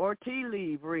readers, or tea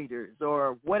leaf readers,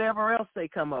 or whatever else they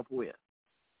come up with,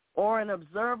 or an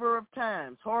observer of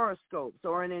times, horoscopes,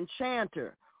 or an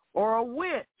enchanter, or a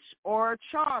witch, or a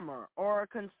charmer, or a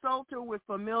consulter with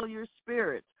familiar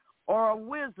spirits, or a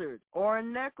wizard, or a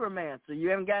necromancer. You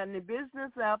haven't got any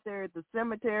business out there at the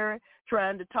cemetery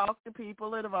trying to talk to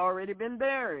people that have already been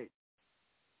buried.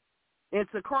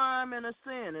 It's a crime and a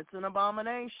sin. It's an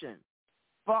abomination.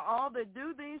 For all that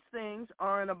do these things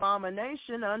are an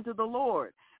abomination unto the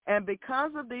Lord. And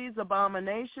because of these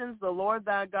abominations, the Lord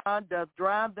thy God doth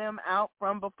drive them out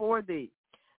from before thee.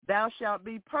 Thou shalt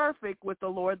be perfect with the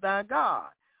Lord thy God.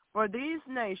 For these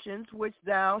nations which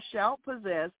thou shalt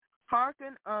possess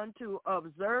hearken unto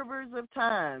observers of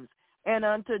times and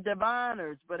unto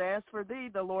diviners. But as for thee,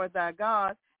 the Lord thy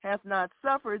God hath not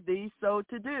suffered thee so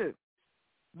to do.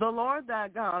 The Lord thy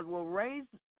God will raise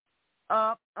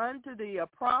up unto thee a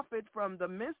prophet from the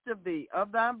midst of thee,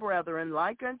 of thy brethren,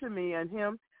 like unto me, and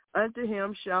unto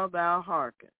him shalt thou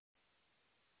hearken.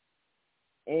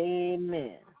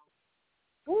 Amen.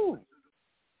 Ooh.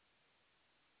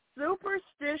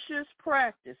 Superstitious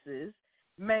practices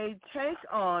may take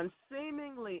on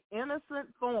seemingly innocent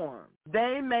forms.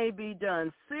 They may be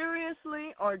done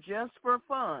seriously or just for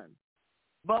fun.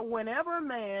 But whenever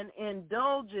man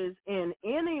indulges in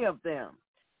any of them,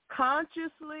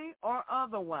 consciously or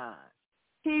otherwise,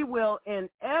 he will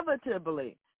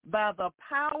inevitably, by the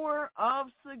power of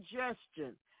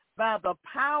suggestion,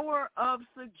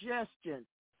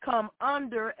 come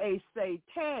under a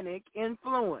satanic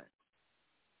influence.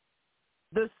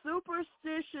 The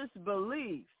superstitious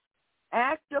beliefs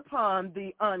act upon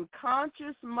the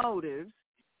unconscious motives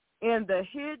in the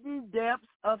hidden depths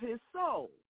of his soul,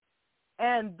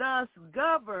 and thus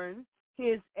govern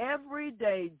his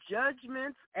everyday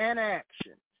judgments and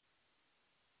actions.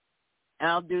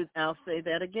 I'll say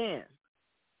that again.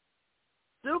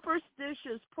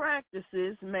 Superstitious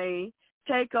practices may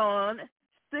take on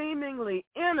seemingly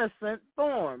innocent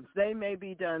forms. They may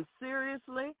be done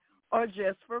seriously or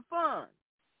just for fun.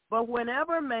 But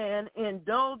whenever man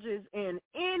indulges in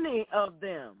any of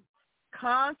them,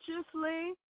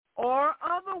 consciously or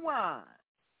otherwise,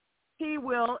 he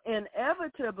will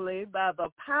inevitably, by the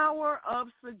power of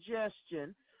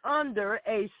suggestion, under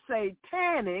a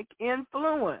satanic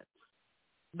influence.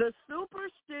 The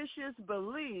superstitious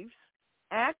beliefs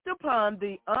act upon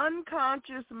the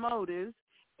unconscious motives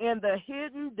in the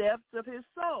hidden depths of his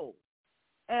soul,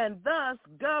 and thus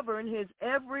govern his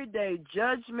everyday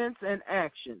judgments and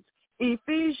actions.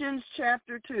 Ephesians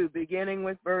chapter 2, beginning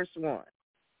with verse 1.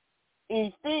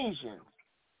 Ephesians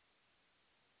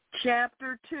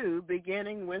chapter 2,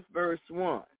 beginning with verse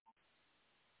 1.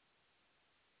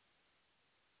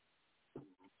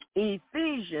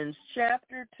 Ephesians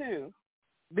chapter 2,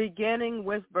 beginning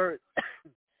with verse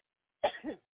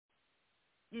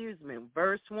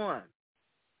verse 1.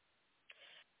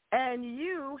 And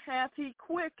you hath he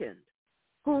quickened,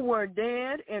 who were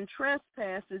dead in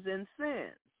trespasses and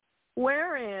sins,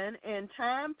 wherein in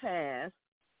time past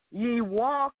ye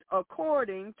walked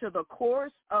according to the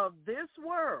course of this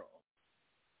world,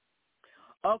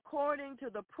 according to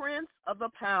the prince of the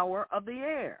power of the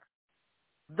air,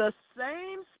 the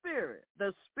same spirit,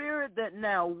 the spirit that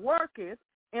now worketh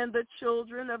in the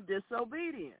children of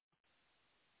disobedience,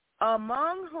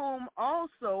 among whom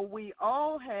also we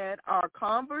all had our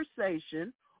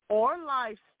conversation or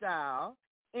lifestyle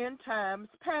in times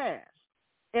past,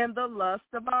 in the lust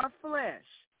of our flesh,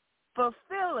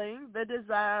 fulfilling the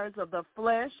desires of the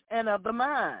flesh and of the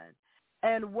mind,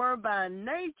 and were by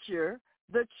nature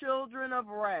the children of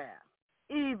wrath,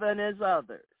 even as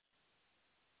others.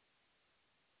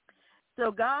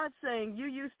 So God's saying you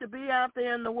used to be out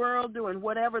there in the world doing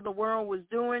whatever the world was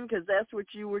doing, because that's what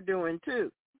you were doing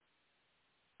too.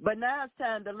 But now it's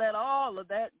time to let all of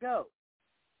that go.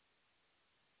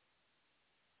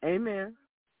 Amen.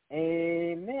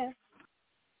 Amen.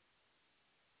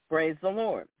 Praise the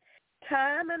Lord.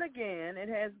 Time and again it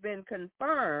has been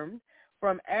confirmed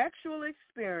from actual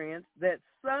experience that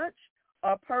such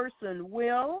a person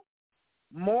will,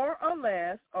 more or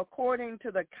less, according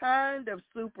to the kind of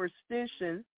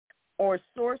superstition or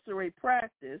sorcery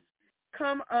practice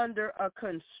come under a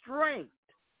constraint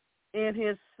in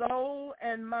his soul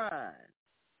and mind,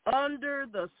 under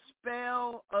the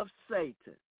spell of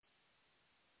Satan.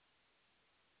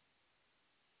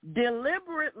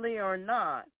 Deliberately or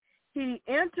not, he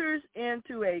enters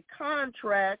into a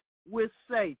contract with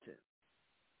Satan,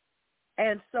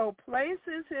 and so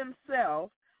places himself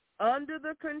under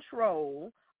the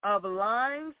control of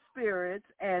lying spirits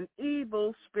and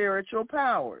evil spiritual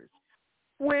powers,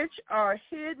 which are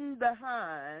hidden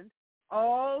behind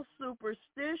all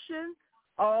superstition,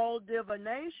 all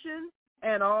divination,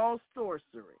 and all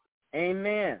sorcery.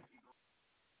 Amen.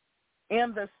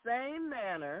 In the same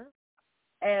manner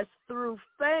as through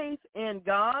faith in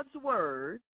God's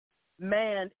word,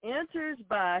 man enters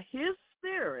by his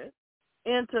spirit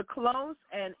into close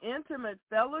and intimate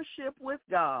fellowship with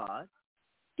God,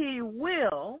 he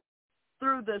will,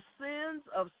 through the sins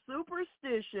of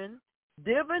superstition,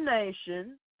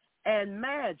 divination, and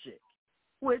magic,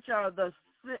 which are the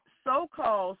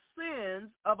so-called sins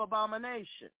of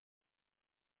abomination,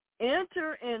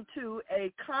 enter into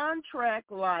a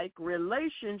contract-like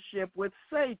relationship with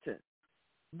Satan,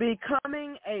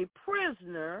 becoming a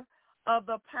prisoner of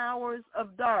the powers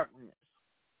of darkness.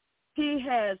 He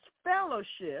has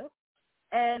fellowship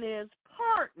and is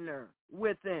partner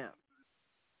with them.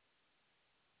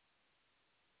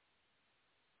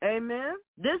 Amen.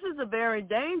 This is a very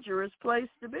dangerous place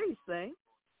to be, saints.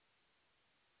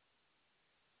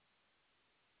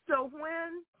 So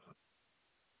when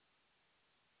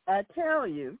I tell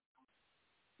you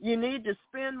you need to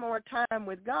spend more time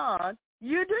with God,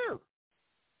 you do.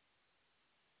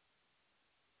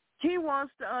 He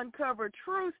wants to uncover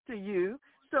truth to you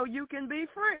so you can be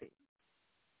free.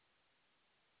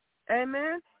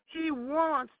 Amen. He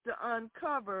wants to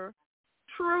uncover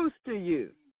truth to you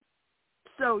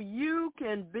so you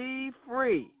can be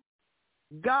free.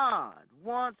 God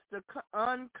wants to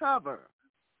uncover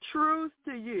truth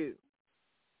to you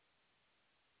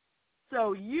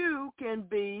so you can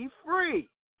be free.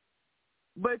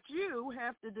 But you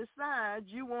have to decide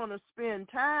you want to spend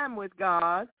time with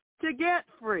God to get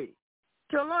free,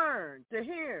 to learn, to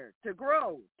hear, to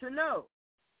grow, to know.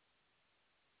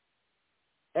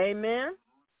 Amen?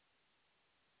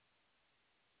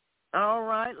 All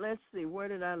right, let's see. Where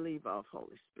did I leave off,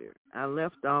 Holy Spirit? I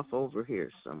left off over here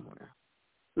somewhere.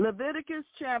 Leviticus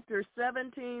chapter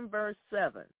 17, verse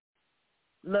 7.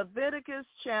 Leviticus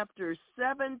chapter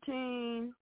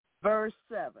 17, verse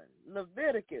 7.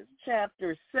 Leviticus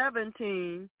chapter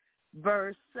 17,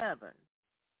 verse 7.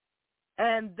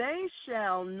 And they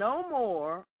shall no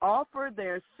more offer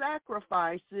their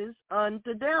sacrifices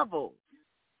unto devils,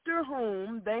 to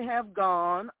whom they have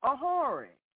gone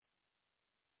a-whoring.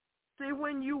 See,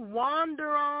 when you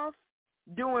wander off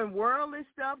doing worldly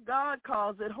stuff, God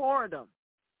calls it whoredom.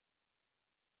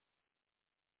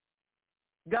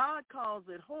 God calls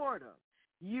it whoredom.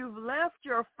 You've left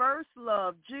your first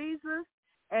love, Jesus,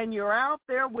 and you're out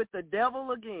there with the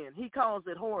devil again. He calls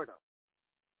it whoredom.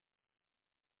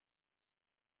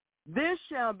 This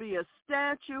shall be a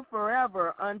statute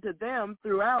forever unto them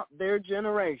throughout their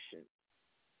generation.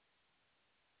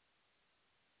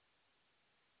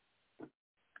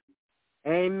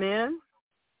 Amen.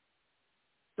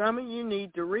 Some of you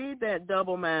need to read that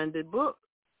double-minded book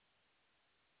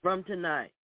from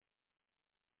tonight.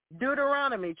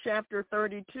 Deuteronomy chapter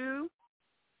 32,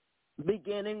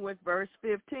 beginning with verse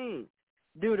 15.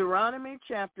 Deuteronomy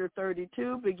chapter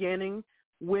 32, beginning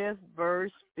with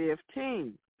verse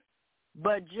 15.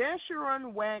 But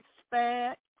Jeshurun waxed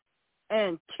fat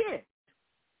and kicked.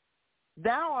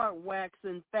 Thou art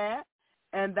waxen fat,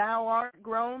 and thou art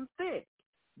grown thick.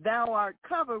 Thou art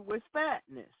covered with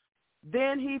fatness.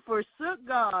 Then he forsook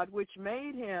God which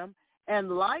made him, and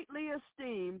lightly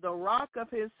esteemed the rock of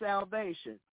his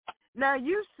salvation. Now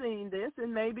you've seen this,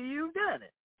 and maybe you've done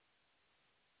it.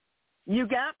 You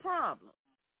got problems.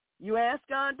 You ask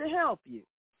God to help you.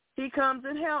 He comes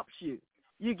and helps you.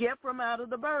 You get from out of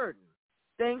the burden.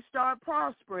 Things start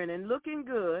prospering and looking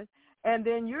good, and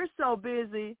then you're so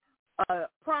busy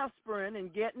prospering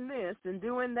and getting this and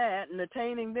doing that and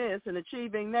attaining this and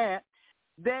achieving that,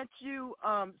 that you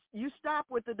stop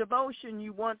with the devotion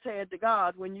you once had to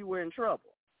God when you were in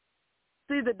trouble.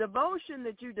 See, the devotion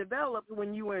that you developed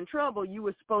when you were in trouble, you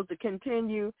were supposed to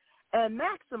continue and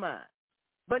maximize.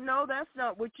 But no, that's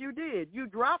not what you did. You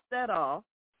dropped that off.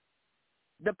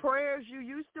 The prayers you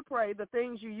used to pray, the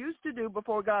things you used to do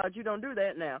before God, you don't do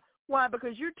that now. Why?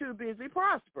 Because you're too busy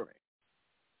prospering.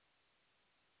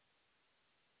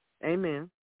 Amen.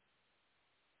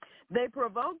 They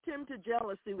provoked him to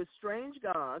jealousy with strange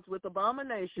gods. With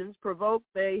abominations provoked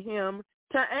they him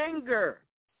to anger.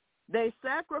 They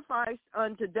sacrificed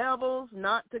unto devils,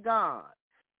 not to God,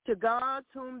 to gods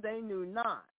whom they knew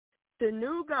not, to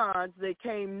new gods that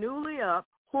came newly up,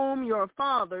 whom your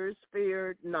fathers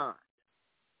feared not.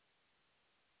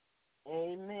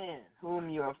 Amen. Whom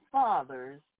your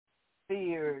fathers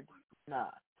feared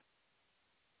not.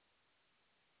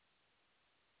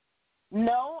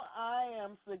 No, I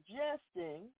am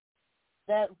suggesting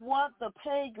that what the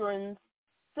pagans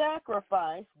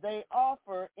sacrifice, they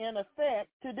offer in effect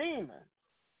to demons,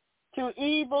 to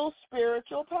evil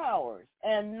spiritual powers,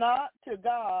 and not to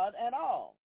God at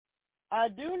all. I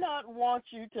do not want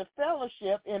you to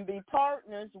fellowship and be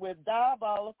partners with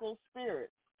diabolical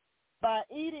spirits by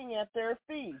eating at their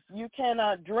feasts. You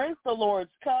cannot drink the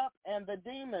Lord's cup and the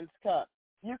demon's cup.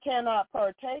 You cannot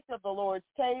partake of the Lord's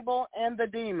table and the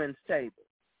demon's table.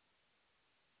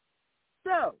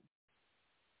 So,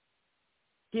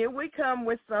 here we come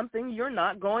with something you're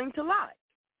not going to like.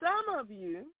 Some of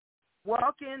you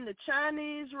walk in the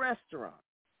Chinese restaurant,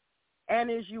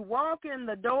 and as you walk in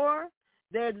the door,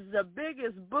 there's the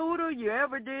biggest Buddha you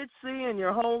ever did see in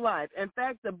your whole life. In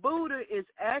fact, the Buddha is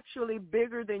actually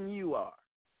bigger than you are.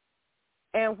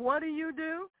 And what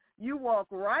do? You walk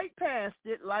right past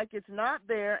it like it's not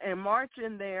there and march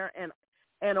in there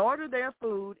and order their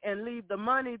food and leave the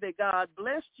money that God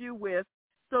blessed you with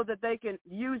so that they can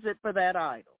use it for that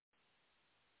idol.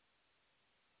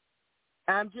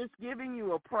 I'm just giving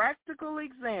you a practical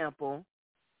example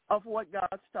of what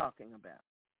God's talking about.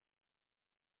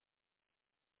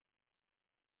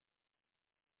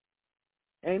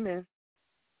 Amen.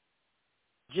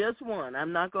 Just one.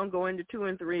 I'm not going to go into 2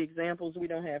 and 3 examples. We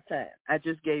don't have time. I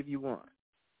just gave you one.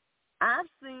 I've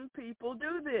seen people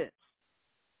do this.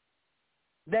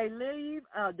 They leave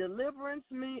a deliverance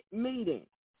meeting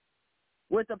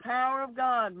with the power of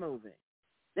God moving.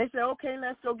 They say, okay,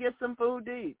 let's go get some food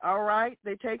to eat. All right.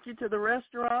 They take you to the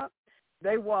restaurant.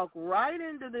 They walk right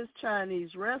into this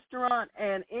Chinese restaurant,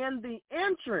 and in the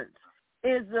entrance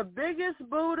is the biggest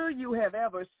Buddha you have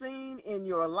ever seen in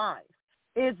your life.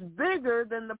 It's bigger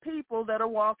than the people that are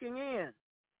walking in.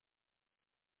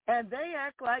 And they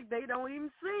act like they don't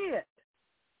even see it.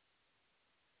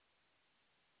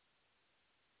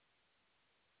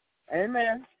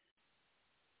 Amen.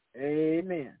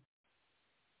 Amen.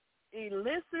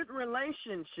 Illicit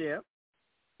relationship,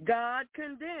 God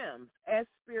condemns as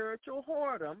spiritual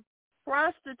whoredom,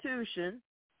 prostitution,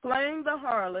 playing the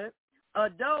harlot,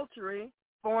 adultery,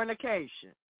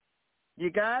 fornication. You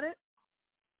got it?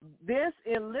 This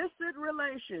illicit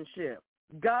relationship,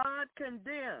 God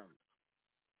condemns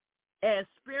as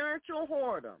spiritual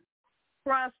whoredom,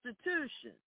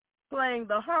 prostitution, playing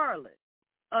the harlot,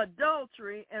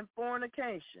 adultery, and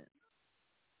fornication.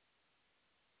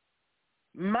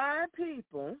 My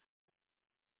people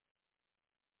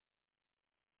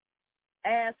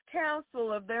ask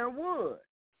counsel of their wood,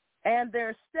 and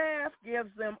their staff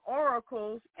gives them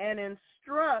oracles and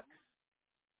instructs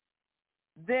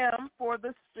them, for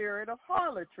the spirit of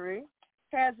harlotry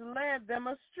has led them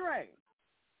astray,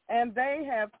 and they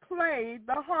have played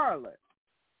the harlot,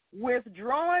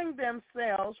 withdrawing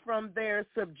themselves from their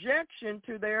subjection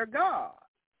to their God.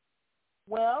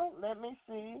 Well, let me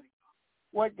see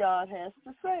what God has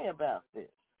to say about this.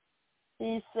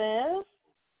 He says,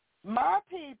 my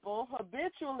people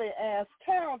habitually ask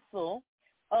counsel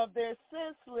of their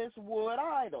senseless wood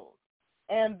idols,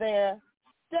 and their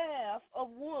staff of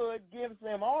wood gives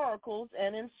them oracles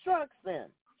and instructs them.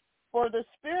 For the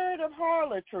spirit of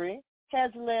harlotry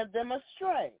has led them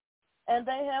astray, and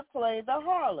they have played the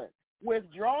harlot,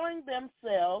 withdrawing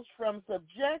themselves from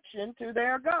subjection to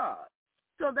their God.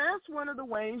 So that's one of the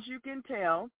ways you can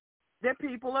tell that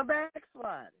people are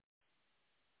backsliding.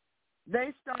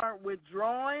 They start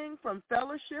withdrawing from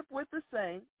fellowship with the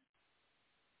saints.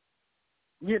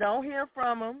 You don't hear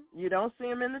from them. You don't see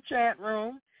them in the chat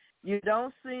room. You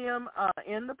don't see them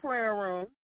in the prayer room.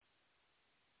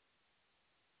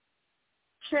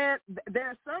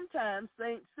 There sometimes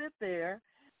saints sit there,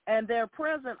 and their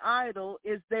present idol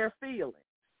is their feelings.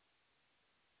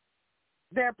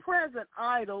 Their present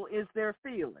idol is their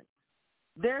feelings.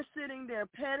 They're sitting there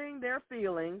petting their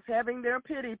feelings, having their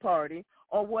pity party,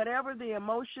 or whatever the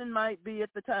emotion might be at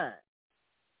the time.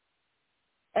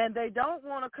 And they don't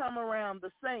want to come around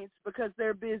the saints because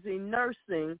they're busy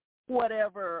nursing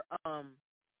whatever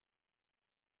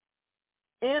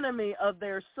enemy of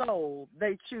their soul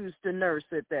they choose to nurse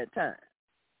at that time.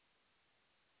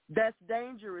 That's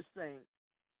dangerous, saints.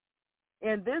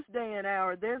 In this day and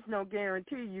hour, there's no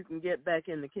guarantee you can get back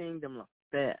in the kingdom like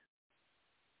that.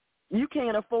 You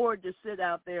can't afford to sit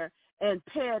out there and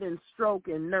pet and stroke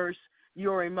and nurse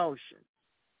your emotions.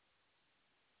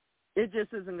 It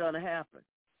just isn't going to happen.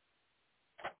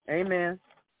 Amen.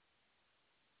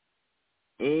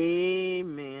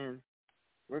 Amen.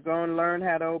 We're going to learn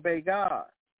how to obey God.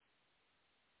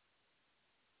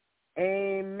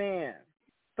 Amen.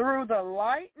 Through the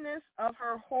lightness of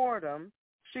her whoredom,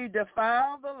 she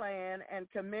defiled the land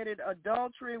and committed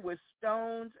adultery with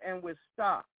stones and with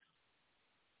stocks.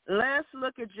 Let's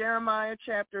look at Jeremiah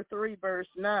chapter 3, verse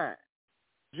 9.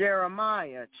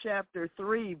 Jeremiah chapter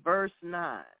 3, verse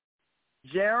 9.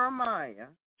 Jeremiah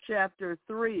chapter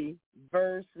 3,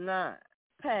 verse 9.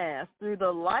 Passed through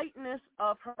the lightness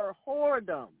of her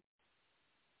whoredom,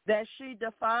 that she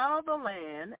defiled the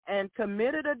land and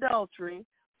committed adultery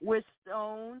with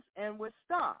stones and with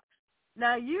stocks.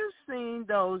 Now, you've seen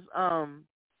those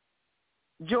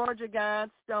Georgia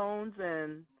Guidestones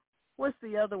and what's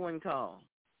the other one called?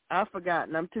 I've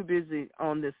forgotten. I'm too busy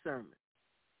on this sermon.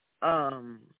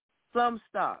 Some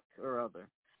stock or other.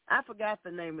 I forgot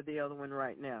the name of the other one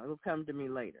right now. It'll come to me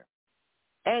later.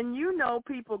 And you know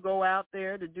people go out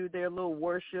there to do their little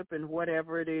worship and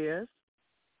whatever it is.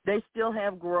 They still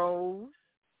have groves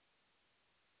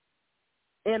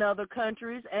in other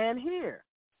countries and here.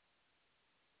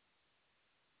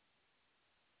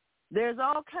 There's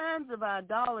all kinds of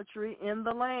idolatry in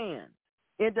the land.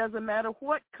 It doesn't matter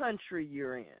what country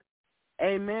you're in.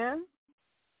 Amen?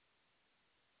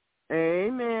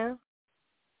 Amen.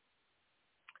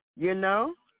 You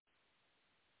know,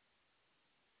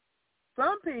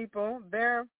 some people,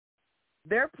 their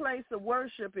place of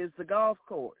worship is the golf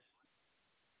course.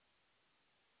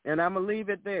 And I'm going to leave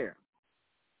it there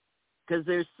because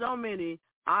there's so many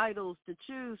idols to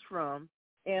choose from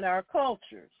in our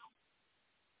cultures.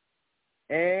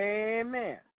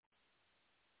 Amen.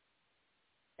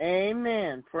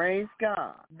 Amen. Praise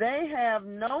God. They have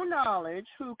no knowledge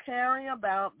who carry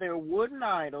about their wooden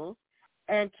idols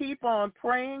and keep on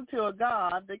praying to a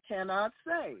God that cannot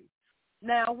save.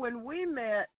 Now, when we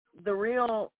met the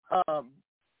real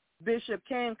Bishop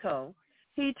Canco,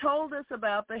 he told us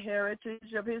about the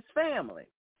heritage of his family.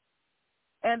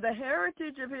 And the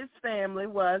heritage of his family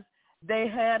was they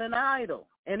had an idol,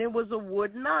 and it was a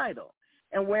wooden idol.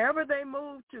 And wherever they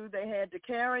moved to, they had to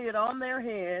carry it on their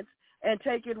heads and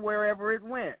take it wherever it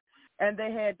went. And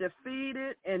they had to feed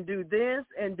it and do this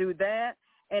and do that,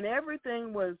 and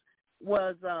everything was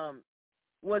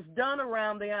done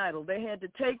around the idol. They had to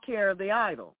take care of the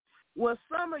idol. Well,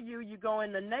 some of you go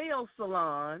in the nail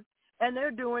salon, and they're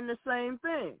doing the same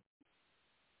thing.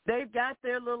 They've got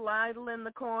their little idol in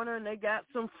the corner, and they got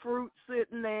some fruit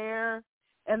sitting there,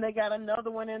 and they got another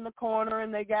one in the corner,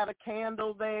 and they got a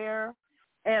candle there,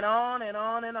 and on and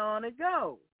on and on it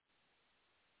goes.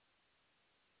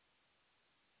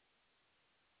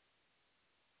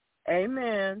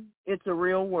 Amen. It's a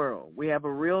real world. We have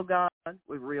a real God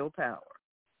with real power.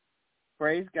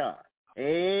 Praise God.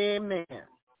 Amen.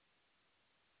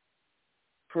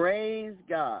 Praise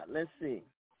God. Let's see.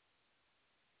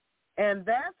 And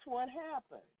that's what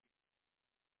happened.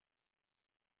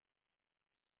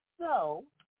 So,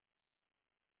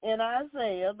 in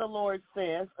Isaiah, the Lord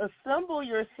says, assemble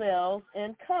yourselves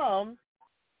and come,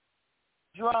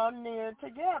 draw near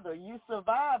together, you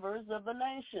survivors of the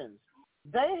nations.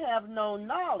 They have no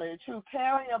knowledge who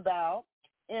carry about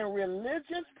in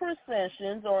religious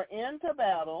processions or into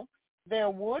battle their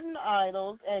wooden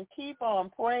idols and keep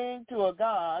on praying to a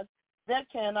God that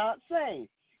cannot save.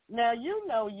 Now,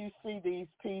 you see these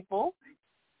people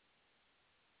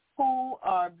who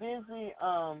are busy,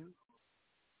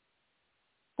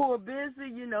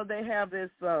 they have this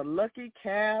lucky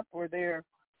cap or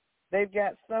they've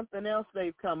got something else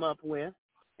they've come up with.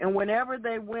 And whenever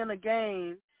they win a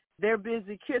game, they're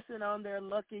busy kissing on their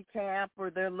lucky cap or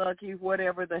their lucky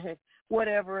whatever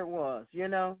it was,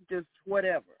 just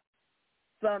whatever.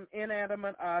 Some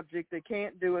inanimate object that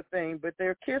can't do a thing, but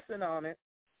they're kissing on it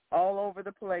all over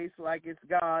the place like it's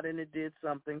God and it did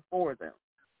something for them.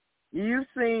 You've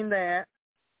seen that.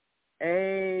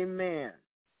 Amen.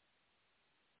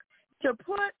 To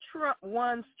put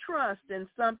one's trust in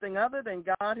something other than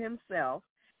God himself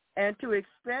and to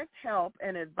expect help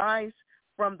and advice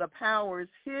from the powers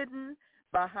hidden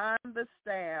behind the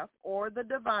staff or the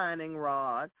divining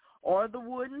rod or the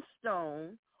wooden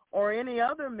stone or any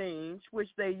other means which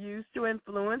they use to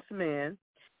influence men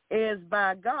is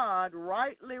by God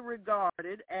rightly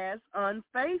regarded as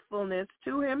unfaithfulness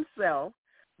to himself,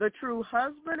 the true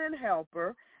husband and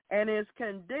helper, and is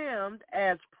condemned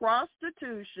as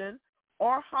prostitution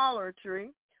or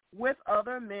harlotry with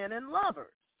other men and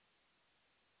lovers.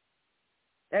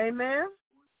 Amen?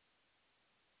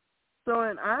 So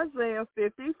in Isaiah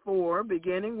 54,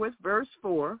 beginning with verse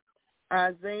 4,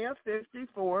 Isaiah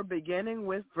 54, beginning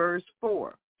with verse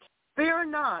 4, Fear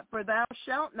not, for thou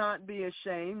shalt not be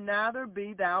ashamed, neither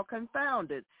be thou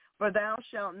confounded. For thou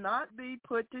shalt not be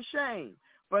put to shame.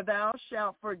 For thou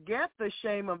shalt forget the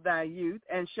shame of thy youth,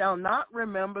 and shalt not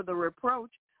remember the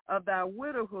reproach of thy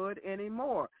widowhood any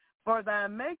more. For thy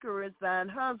Maker is thine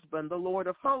husband, the Lord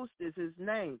of hosts is his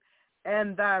name,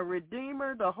 and thy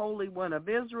Redeemer, the Holy One of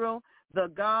Israel,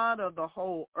 the God of the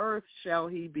whole earth shall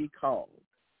he be called.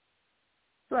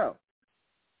 So,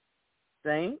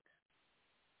 saints,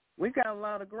 we've got a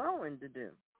lot of growing to do.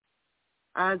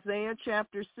 Isaiah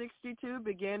chapter 62,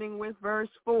 beginning with verse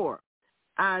 4.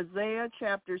 Isaiah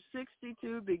chapter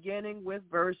 62, beginning with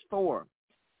verse 4.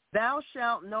 Thou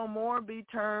shalt no more be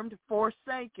termed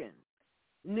forsaken,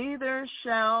 neither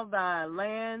shall thy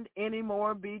land any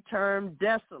more be termed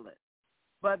desolate,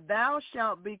 but thou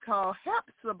shalt be called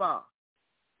Hephzibah,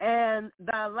 and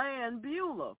thy land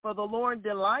Beulah. For the Lord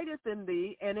delighteth in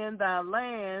thee, and in thy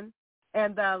land,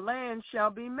 and thy land shall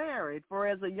be married. For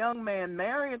as a young man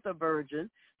marrieth a virgin,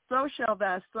 so shall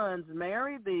thy sons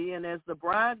marry thee, and as the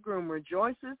bridegroom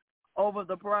rejoices over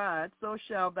the bride, so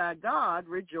shall thy God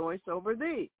rejoice over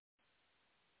thee.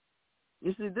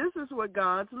 You see, this is what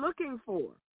God's looking for,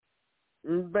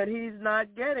 but he's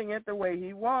not getting it the way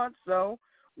he wants, so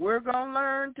we're going to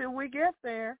learn till we get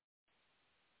there.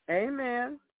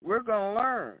 Amen. We're going to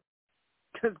learn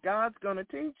because God's going to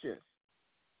teach us.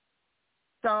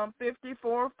 Psalm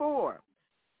 54:4.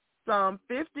 Psalm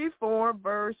 54,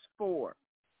 verse 4.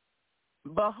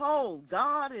 Behold,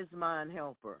 God is mine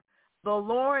helper. The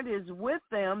Lord is with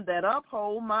them that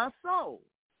uphold my soul.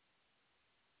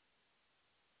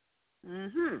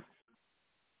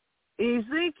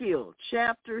 Ezekiel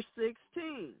chapter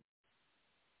 16.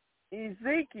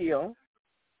 Ezekiel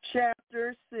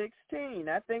chapter 16.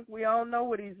 I think we all know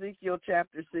what Ezekiel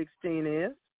chapter 16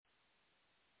 is.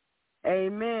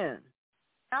 Amen.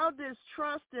 Thou didst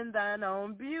trust in thine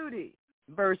own beauty,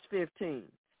 verse 15,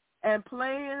 and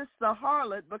playest the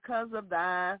harlot because of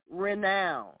thy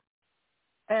renown,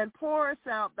 and pourest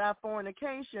out thy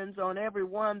fornications on every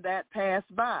one that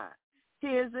passed by.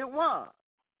 His it was.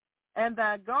 And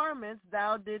thy garments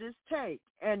thou didst take,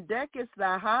 and deckest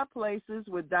thy high places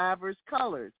with divers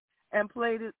colors, and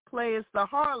playest the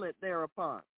harlot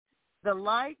thereupon. The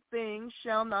like thing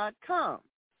shall not come,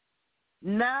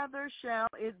 neither shall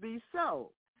it be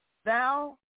so.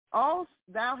 Thou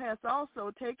hast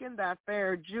also taken thy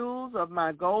fair jewels of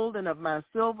my gold and of my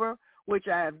silver, which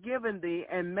I have given thee,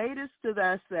 and madest to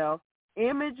thyself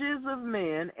images of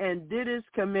men, and didst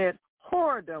commit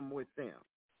whoredom with them.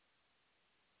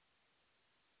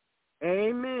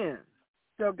 Amen.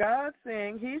 So God's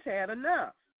saying he's had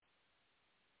enough.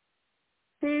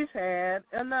 He's had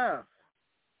enough.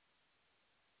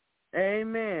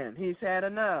 Amen. He's had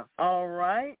enough. All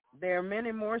right. There are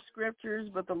many more scriptures,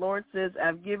 but the Lord says,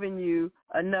 I've given you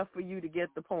enough for you to get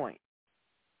the point.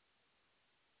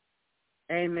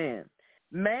 Amen.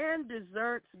 Man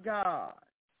deserts God,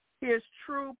 his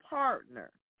true partner,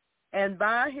 and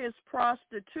by his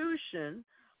prostitution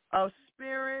of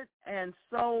spirit and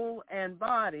soul and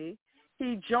body,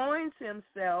 he joins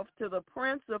himself to the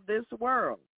prince of this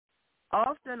world.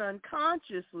 Often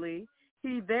unconsciously,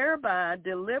 he thereby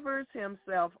delivers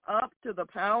himself up to the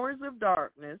powers of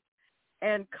darkness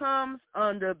and comes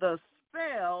under the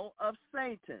spell of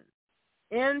Satan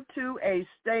into a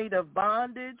state of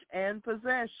bondage and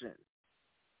possession.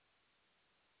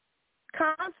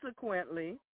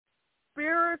 Consequently,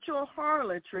 spiritual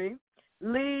harlotry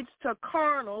leads to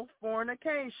carnal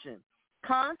fornication.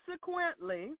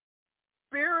 Consequently,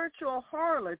 spiritual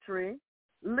harlotry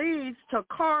leads to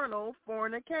carnal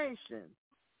fornication,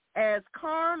 as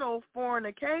carnal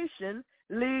fornication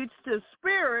leads to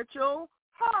spiritual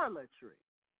harlotry.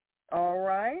 All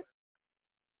right?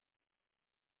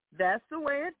 That's the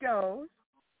way it goes.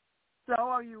 So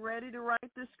are you ready to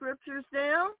write the scriptures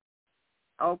down?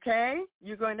 Okay?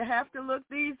 You're going to have to look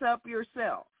these up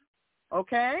yourself.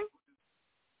 Okay?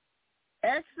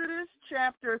 Exodus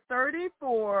chapter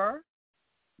 34,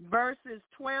 verses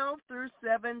 12 through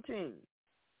 17.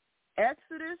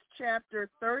 Exodus chapter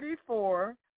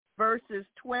 34, verses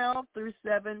 12 through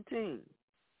 17.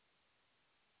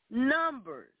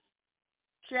 Numbers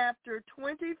chapter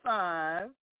 25,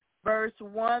 verse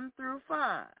 1 through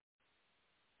 5.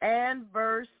 And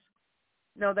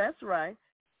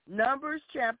Numbers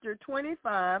chapter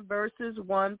 25, verses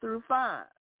 1 through 5.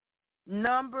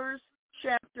 Numbers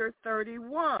chapter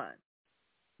 31,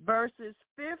 verses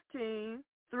 15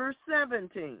 through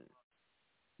 17.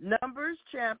 Numbers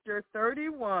chapter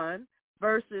 31,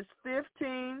 verses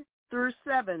 15 through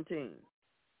 17.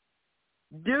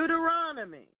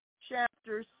 Deuteronomy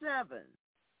chapter 7,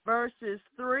 verses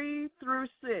 3 through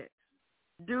 6.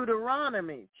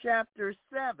 Deuteronomy chapter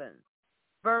 7,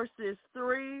 verses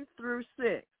 3 through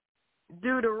 6.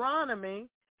 Deuteronomy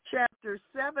chapter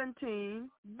 17,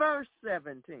 verse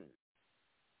 17.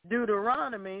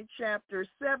 Deuteronomy chapter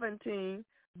 17,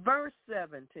 verse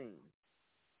 17.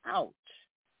 Ouch.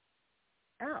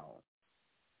 Ow.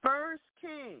 First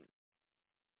Kings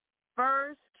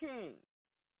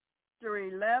chapter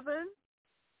 11,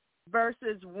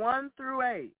 verses 1 through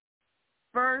 8.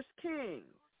 First Kings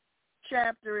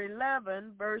chapter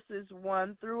 11, verses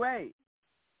 1 through 8.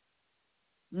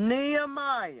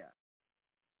 Nehemiah,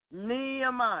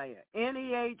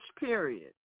 N-E-H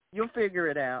period. You'll figure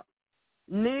it out.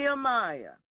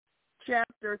 Nehemiah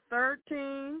chapter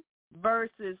 13,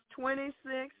 verses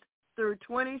 26 through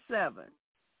 27.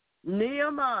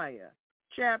 Nehemiah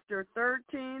chapter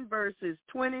 13, verses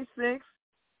 26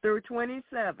 through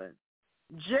 27.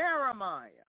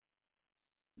 Jeremiah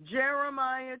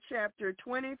chapter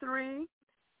 23,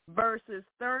 verses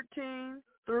 13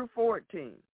 through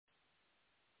 14.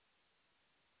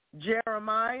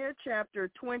 Jeremiah chapter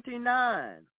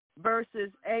 29, verses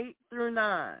 8 through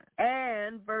 9,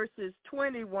 and verses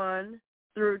 21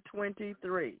 through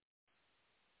 23.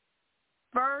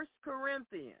 1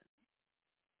 Corinthians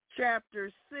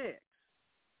chapter 6.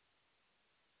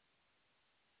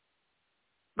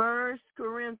 1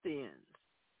 Corinthians.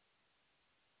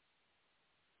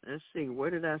 Let's see,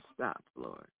 where did I stop,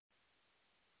 Lord?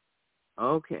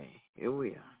 Okay, here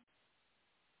we are.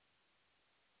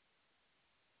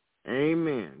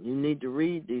 Amen. You need to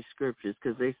read these scriptures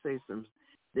because they say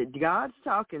that God's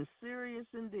talking serious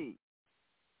and deep.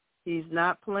 He's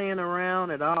not playing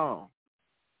around at all.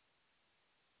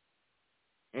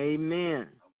 Amen.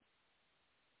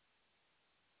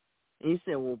 And he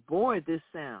said, well, boy, this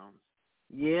sounds.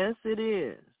 Yes, it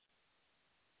is.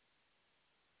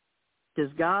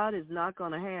 Because God is not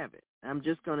going to have it. I'm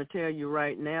just going to tell you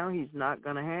right now, he's not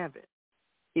going to have it.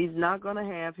 He's not going to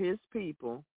have his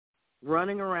people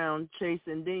running around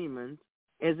chasing demons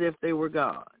as if they were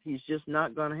God. He's just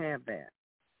not going to have that.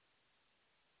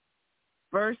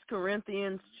 1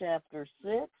 Corinthians chapter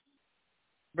 6,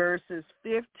 verses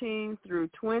 15 through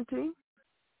 20.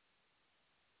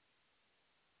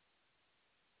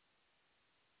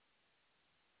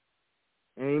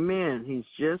 Amen. He's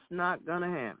just not going to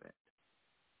have it.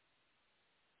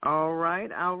 All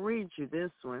right, I'll read you this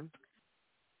one.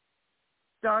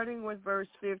 Starting with verse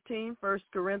 15, 1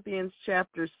 Corinthians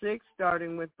chapter 6,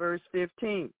 starting with verse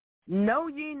 15. Know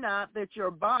ye not that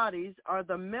your bodies are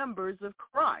the members of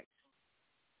Christ?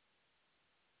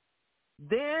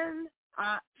 Then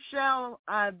shall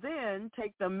I then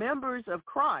take the members of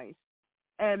Christ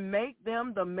and make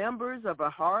them the members of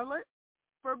a harlot?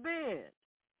 Forbid.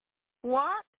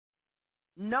 What?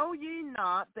 Know ye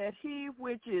not that he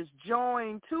which is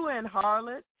joined to an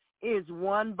harlot is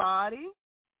one body?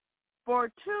 For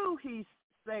two, he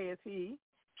saith he,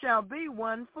 shall be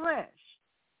one flesh.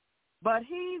 But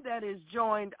he that is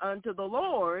joined unto the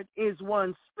Lord is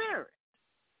one spirit.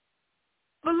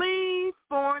 Flee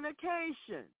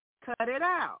fornication. Cut it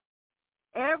out.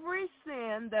 Every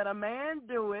sin that a man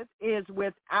doeth is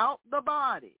without the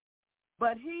body.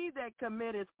 But he that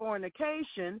committeth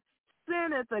fornication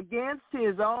sinneth against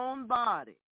his own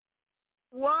body.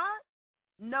 What?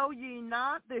 Know ye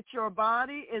not that your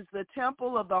body is the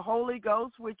temple of the Holy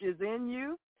Ghost which is in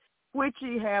you, which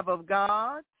ye have of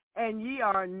God, and ye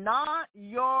are not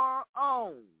your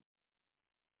own?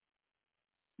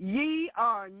 Ye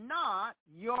are not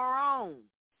your own.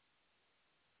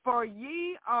 For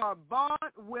ye are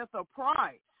bought with a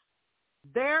price.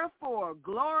 Therefore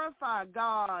glorify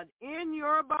God in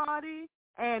your body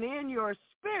and in your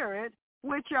spirit,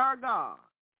 which are God.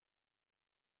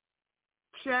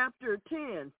 Chapter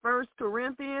 10, 1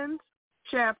 Corinthians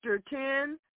chapter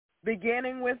 10,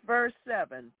 beginning with verse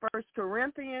 7. 1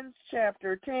 Corinthians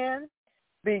chapter 10,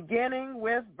 beginning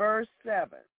with verse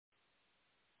 7.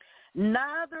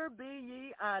 Neither be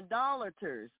ye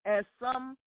idolaters, as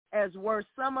were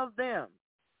some of them.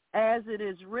 As it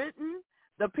is written,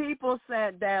 the people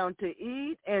sat down to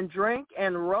eat and drink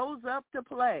and rose up to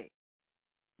play.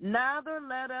 Neither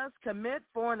let us commit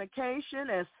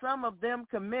fornication, as some of them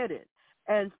committed,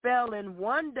 and fell in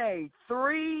one day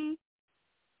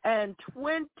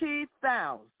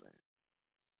 23,000.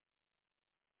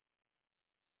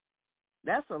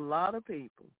 That's a lot of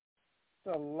people.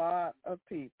 It's a lot of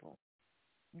people.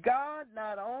 God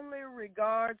not only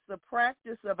regards the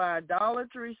practice of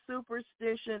idolatry,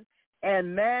 superstition,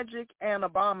 and magic and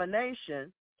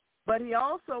abomination, but he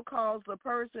also calls the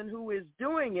person who is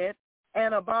doing it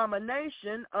an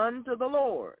abomination unto the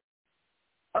Lord.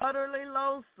 Utterly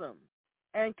loathsome,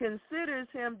 and considers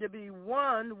him to be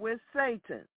one with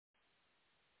Satan.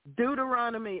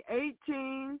 Deuteronomy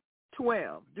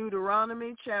 18:12.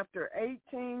 Deuteronomy chapter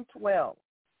 18:12.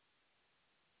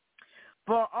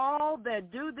 For all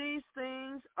that do these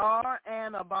things are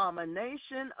an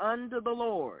abomination unto the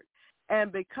Lord.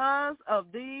 And because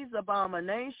of these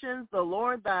abominations, the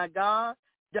Lord thy God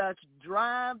doth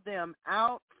drive them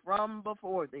out from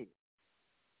before thee.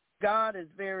 God is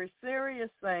very serious,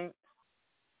 saints.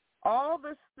 All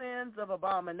the sins of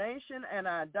abomination and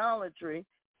idolatry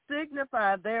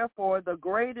signify, therefore, the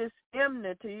greatest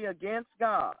enmity against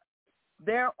God.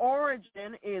 Their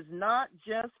origin is not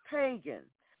just pagan,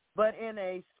 but in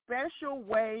a special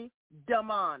way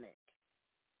demonic.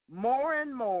 More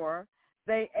and more,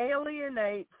 they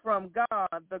alienate from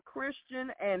God the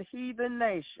Christian and heathen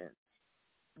nations.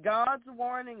 God's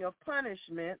warning of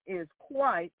punishment is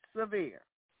quite severe.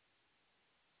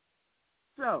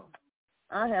 So,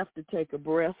 I have to take a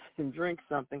breath and drink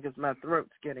something because my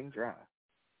throat's getting dry.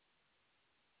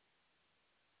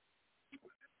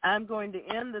 I'm going to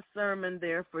end the sermon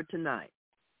there for tonight.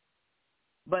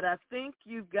 But I think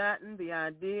you've gotten the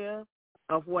idea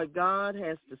of what God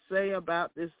has to say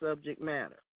about this subject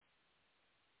matter.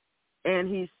 And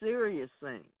he's serious,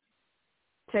 saints.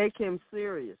 Take him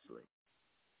seriously.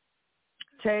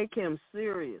 Take him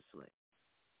seriously.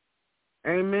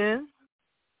 Amen?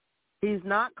 He's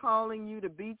not calling you to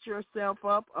beat yourself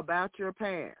up about your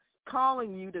past,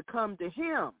 calling you to come to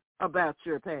him about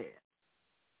your past.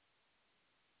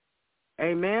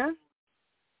 Amen?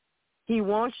 He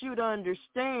wants you to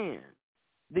understand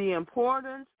the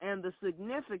importance and the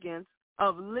significance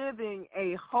of living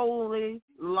a holy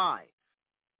life,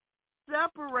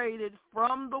 separated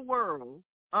from the world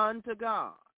unto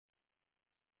God.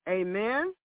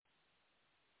 Amen?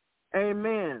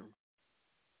 Amen.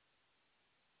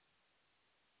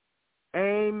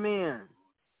 Amen.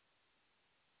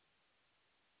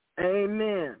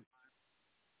 Amen.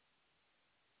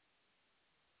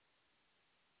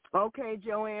 Okay,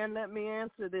 Joanne, let me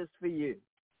answer this for you.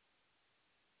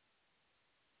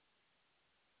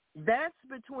 That's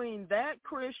between that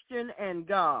Christian and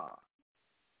God.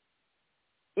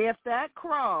 If that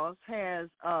cross has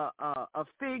a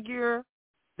figure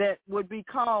that would be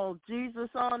called Jesus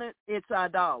on it, it's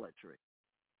idolatry.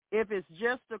 If it's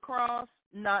just a cross,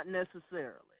 not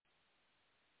necessarily.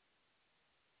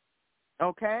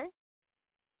 Okay?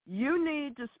 You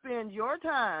need to spend your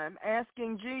time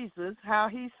asking Jesus how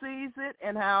he sees it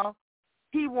and how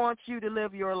he wants you to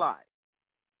live your life.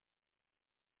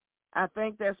 I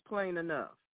think that's plain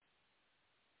enough.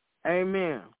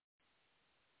 Amen.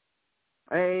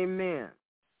 Amen.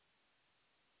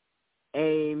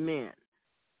 Amen.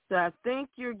 So I think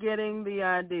you're getting the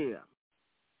idea.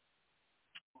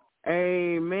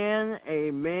 Amen,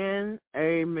 amen,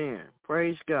 amen.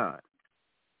 Praise God.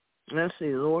 Let's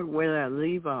see, Lord, where did I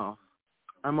leave off?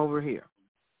 I'm over here.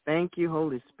 Thank you,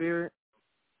 Holy Spirit,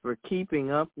 for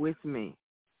keeping up with me.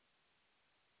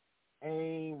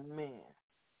 Amen.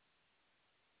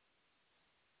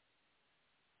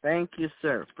 Thank you,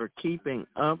 sir, for keeping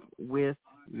up with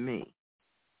me.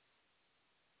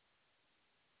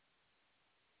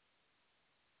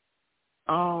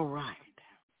 All right.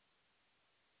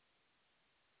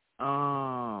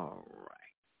 All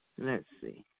right. Let's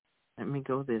see. Let me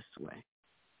go this way.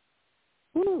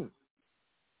 Woo.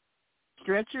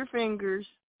 Stretch your fingers.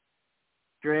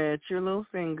 Stretch your little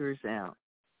fingers out.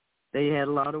 They had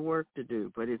a lot of work to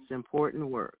do, but it's important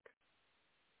work.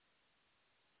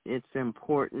 It's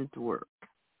important work.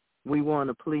 We want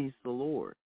to please the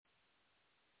Lord.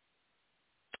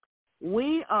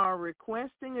 We are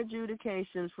requesting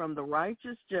adjudications from the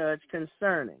righteous judge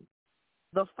concerning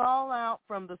the fallout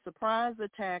from the surprise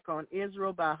attack on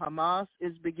Israel by Hamas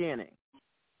is beginning.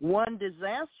 One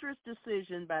disastrous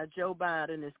decision by Joe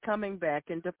Biden is coming back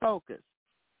into focus.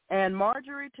 And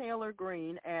Marjorie Taylor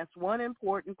Greene asked one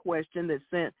important question that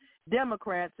sent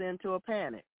Democrats into a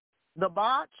panic. The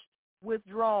botched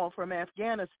withdrawal from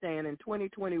Afghanistan in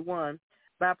 2021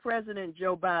 by President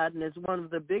Joe Biden is one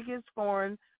of the biggest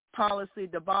foreign policy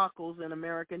debacles in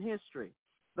American history.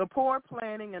 The poor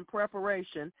planning and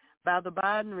preparation by the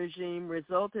Biden regime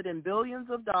resulted in billions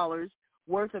of dollars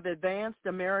worth of advanced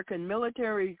American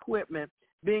military equipment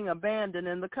being abandoned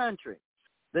in the country.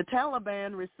 The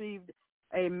Taliban received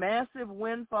a massive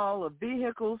windfall of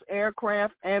vehicles,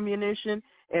 aircraft, ammunition,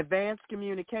 advanced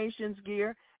communications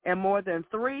gear, and more than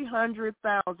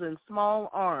 300,000 small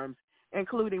arms,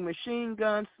 including machine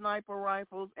guns, sniper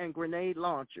rifles, and grenade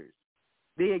launchers.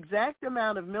 The exact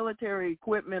amount of military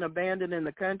equipment abandoned in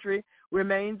the country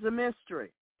remains a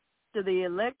mystery. To the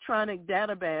electronic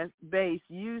database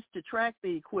used to track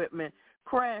the equipment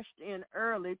crashed in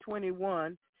early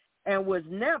 21 and was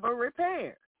never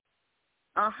repaired.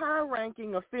 A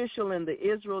high-ranking official in the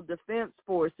Israel Defense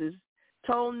Forces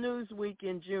told Newsweek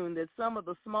in June that some of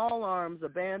the small arms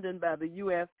abandoned by the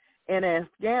U.S. in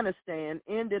Afghanistan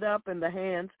ended up in the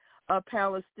hands of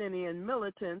Palestinian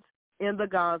militants in the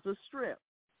Gaza Strip.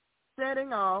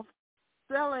 Selling off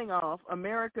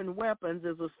American weapons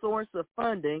as a source of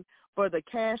funding for the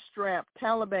cash-strapped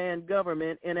Taliban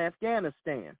government in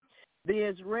Afghanistan. The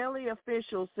Israeli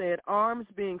official said arms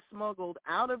being smuggled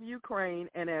out of Ukraine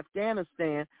and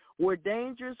Afghanistan were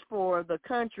dangerous for the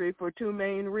country for two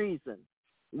main reasons.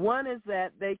 One is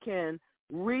that they can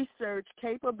research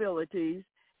capabilities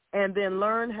and then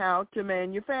learn how to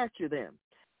manufacture them.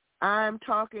 I'm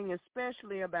talking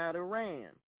especially about Iran,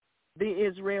 the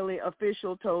Israeli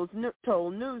official told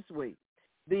Newsweek.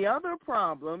 The other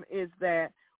problem is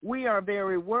that we are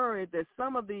very worried that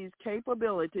some of these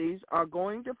capabilities are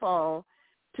going to fall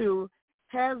to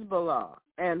Hezbollah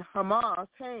and Hamas'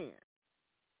 hands.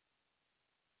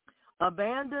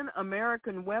 Abandoned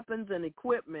American weapons and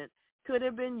equipment could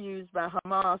have been used by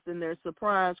Hamas in their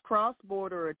surprise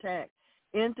cross-border attack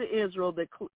into Israel that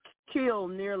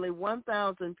killed nearly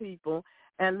 1,000 people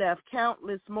and left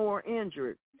countless more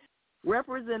injured.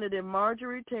 Representative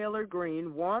Marjorie Taylor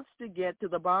Greene wants to get to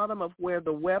the bottom of where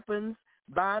the weapons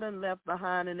Biden left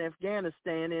behind in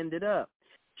Afghanistan ended up.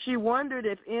 She wondered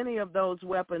if any of those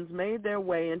weapons made their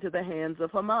way into the hands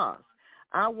of Hamas.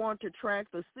 I want to track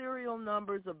the serial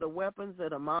numbers of the weapons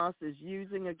that Hamas is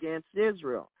using against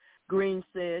Israel, Greene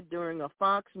said during a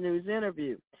Fox News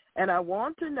interview. And I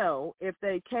want to know if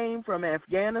they came from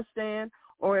Afghanistan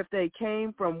or if they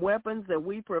came from weapons that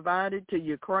we provided to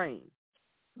Ukraine.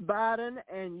 Biden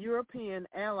and European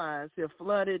allies have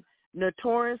flooded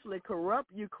notoriously corrupt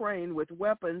Ukraine with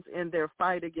weapons in their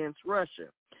fight against Russia.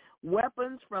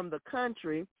 Weapons from the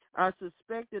country are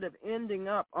suspected of ending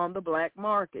up on the black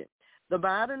market. The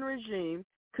Biden regime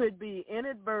could be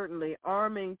inadvertently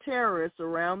arming terrorists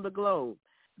around the globe.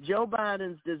 Joe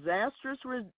Biden's disastrous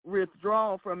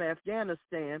withdrawal from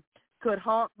Afghanistan could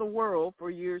haunt the world for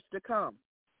years to come.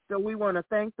 So we want to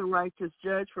thank the righteous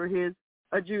judge for his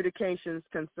adjudications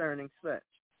concerning such.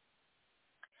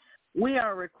 We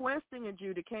are requesting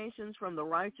adjudications from the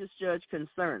righteous judge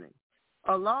concerning.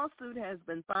 A lawsuit has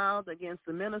been filed against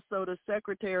the Minnesota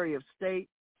Secretary of State,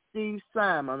 Steve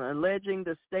Simon, alleging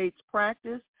the state's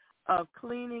practice of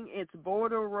cleaning its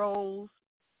border rolls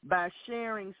by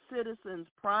sharing citizens'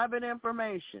 private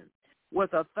information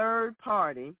with a third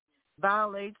party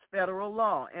violates federal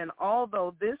law. And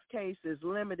although this case is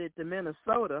limited to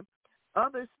Minnesota,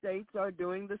 other states are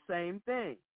doing the same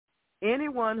thing.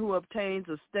 Anyone who obtains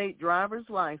a state driver's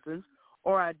license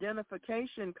or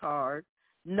identification card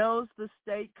knows the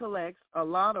state collects a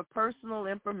lot of personal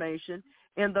information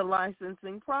in the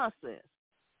licensing process.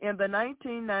 In the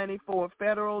 1994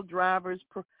 Federal Driver's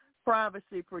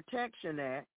Privacy Protection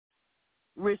Act,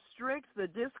 restricts the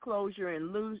disclosure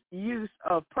and use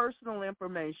of personal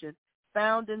information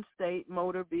found in state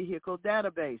motor vehicle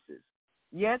databases.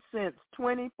 Yet since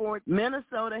 2014,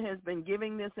 Minnesota has been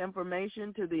giving this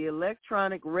information to the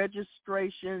Electronic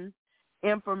Registration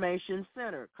Information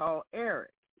Center, called ERIC,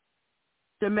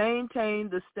 to maintain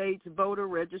the state's voter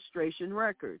registration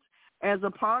records. As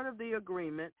a part of the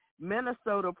agreement,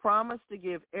 Minnesota promised to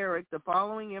give ERIC the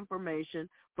following information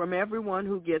from everyone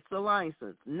who gets a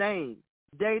license: name,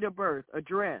 date of birth,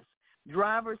 address,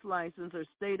 driver's license or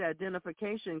state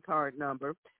identification card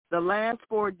number, the last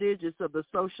four digits of the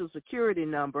Social Security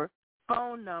number,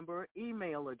 phone number,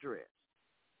 email address.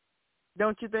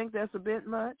 Don't you think that's a bit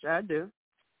much? I do.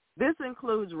 This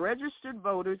includes registered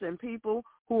voters and people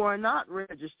who are not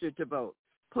registered to vote,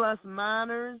 plus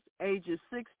minors ages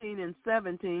 16 and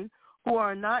 17 who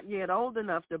are not yet old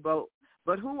enough to vote,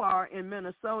 but who are in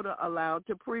Minnesota allowed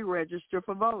to pre-register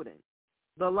for voting.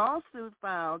 The lawsuit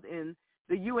filed in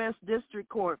the U.S. District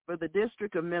Court for the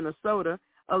District of Minnesota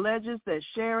alleges that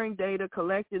sharing data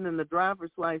collected in the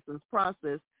driver's license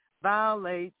process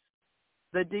violates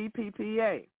the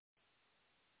DPPA.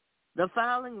 The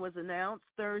filing was announced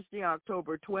Thursday,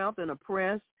 October 12th, in a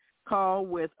press call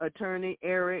with attorney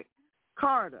Eric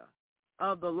Carter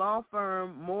of the law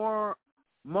firm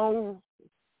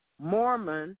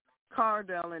Mormon,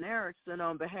 Cardell, and Erickson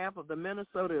on behalf of the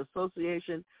Minnesota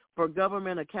Association for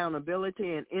Government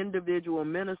Accountability and individual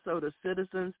Minnesota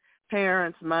citizens,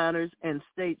 parents, minors, and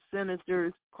state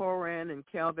senators Coran and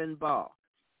Kelvin Ball.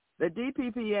 The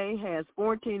DPPA has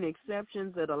 14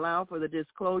 exceptions that allow for the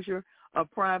disclosure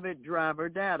of private driver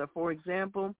data. For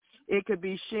example, it could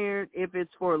be shared if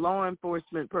it's for law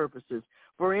enforcement purposes,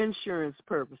 for insurance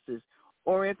purposes,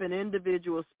 or if an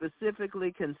individual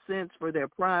specifically consents for their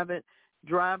private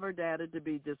driver data to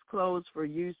be disclosed for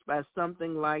use by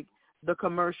something like the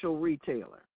commercial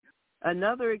retailer.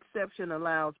 Another exception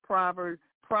allows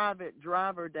private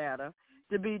driver data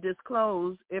to be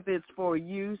disclosed if it's for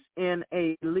use in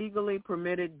a legally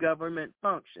permitted government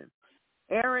function.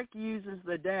 Eric uses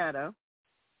the data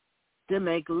to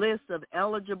make lists of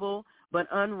eligible but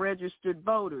unregistered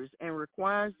voters and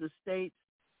requires the states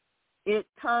it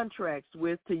contracts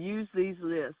with to use these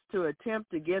lists to attempt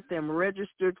to get them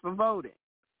registered for voting.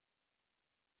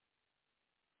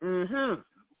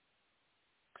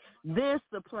 This,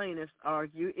 the plaintiffs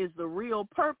argue, is the real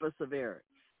purpose of Eric,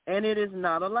 and it is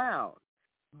not allowed.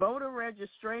 Voter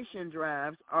registration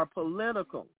drives are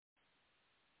political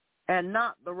and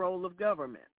not the role of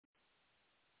government.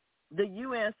 The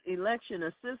U.S. Election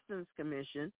Assistance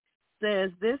Commission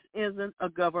says this isn't a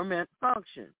government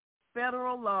function.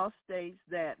 Federal law states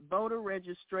that voter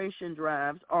registration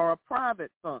drives are a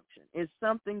private function. It's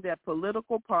something that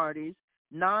political parties,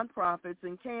 nonprofits,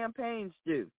 and campaigns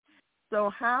do. So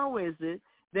how is it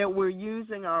that we're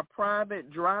using our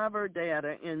private driver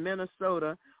data in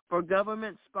Minnesota for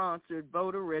government-sponsored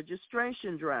voter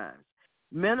registration drives?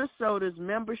 Minnesota's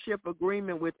membership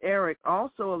agreement with ERIC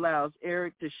also allows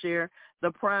ERIC to share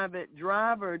the private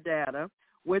driver data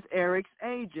with ERIC's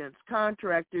agents,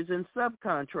 contractors, and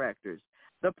subcontractors.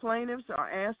 The plaintiffs are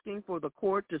asking for the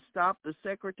court to stop the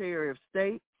Secretary of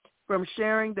State from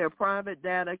sharing their private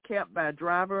data kept by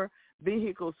driver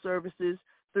vehicle services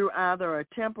through either a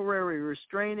temporary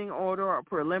restraining order or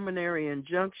preliminary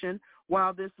injunction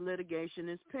while this litigation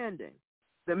is pending.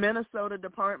 The Minnesota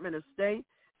Department of State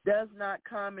does not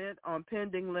comment on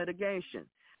pending litigation.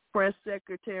 Press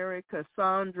Secretary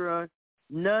Cassandra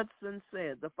Knudsen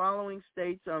said the following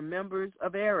states are members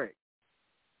of ERIC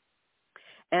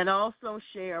and also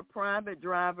share private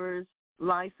driver's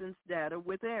license data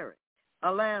with ERIC: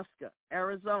 Alaska,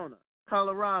 Arizona,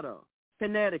 Colorado,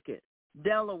 Connecticut,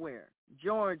 Delaware,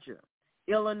 Georgia,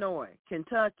 Illinois,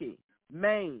 Kentucky,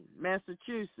 Maine,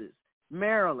 Massachusetts,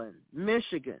 Maryland,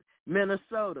 Michigan,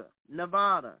 Minnesota,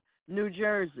 Nevada, New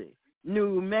Jersey,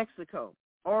 New Mexico,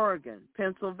 Oregon,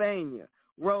 Pennsylvania,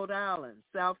 Rhode Island,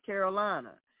 South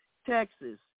Carolina,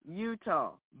 Texas,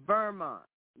 Utah, Vermont,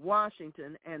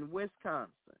 Washington, and Wisconsin.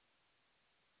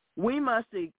 We must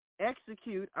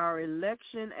execute our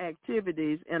election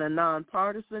activities in a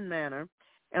nonpartisan manner,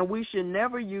 and we should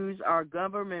never use our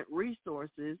government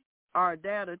resources, our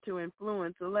data, to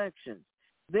influence elections.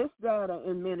 This data,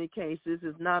 in many cases,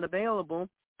 is not available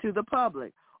to the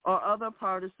public or other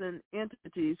partisan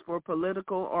entities for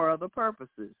political or other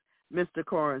purposes, Mr.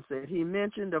 Corin said. He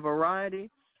mentioned a variety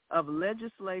of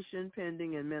legislation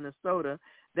pending in Minnesota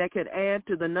that could add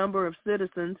to the number of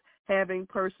citizens having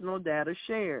personal data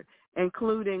shared,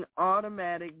 including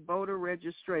automatic voter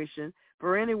registration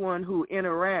for anyone who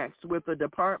interacts with the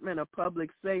Department of Public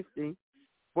Safety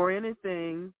for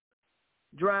anything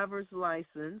driver's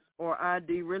license or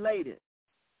ID related.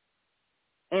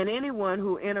 And anyone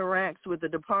who interacts with the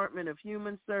Department of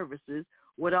Human Services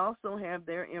would also have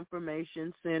their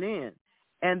information sent in,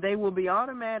 and they will be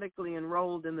automatically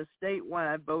enrolled in the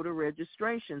statewide voter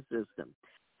registration system.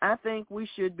 I think we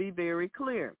should be very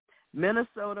clear.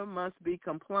 Minnesota must be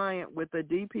compliant with the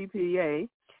DPPA,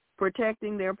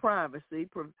 protecting their privacy,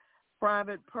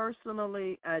 private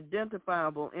personally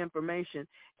identifiable information,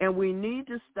 and we need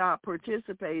to stop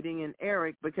participating in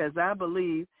ERIC because I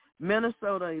believe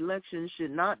Minnesota elections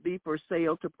should not be for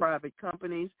sale to private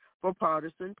companies for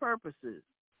partisan purposes,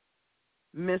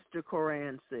 Mr.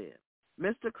 Coran said.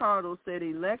 Mr. Cardle said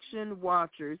election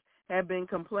watchers have been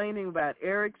complaining about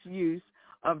ERIC's use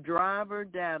of driver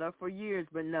data for years,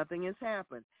 but nothing has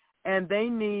happened, and they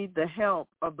need the help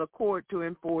of the court to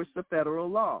enforce the federal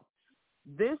law.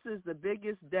 This is the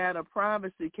biggest data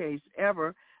privacy case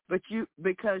ever,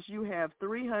 because you have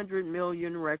 300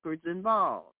 million records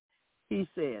involved. He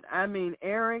said,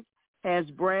 ERIC has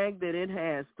bragged that it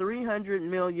has 300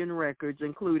 million records,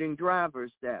 including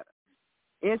driver's data.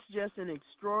 It's just an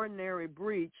extraordinary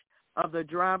breach of the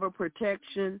Driver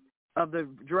Privacy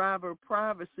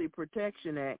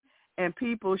Protection Act, and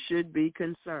people should be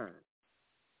concerned.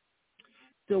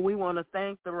 So we want to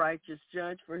thank the righteous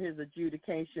judge for his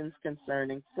adjudications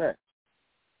concerning such.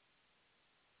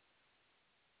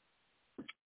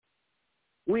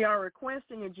 We are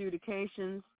requesting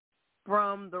adjudications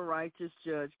from the righteous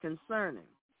judge concerning.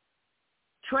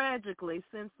 Tragically,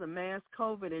 since the mass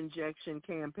COVID injection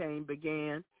campaign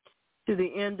began to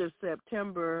the end of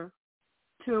September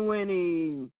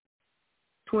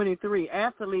 2023,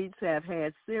 athletes have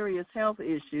had serious health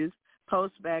issues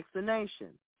post-vaccination.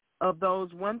 of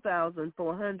those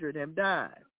 1,400 have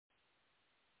died.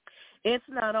 It's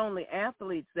not only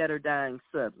athletes that are dying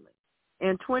suddenly.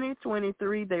 In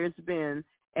 2023, there's been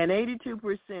an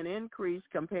 82% increase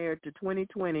compared to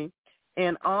 2020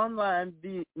 in online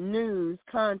news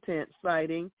content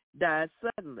citing died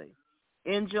suddenly.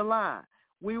 In July,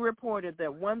 we reported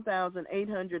that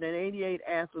 1,888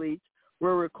 athletes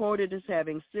were recorded as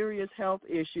having serious health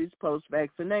issues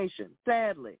post-vaccination.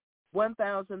 Sadly,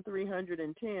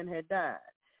 1,310 had died.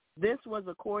 This was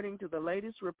according to the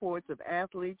latest reports of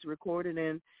athletes recorded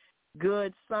in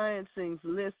Good Sciencing's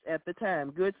list at the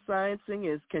time. Good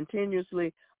Sciencing is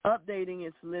continuously updating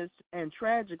its list, and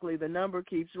tragically, the number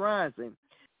keeps rising.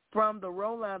 From the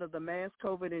rollout of the mass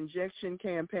COVID injection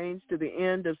campaigns to the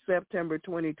end of September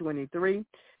 2023,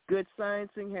 Good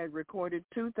Sciencing had recorded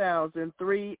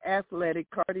 2,003 athletic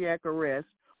cardiac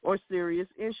arrests or serious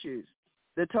issues.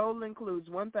 The total includes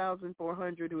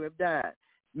 1,400 who have died.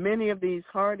 Many of these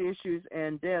heart issues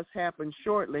and deaths happened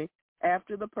shortly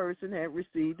after the person had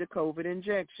received a COVID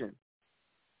injection.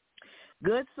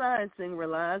 Good Sciencing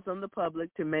relies on the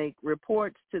public to make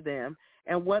reports to them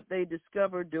and what they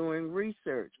discover doing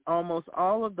research. Almost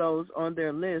all of those on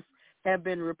their list have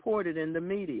been reported in the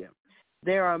media.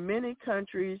 There are many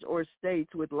countries or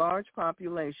states with large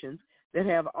populations that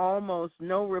have almost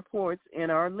no reports in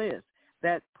our list.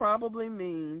 That probably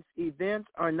means events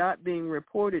are not being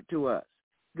reported to us,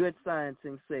 Good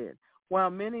Sciencing said. While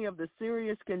many of the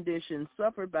serious conditions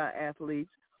suffered by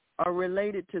athletes are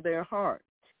related to their heart,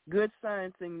 Good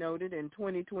Sciencing noted in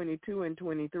 2022 and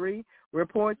 23,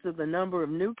 reports of the number of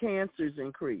new cancers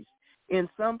increased. In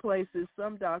some places,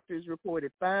 some doctors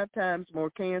reported 5 times more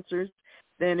cancers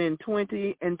than in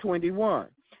 20 and 21,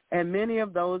 and many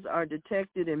of those are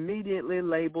detected immediately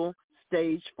labeled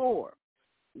stage 4.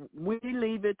 We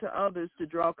leave it to others to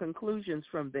draw conclusions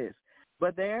from this,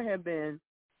 but there have been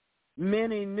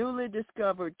many newly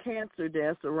discovered cancer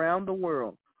deaths around the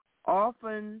world,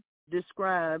 often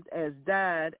described as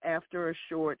died after a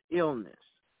short illness.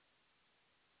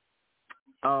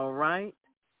 All right.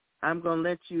 I'm going to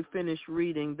let you finish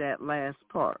reading that last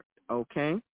part,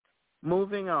 okay?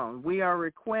 Moving on. We are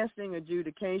requesting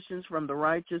adjudications from the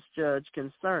righteous judge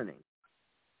concerning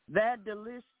that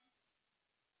delicious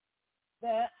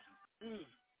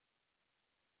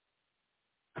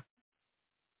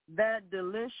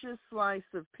slice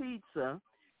of pizza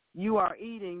you are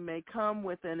eating may come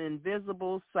with an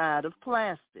invisible side of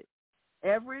plastic.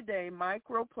 Everyday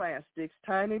microplastics,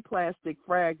 tiny plastic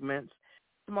fragments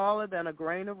smaller than a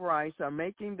grain of rice, are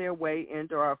making their way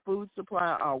into our food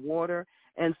supply, our water,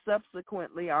 and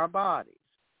subsequently our bodies.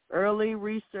 Early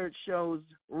research shows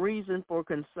reason for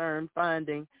concern,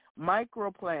 finding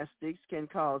microplastics can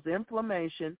cause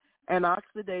inflammation and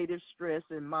oxidative stress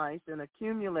in mice and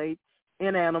accumulate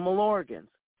in animal organs.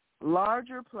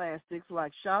 Larger plastics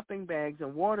like shopping bags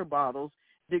and water bottles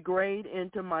degrade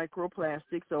into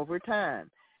microplastics over time.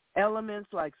 Elements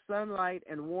like sunlight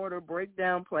and water break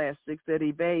down plastics that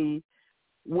evade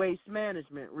waste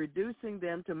management, reducing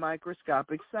them to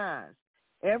microscopic size.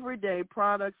 Everyday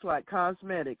products like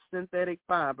cosmetics, synthetic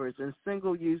fibers, and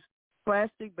single-use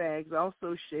plastic bags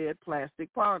also shed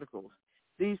plastic particles.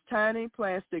 These tiny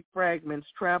plastic fragments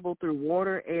travel through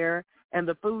water, air, and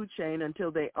the food chain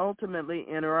until they ultimately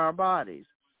enter our bodies.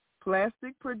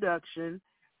 Plastic production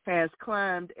has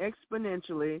climbed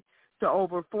exponentially to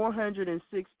over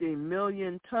 460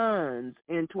 million tons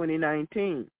in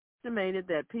 2019. Estimated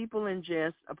that people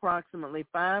ingest approximately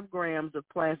 5 grams of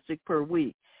plastic per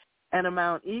week, an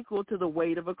amount equal to the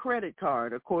weight of a credit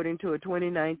card, according to a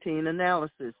 2019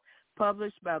 analysis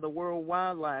published by the World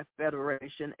Wildlife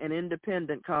Federation, an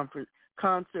independent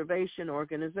conservation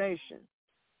organization.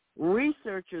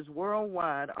 Researchers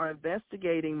worldwide are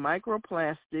investigating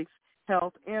microplastics'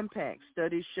 health impacts.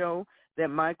 Studies show that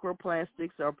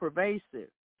microplastics are pervasive.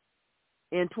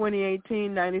 In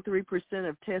 2018, 93%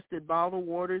 of tested bottled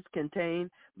waters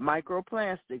contain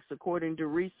microplastics, according to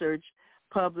research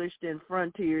published in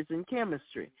Frontiers in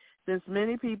Chemistry. Since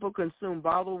many people consume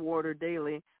bottled water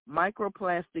daily,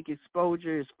 microplastic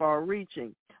exposure is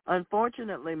far-reaching.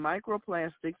 Unfortunately,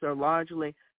 microplastics are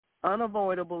largely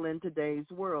unavoidable in today's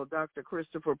world. Dr.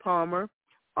 Christopher Palmer,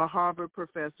 a Harvard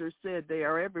professor, said they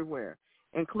are everywhere,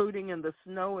 including in the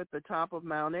snow at the top of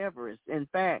Mount Everest. In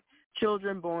fact,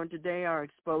 children born today are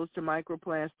exposed to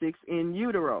microplastics in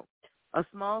utero. A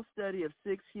small study of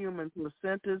 6 human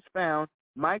placentas found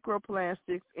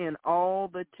microplastics in all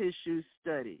the tissues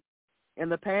studied. In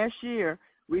the past year,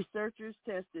 researchers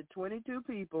tested 22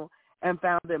 people and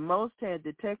found that most had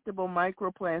detectable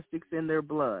microplastics in their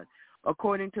blood,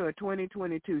 according to a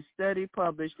 2022 study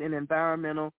published in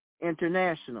Environmental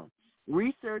International.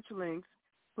 Research links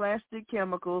plastic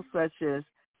chemicals such as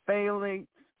phthalates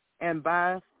and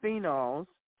biphenyls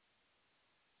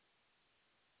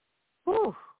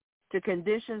to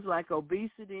conditions like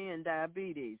obesity and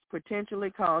diabetes, potentially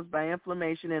caused by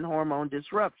inflammation and hormone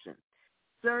disruption.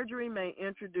 Surgery may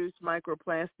introduce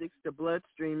microplastics to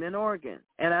bloodstream and organs.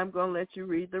 And I'm going to let you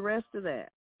read the rest of that.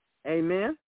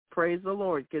 Amen? Praise the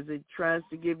Lord, because it tries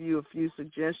to give you a few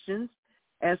suggestions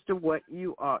as to what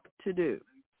you ought to do.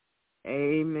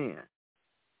 Amen.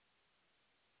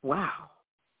 Wow.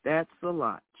 That's a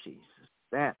lot, Jesus.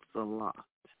 That's a lot.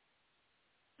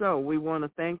 So we want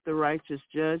to thank the righteous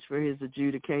judge for his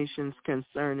adjudications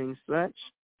concerning such.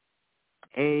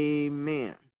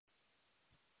 Amen.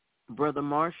 Brother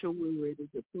Marshall, we're ready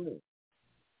to pray.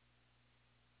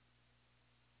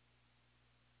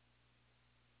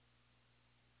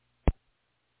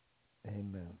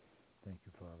 Amen. Thank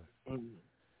you, Father. Amen.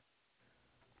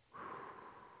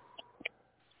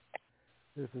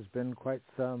 This has been quite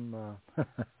some...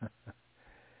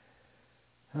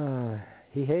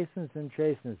 he hastens and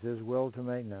chastens his will to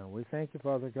make known. We thank you,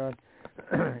 Father God.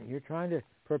 You're trying to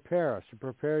prepare us, to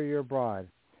prepare your bride,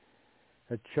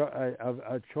 a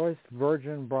choice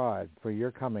virgin bride for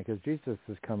your coming, because Jesus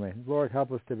is coming. Lord,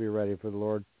 help us to be ready for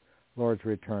the Lord's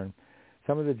return.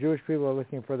 Some of the Jewish people are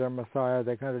looking for their Messiah.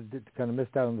 They kind of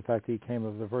missed out on the fact that he came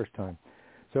of the first time.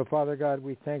 So, Father God,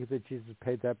 we thank you that Jesus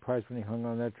paid that price when he hung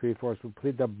on that tree for us. We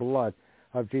plead the blood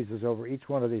of Jesus over each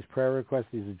one of these prayer requests,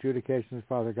 these adjudications,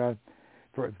 Father God,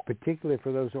 particularly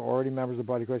for those who are already members of the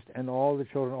body of Christ and all the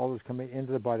children, all those coming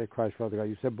into the body of Christ, Father God.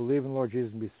 You said, believe in the Lord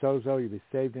Jesus and be sozo. You'll be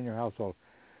saved in your household.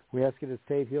 We ask you to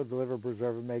save, heal, deliver,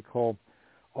 preserve, and make whole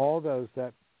all those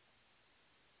that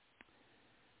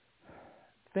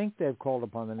think they've called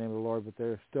upon the name of the Lord, but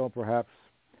they're still perhaps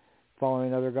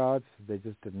following other gods. They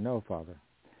just didn't know, Father.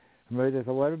 Maybe they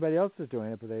thought, well, everybody else is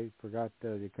doing it, but they forgot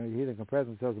the heathen compare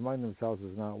themselves among themselves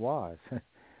is not wise.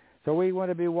 So we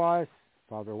want to be wise,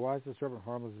 Father, wise as serpent,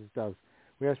 harmless as doves.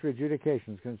 We ask for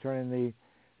adjudications concerning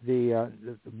the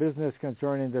business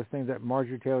concerning this thing that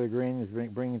Marjorie Taylor Greene is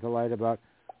bringing to light about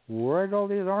where did all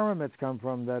these armaments come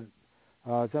from that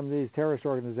some of these terrorist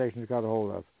organizations got a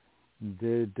hold of.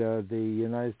 Did the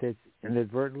United States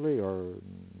inadvertently, or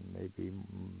maybe,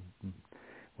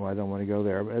 well, I don't want to go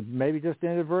there, but maybe just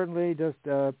inadvertently just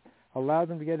allow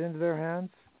them to get into their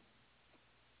hands?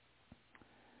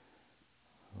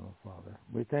 Oh, Father,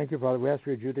 we thank you, Father. We ask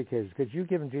for adjudications, because you've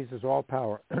given Jesus all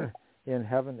power in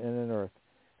heaven and in earth.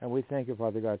 And we thank you,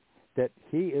 Father God, that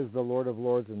he is the Lord of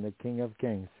lords and the King of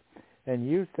kings. And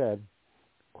you said,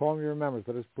 call me remembrance,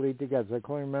 let us plead together. So I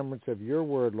call remembrance of your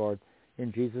word, Lord,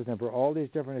 in Jesus' name, for all these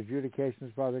different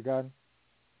adjudications, Father God,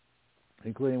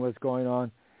 including what's going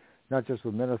on, not just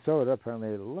with Minnesota. Apparently,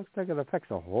 it looks like it affects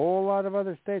a whole lot of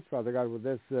other states, Father God. With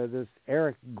this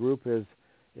ERIC group is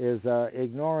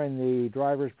ignoring the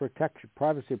driver's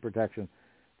privacy protection.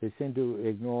 They seem to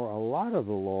ignore a lot of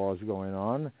the laws going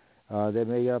on. They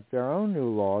make up their own new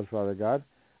laws, Father God.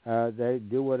 They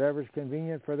do whatever's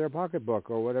convenient for their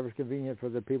pocketbook or whatever's convenient for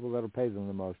the people that will pay them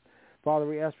the most. Father,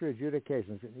 we ask for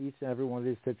adjudications in each and every one of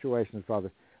these situations,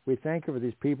 Father. We thank you for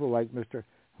these people like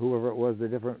whoever it was, the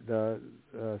different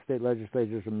state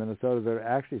legislators from Minnesota that are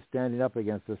actually standing up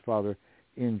against this, Father,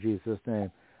 in Jesus'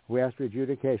 name. We ask for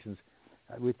adjudications.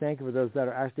 We thank you for those that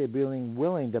are actually being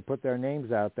willing to put their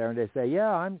names out there, and they say,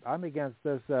 yeah, I'm against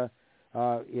this,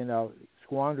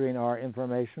 squandering our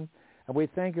information. And we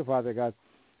thank you, Father God,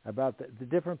 about the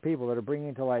different people that are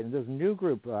bringing to light. And this new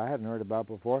group I hadn't heard about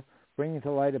before, bringing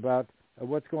to light about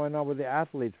what's going on with the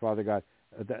athletes, Father God,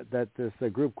 that this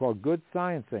group called Good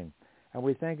Sciencing. And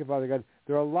we thank you, Father God.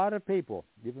 There are a lot of people,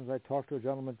 even as I talked to a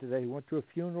gentleman today who went to a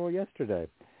funeral yesterday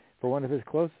for one of his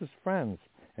closest friends.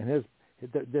 And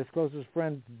this closest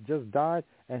friend just died,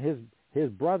 and his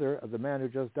brother, the man who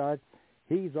just died,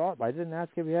 he's off. I didn't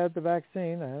ask if he had the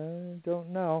vaccine. I don't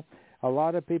know. A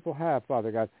lot of people have,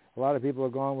 Father God. A lot of people are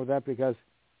going with that because,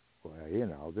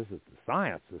 well, this is the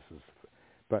science.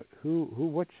 But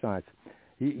which science?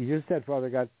 You just said, Father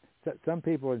God, some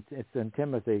people, it's in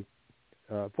Timothy,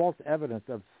 false evidence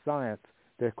of science.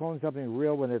 They're calling something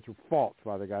real when it's false,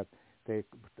 Father God.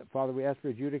 Father, we ask for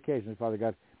adjudications, Father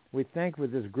God. We thank for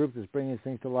this group that's bringing these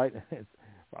things to light. It's,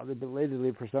 Father,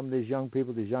 belatedly for some of these young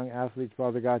people, these young athletes,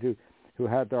 Father God, who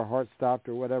had their hearts stopped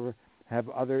or whatever, have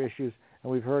other issues.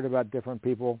 And we've heard about different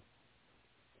people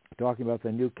talking about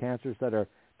the new cancers that are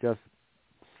just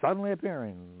suddenly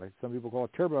appearing, like some people call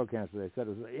it turbo cancer. They said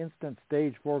it was instant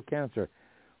stage 4 cancer.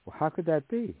 Well, how could that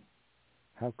be?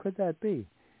 How could that be?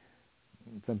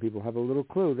 Some people have a little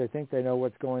clue. They think they know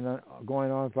what's going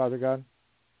on, Father God.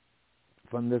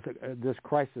 from this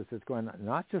crisis that's going on,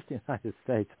 not just the United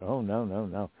States. Oh, no, no,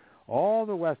 no. All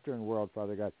the Western world,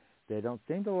 Father God, they don't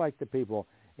seem to like the people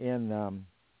in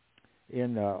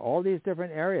all these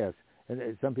different areas.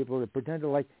 And some people that pretend to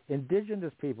like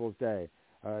Indigenous Peoples Day,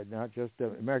 not just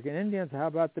American Indians. How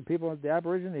about the people, the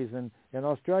Aborigines in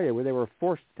Australia, where they were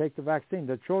forced to take the vaccine?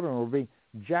 The children were being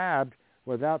jabbed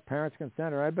without parents'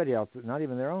 consent or anybody else, not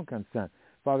even their own consent.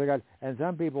 Father God, and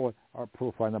some people are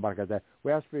proof on the back of that.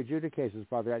 We ask for adjudications,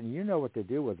 Father God, and you know what to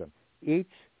do with them.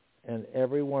 Each and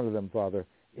every one of them, Father,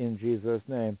 in Jesus'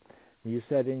 name. You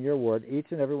said in your word, each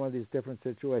and every one of these different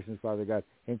situations, Father God,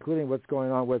 including what's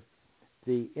going on with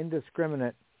the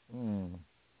indiscriminate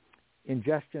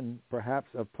ingestion, perhaps,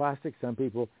 of plastic. Some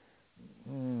people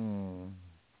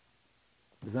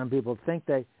think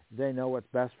they know what's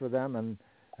best for them, and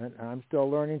I'm still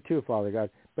learning too, Father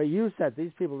God. But you said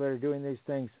these people that are doing these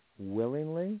things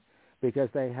willingly because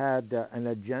they had an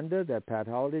agenda that Pat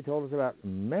Holliday told us about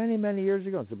many, many years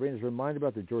ago. And Sabrina's reminded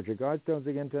about the Georgia Guidestones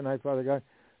again tonight, Father God,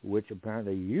 which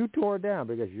apparently you tore down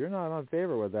because you're not in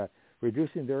favor with that,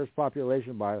 reducing the Earth's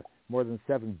population by more than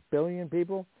 7 billion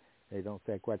people. They don't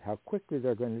say quite how quickly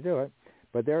they're going to do it,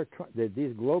 but they're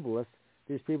these globalists,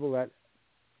 these people that,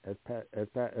 as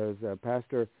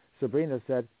Pastor Sabrina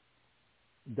said,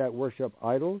 that worship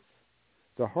idols.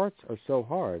 Their hearts are so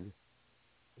hard,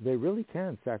 they really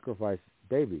can sacrifice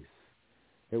babies.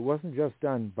 It wasn't just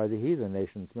done by the heathen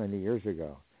nations many years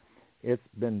ago. It's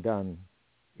been done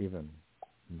even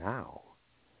now.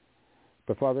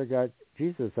 But Father God,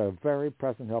 Jesus is a very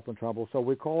present help in trouble. So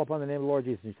we call upon the name of the Lord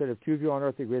Jesus. He said, if two of you on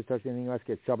earth agree to touch anything you ask,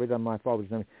 it shall be done in my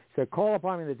Father's name. He said, call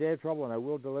upon me in the day of trouble, and I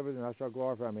will deliver thee, and I shall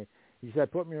glorify me. He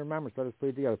said, put me in remembrance. Let us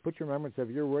plead together. Put your remembrance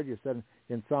of your word. You said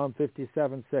in Psalm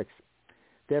 57:6.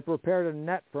 They have prepared a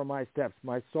net for my steps.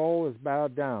 My soul is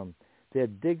bowed down. They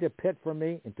have digged a pit for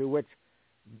me, into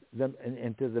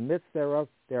the midst thereof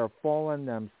they are fallen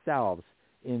themselves,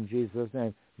 in Jesus'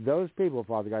 name. Those people,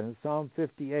 Father God, in Psalm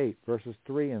 58, verses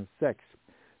 3 and 6,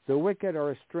 the wicked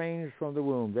are estranged from the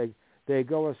womb. They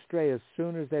go astray as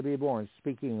soon as they be born,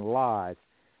 speaking lies.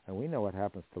 And we know what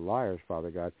happens to liars,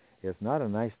 Father God. It's not a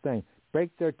nice thing. Break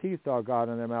their teeth, O God,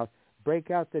 in their mouth.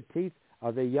 Break out the teeth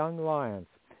of the young lions.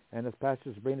 And as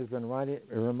Pastor Sabrina has been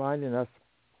reminding us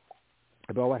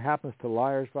about what happens to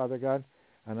liars, Father God,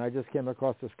 and I just came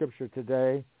across the scripture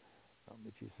today. I'll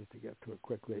get Jesus to get to it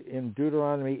quickly. In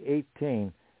Deuteronomy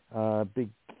 18,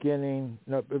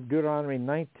 Deuteronomy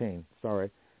 19,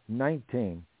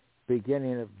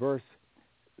 beginning at verse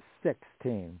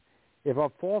 16. If a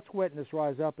false witness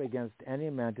rise up against any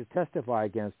man to testify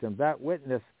against him, that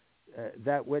witness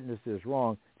is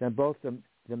wrong, then both the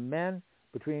men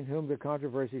between whom the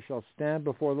controversy shall stand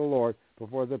before the Lord,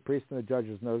 before the priests and the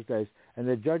judges in those days, and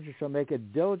the judges shall make a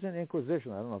diligent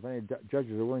inquisition. I don't know if any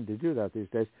judges are willing to do that these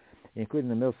days, including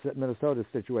the Minnesota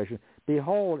situation.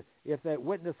 Behold, if that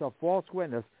witness, a false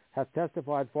witness, hath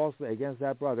testified falsely against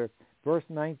that brother, verse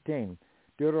 19,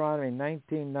 Deuteronomy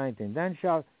 19:19, then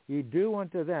shall ye do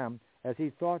unto them as he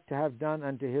thought to have done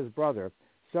unto his brother,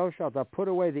 so shalt thou put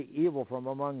away the evil from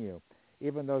among you.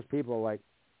 Even those people like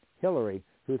Hillary,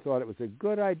 who thought it was a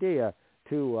good idea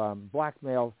to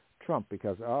blackmail Trump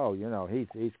because,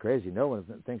 he's crazy. No one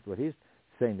thinks what he's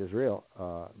saying is real.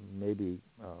 Maybe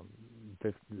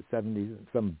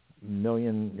 70-some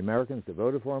million Americans that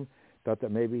voted for him thought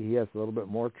that maybe he has a little bit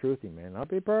more truth. He may not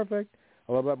be perfect.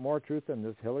 A little bit more truth than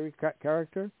this Hillary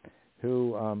character,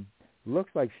 who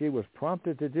looks like she was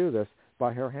prompted to do this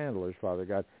by her handlers, Father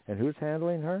God. And who's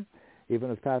handling her?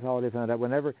 Even as Pat Holliday found out,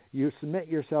 whenever you submit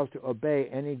yourselves to obey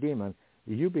any demon,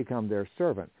 you become their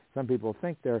servant. Some people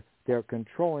think they're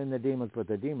controlling the demons, but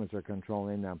the demons are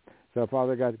controlling them. So,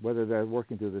 Father God, whether they're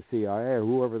working through the CIA or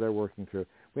whoever they're working through,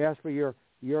 we ask for your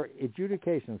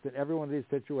adjudications in every one of these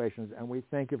situations, and we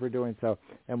thank you for doing so,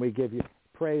 and we give you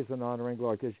praise and honor and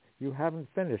glory, because you haven't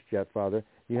finished yet, Father.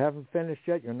 You haven't finished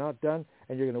yet. You're not done,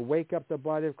 and you're going to wake up the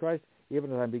body of Christ,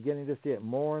 even as I'm beginning to see it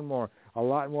more and more, a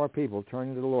lot more people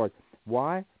turning to the Lord.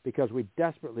 Why? Because we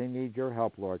desperately need your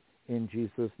help, Lord, in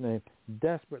Jesus' name.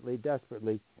 Desperately,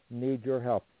 desperately need your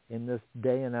help in this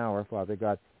day and hour, Father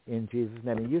God, in Jesus'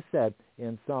 name. And you said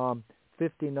in Psalm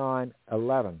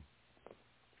 59:11,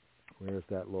 where is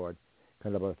that, Lord?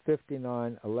 Kind of a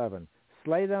 59:11.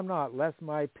 Slay them not, lest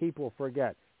my people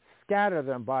forget. Scatter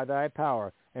them by thy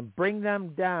power, and bring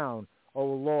them down, O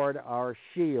Lord, our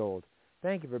shield.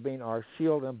 Thank you for being our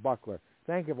shield and buckler.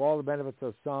 Thank you for all the benefits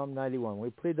of Psalm 91. We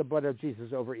plead the blood of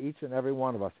Jesus over each and every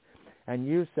one of us. And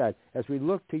you said, as we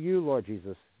look to you, Lord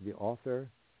Jesus, the author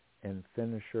and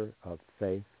finisher of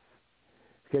faith,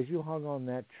 because you hung on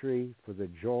that tree for the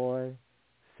joy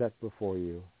set before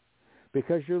you.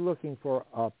 because you're looking for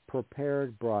a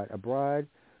prepared bride, a bride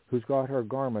who's got her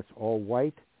garments all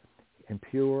white and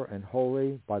pure and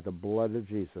holy by the blood of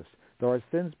Jesus. Though our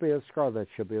sins be as scarlet,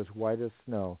 shall be as white as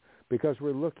snow, because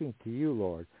we're looking to you,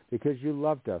 Lord, because you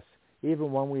loved us,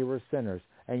 even when we were sinners,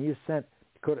 and you sent,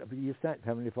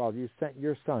 Heavenly Father, you sent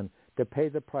your Son to pay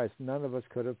the price none of us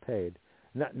could have paid.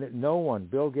 No one,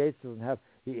 Bill Gates doesn't have,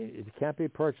 it can't be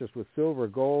purchased with silver,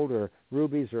 gold, or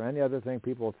rubies, or any other thing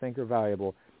people think are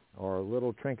valuable, or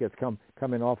little trinkets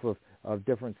coming off of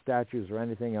different statues or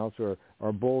anything else,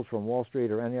 or bulls from Wall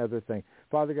Street or any other thing.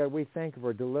 Father God, we thank you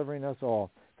for delivering us all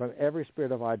from every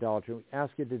spirit of idolatry. We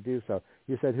ask you to do so.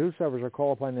 You said, whosoever shall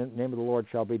call upon the name of the Lord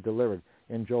shall be delivered,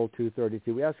 in Joel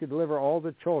 2:32. We ask you to deliver all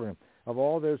the children of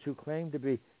all those who claim to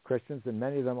be Christians, and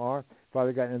many of them are,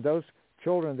 Father God, and those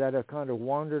children that have kind of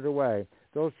wandered away,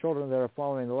 those children that are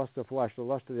following the lust of the flesh, the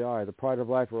lust of the eye, the pride of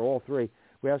life, or all three,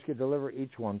 we ask you to deliver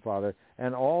each one, Father,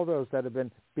 and all those that have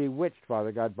been bewitched,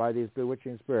 Father God, by these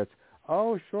bewitching spirits.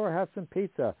 Oh, sure, have some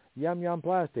pizza, yum, yum,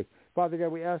 plastic. Father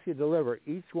God, we ask you to deliver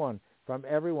each one from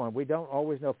everyone. We don't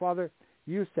always know. Father,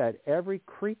 you said every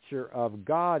creature of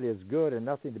God is good and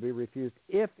nothing to be refused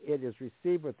if it is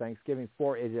received with thanksgiving,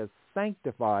 for it is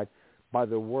sanctified by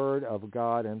the word of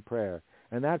God and prayer.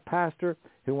 And that pastor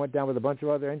who went down with a bunch of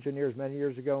other engineers many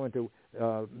years ago into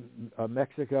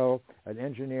Mexico, an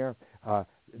engineer,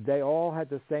 they all had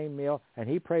the same meal, and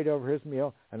he prayed over his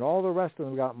meal, and all the rest of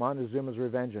them got Montezuma's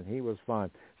revenge, and he was fine.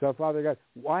 So, Father God,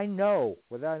 I know,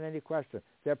 without any question,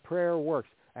 that prayer works,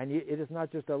 and it is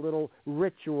not just a little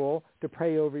ritual to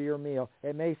pray over your meal.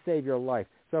 It may save your life.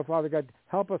 So, Father God,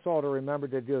 help us all to remember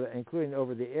to do that, including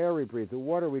over the air we breathe, the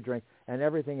water we drink, and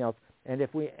everything else. And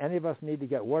if any of us need to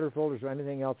get water filters or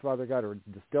anything else, Father God, or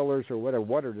distillers or whatever,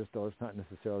 water distillers, not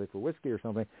necessarily for whiskey or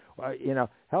something,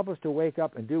 help us to wake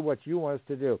up and do what you want us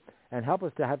to do. And help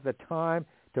us to have the time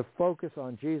to focus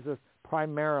on Jesus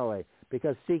primarily,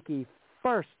 because seek ye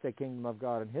first the kingdom of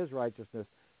God and his righteousness,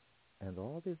 and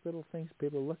all these little things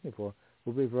people are looking for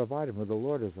will be provided. For the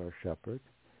Lord is our shepherd,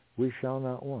 we shall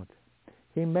not want.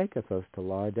 He maketh us to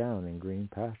lie down in green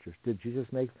pastures. Did Jesus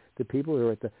make the people who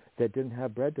were that didn't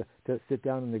have bread to sit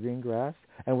down in the green grass?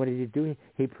 And what did he do?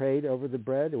 He prayed over the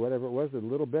bread or whatever it was, the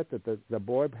little bit that the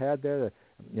boy had there,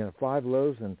 5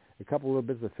 loaves and a couple little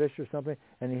bits of fish or something,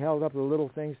 and he held up the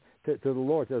little things to the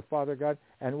Lord, to the Father God.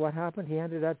 And what happened? He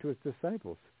handed that to his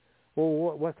disciples.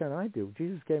 Well, what can I do?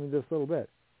 Jesus gave me this little bit.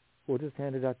 We'll just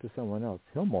hand it out to someone else.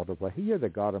 He'll multiply. You're the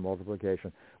God of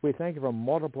multiplication. We thank you for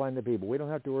multiplying the people. We don't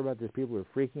have to worry about these people who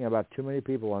are freaking about too many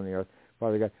people on the earth,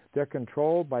 Father God. They're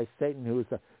controlled by Satan,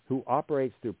 who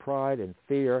operates through pride and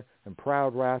fear and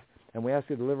proud wrath. And we ask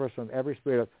you to deliver us from every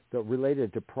spirit that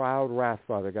related to proud wrath,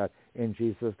 Father God, in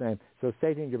Jesus' name. So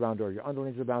Satan, you're bound to your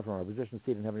underlings are bound from our position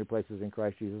seated in heavenly places in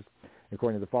Christ Jesus,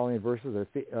 according to the following verses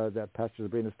that Pastor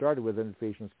Sabrina started with in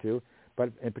Ephesians 2. But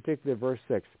in particular, verse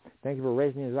 6, thank you for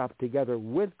raising us up together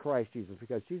with Christ Jesus,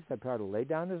 because Jesus had power to lay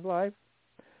down his life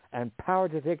and power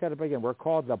to take it up again. We're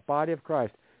called the body of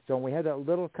Christ. So when we have that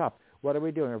little cup, what are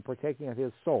we doing? We're partaking of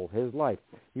his soul, his life.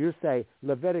 You say,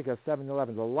 Leviticus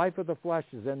 7:11, the life of the flesh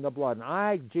is in the blood. And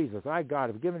I, Jesus, I, God,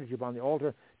 have given it to you upon the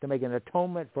altar to make an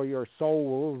atonement for your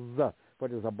souls. For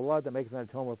it is the blood that makes an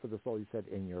atonement for the soul. You said,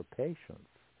 in your patience,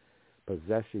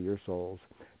 possess ye your souls.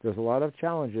 There's a lot of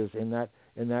challenges in that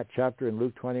chapter in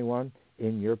Luke 21.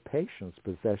 In your patience,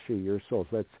 possess ye your souls.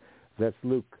 That's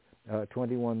Luke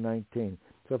 21:19.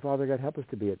 So, Father God, help us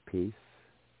to be at peace,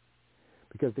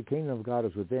 because the kingdom of God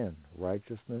is within,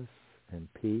 righteousness and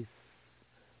peace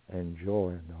and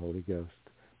joy in the Holy Ghost,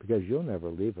 because you'll never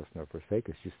leave us nor forsake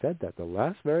us. You said that, the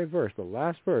last verse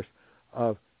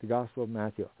of the Gospel of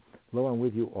Matthew. Lo, I'm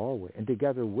with you always, and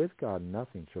together with God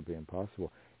nothing shall be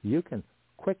impossible. You can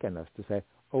quicken us to say,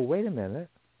 oh, wait a minute,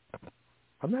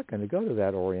 I'm not going to go to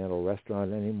that Oriental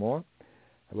restaurant anymore.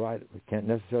 Well, we can't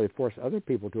necessarily force other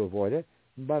people to avoid it,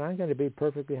 but I'm going to be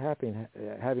perfectly happy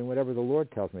having whatever the Lord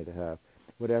tells me to have,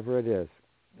 whatever it is.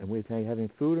 And we think having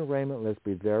food and raiment, let's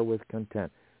be there with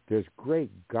content. There's great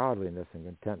godliness and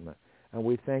contentment. And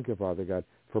we thank you, Father God,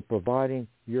 for providing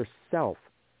yourself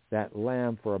that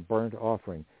lamb for a burnt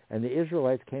offering. And the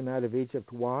Israelites came out of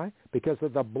Egypt. Why? Because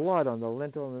of the blood on the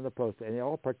lintel and the post. And they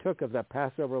all partook of that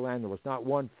Passover lamb. There was not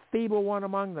one feeble one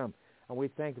among them. And we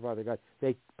thank you, Father God.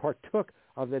 They partook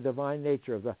of the divine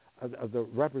nature, of the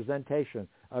representation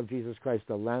of Jesus Christ,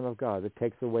 the Lamb of God that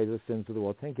takes away the sins of the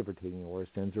world. Thank you for taking away our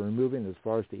sins and removing as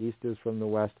far as the east is from the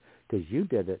west, because you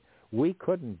did it. We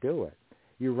couldn't do it.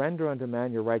 You render unto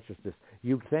man your righteousness.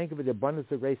 You thank you for the abundance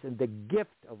of grace and the gift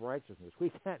of righteousness.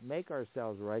 We can't make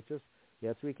ourselves righteous.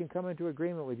 Yes, we can come into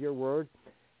agreement with your word,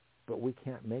 but we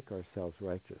can't make ourselves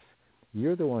righteous.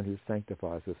 You're the one who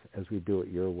sanctifies us as we do it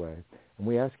your way. And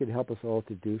we ask you to help us all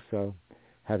to do so,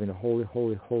 having a holy,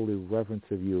 holy, holy reverence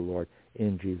of you, Lord,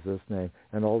 in Jesus' name.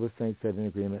 And all the saints said in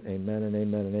agreement, amen and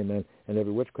amen and amen. And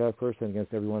every witchcraft person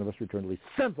against every one of us returned to be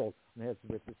sinful and has the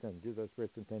spirits of sin. Do those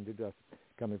spirits intend to do us,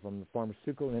 coming from the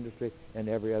pharmaceutical industry and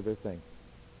every other thing,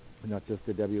 not just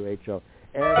the WHO.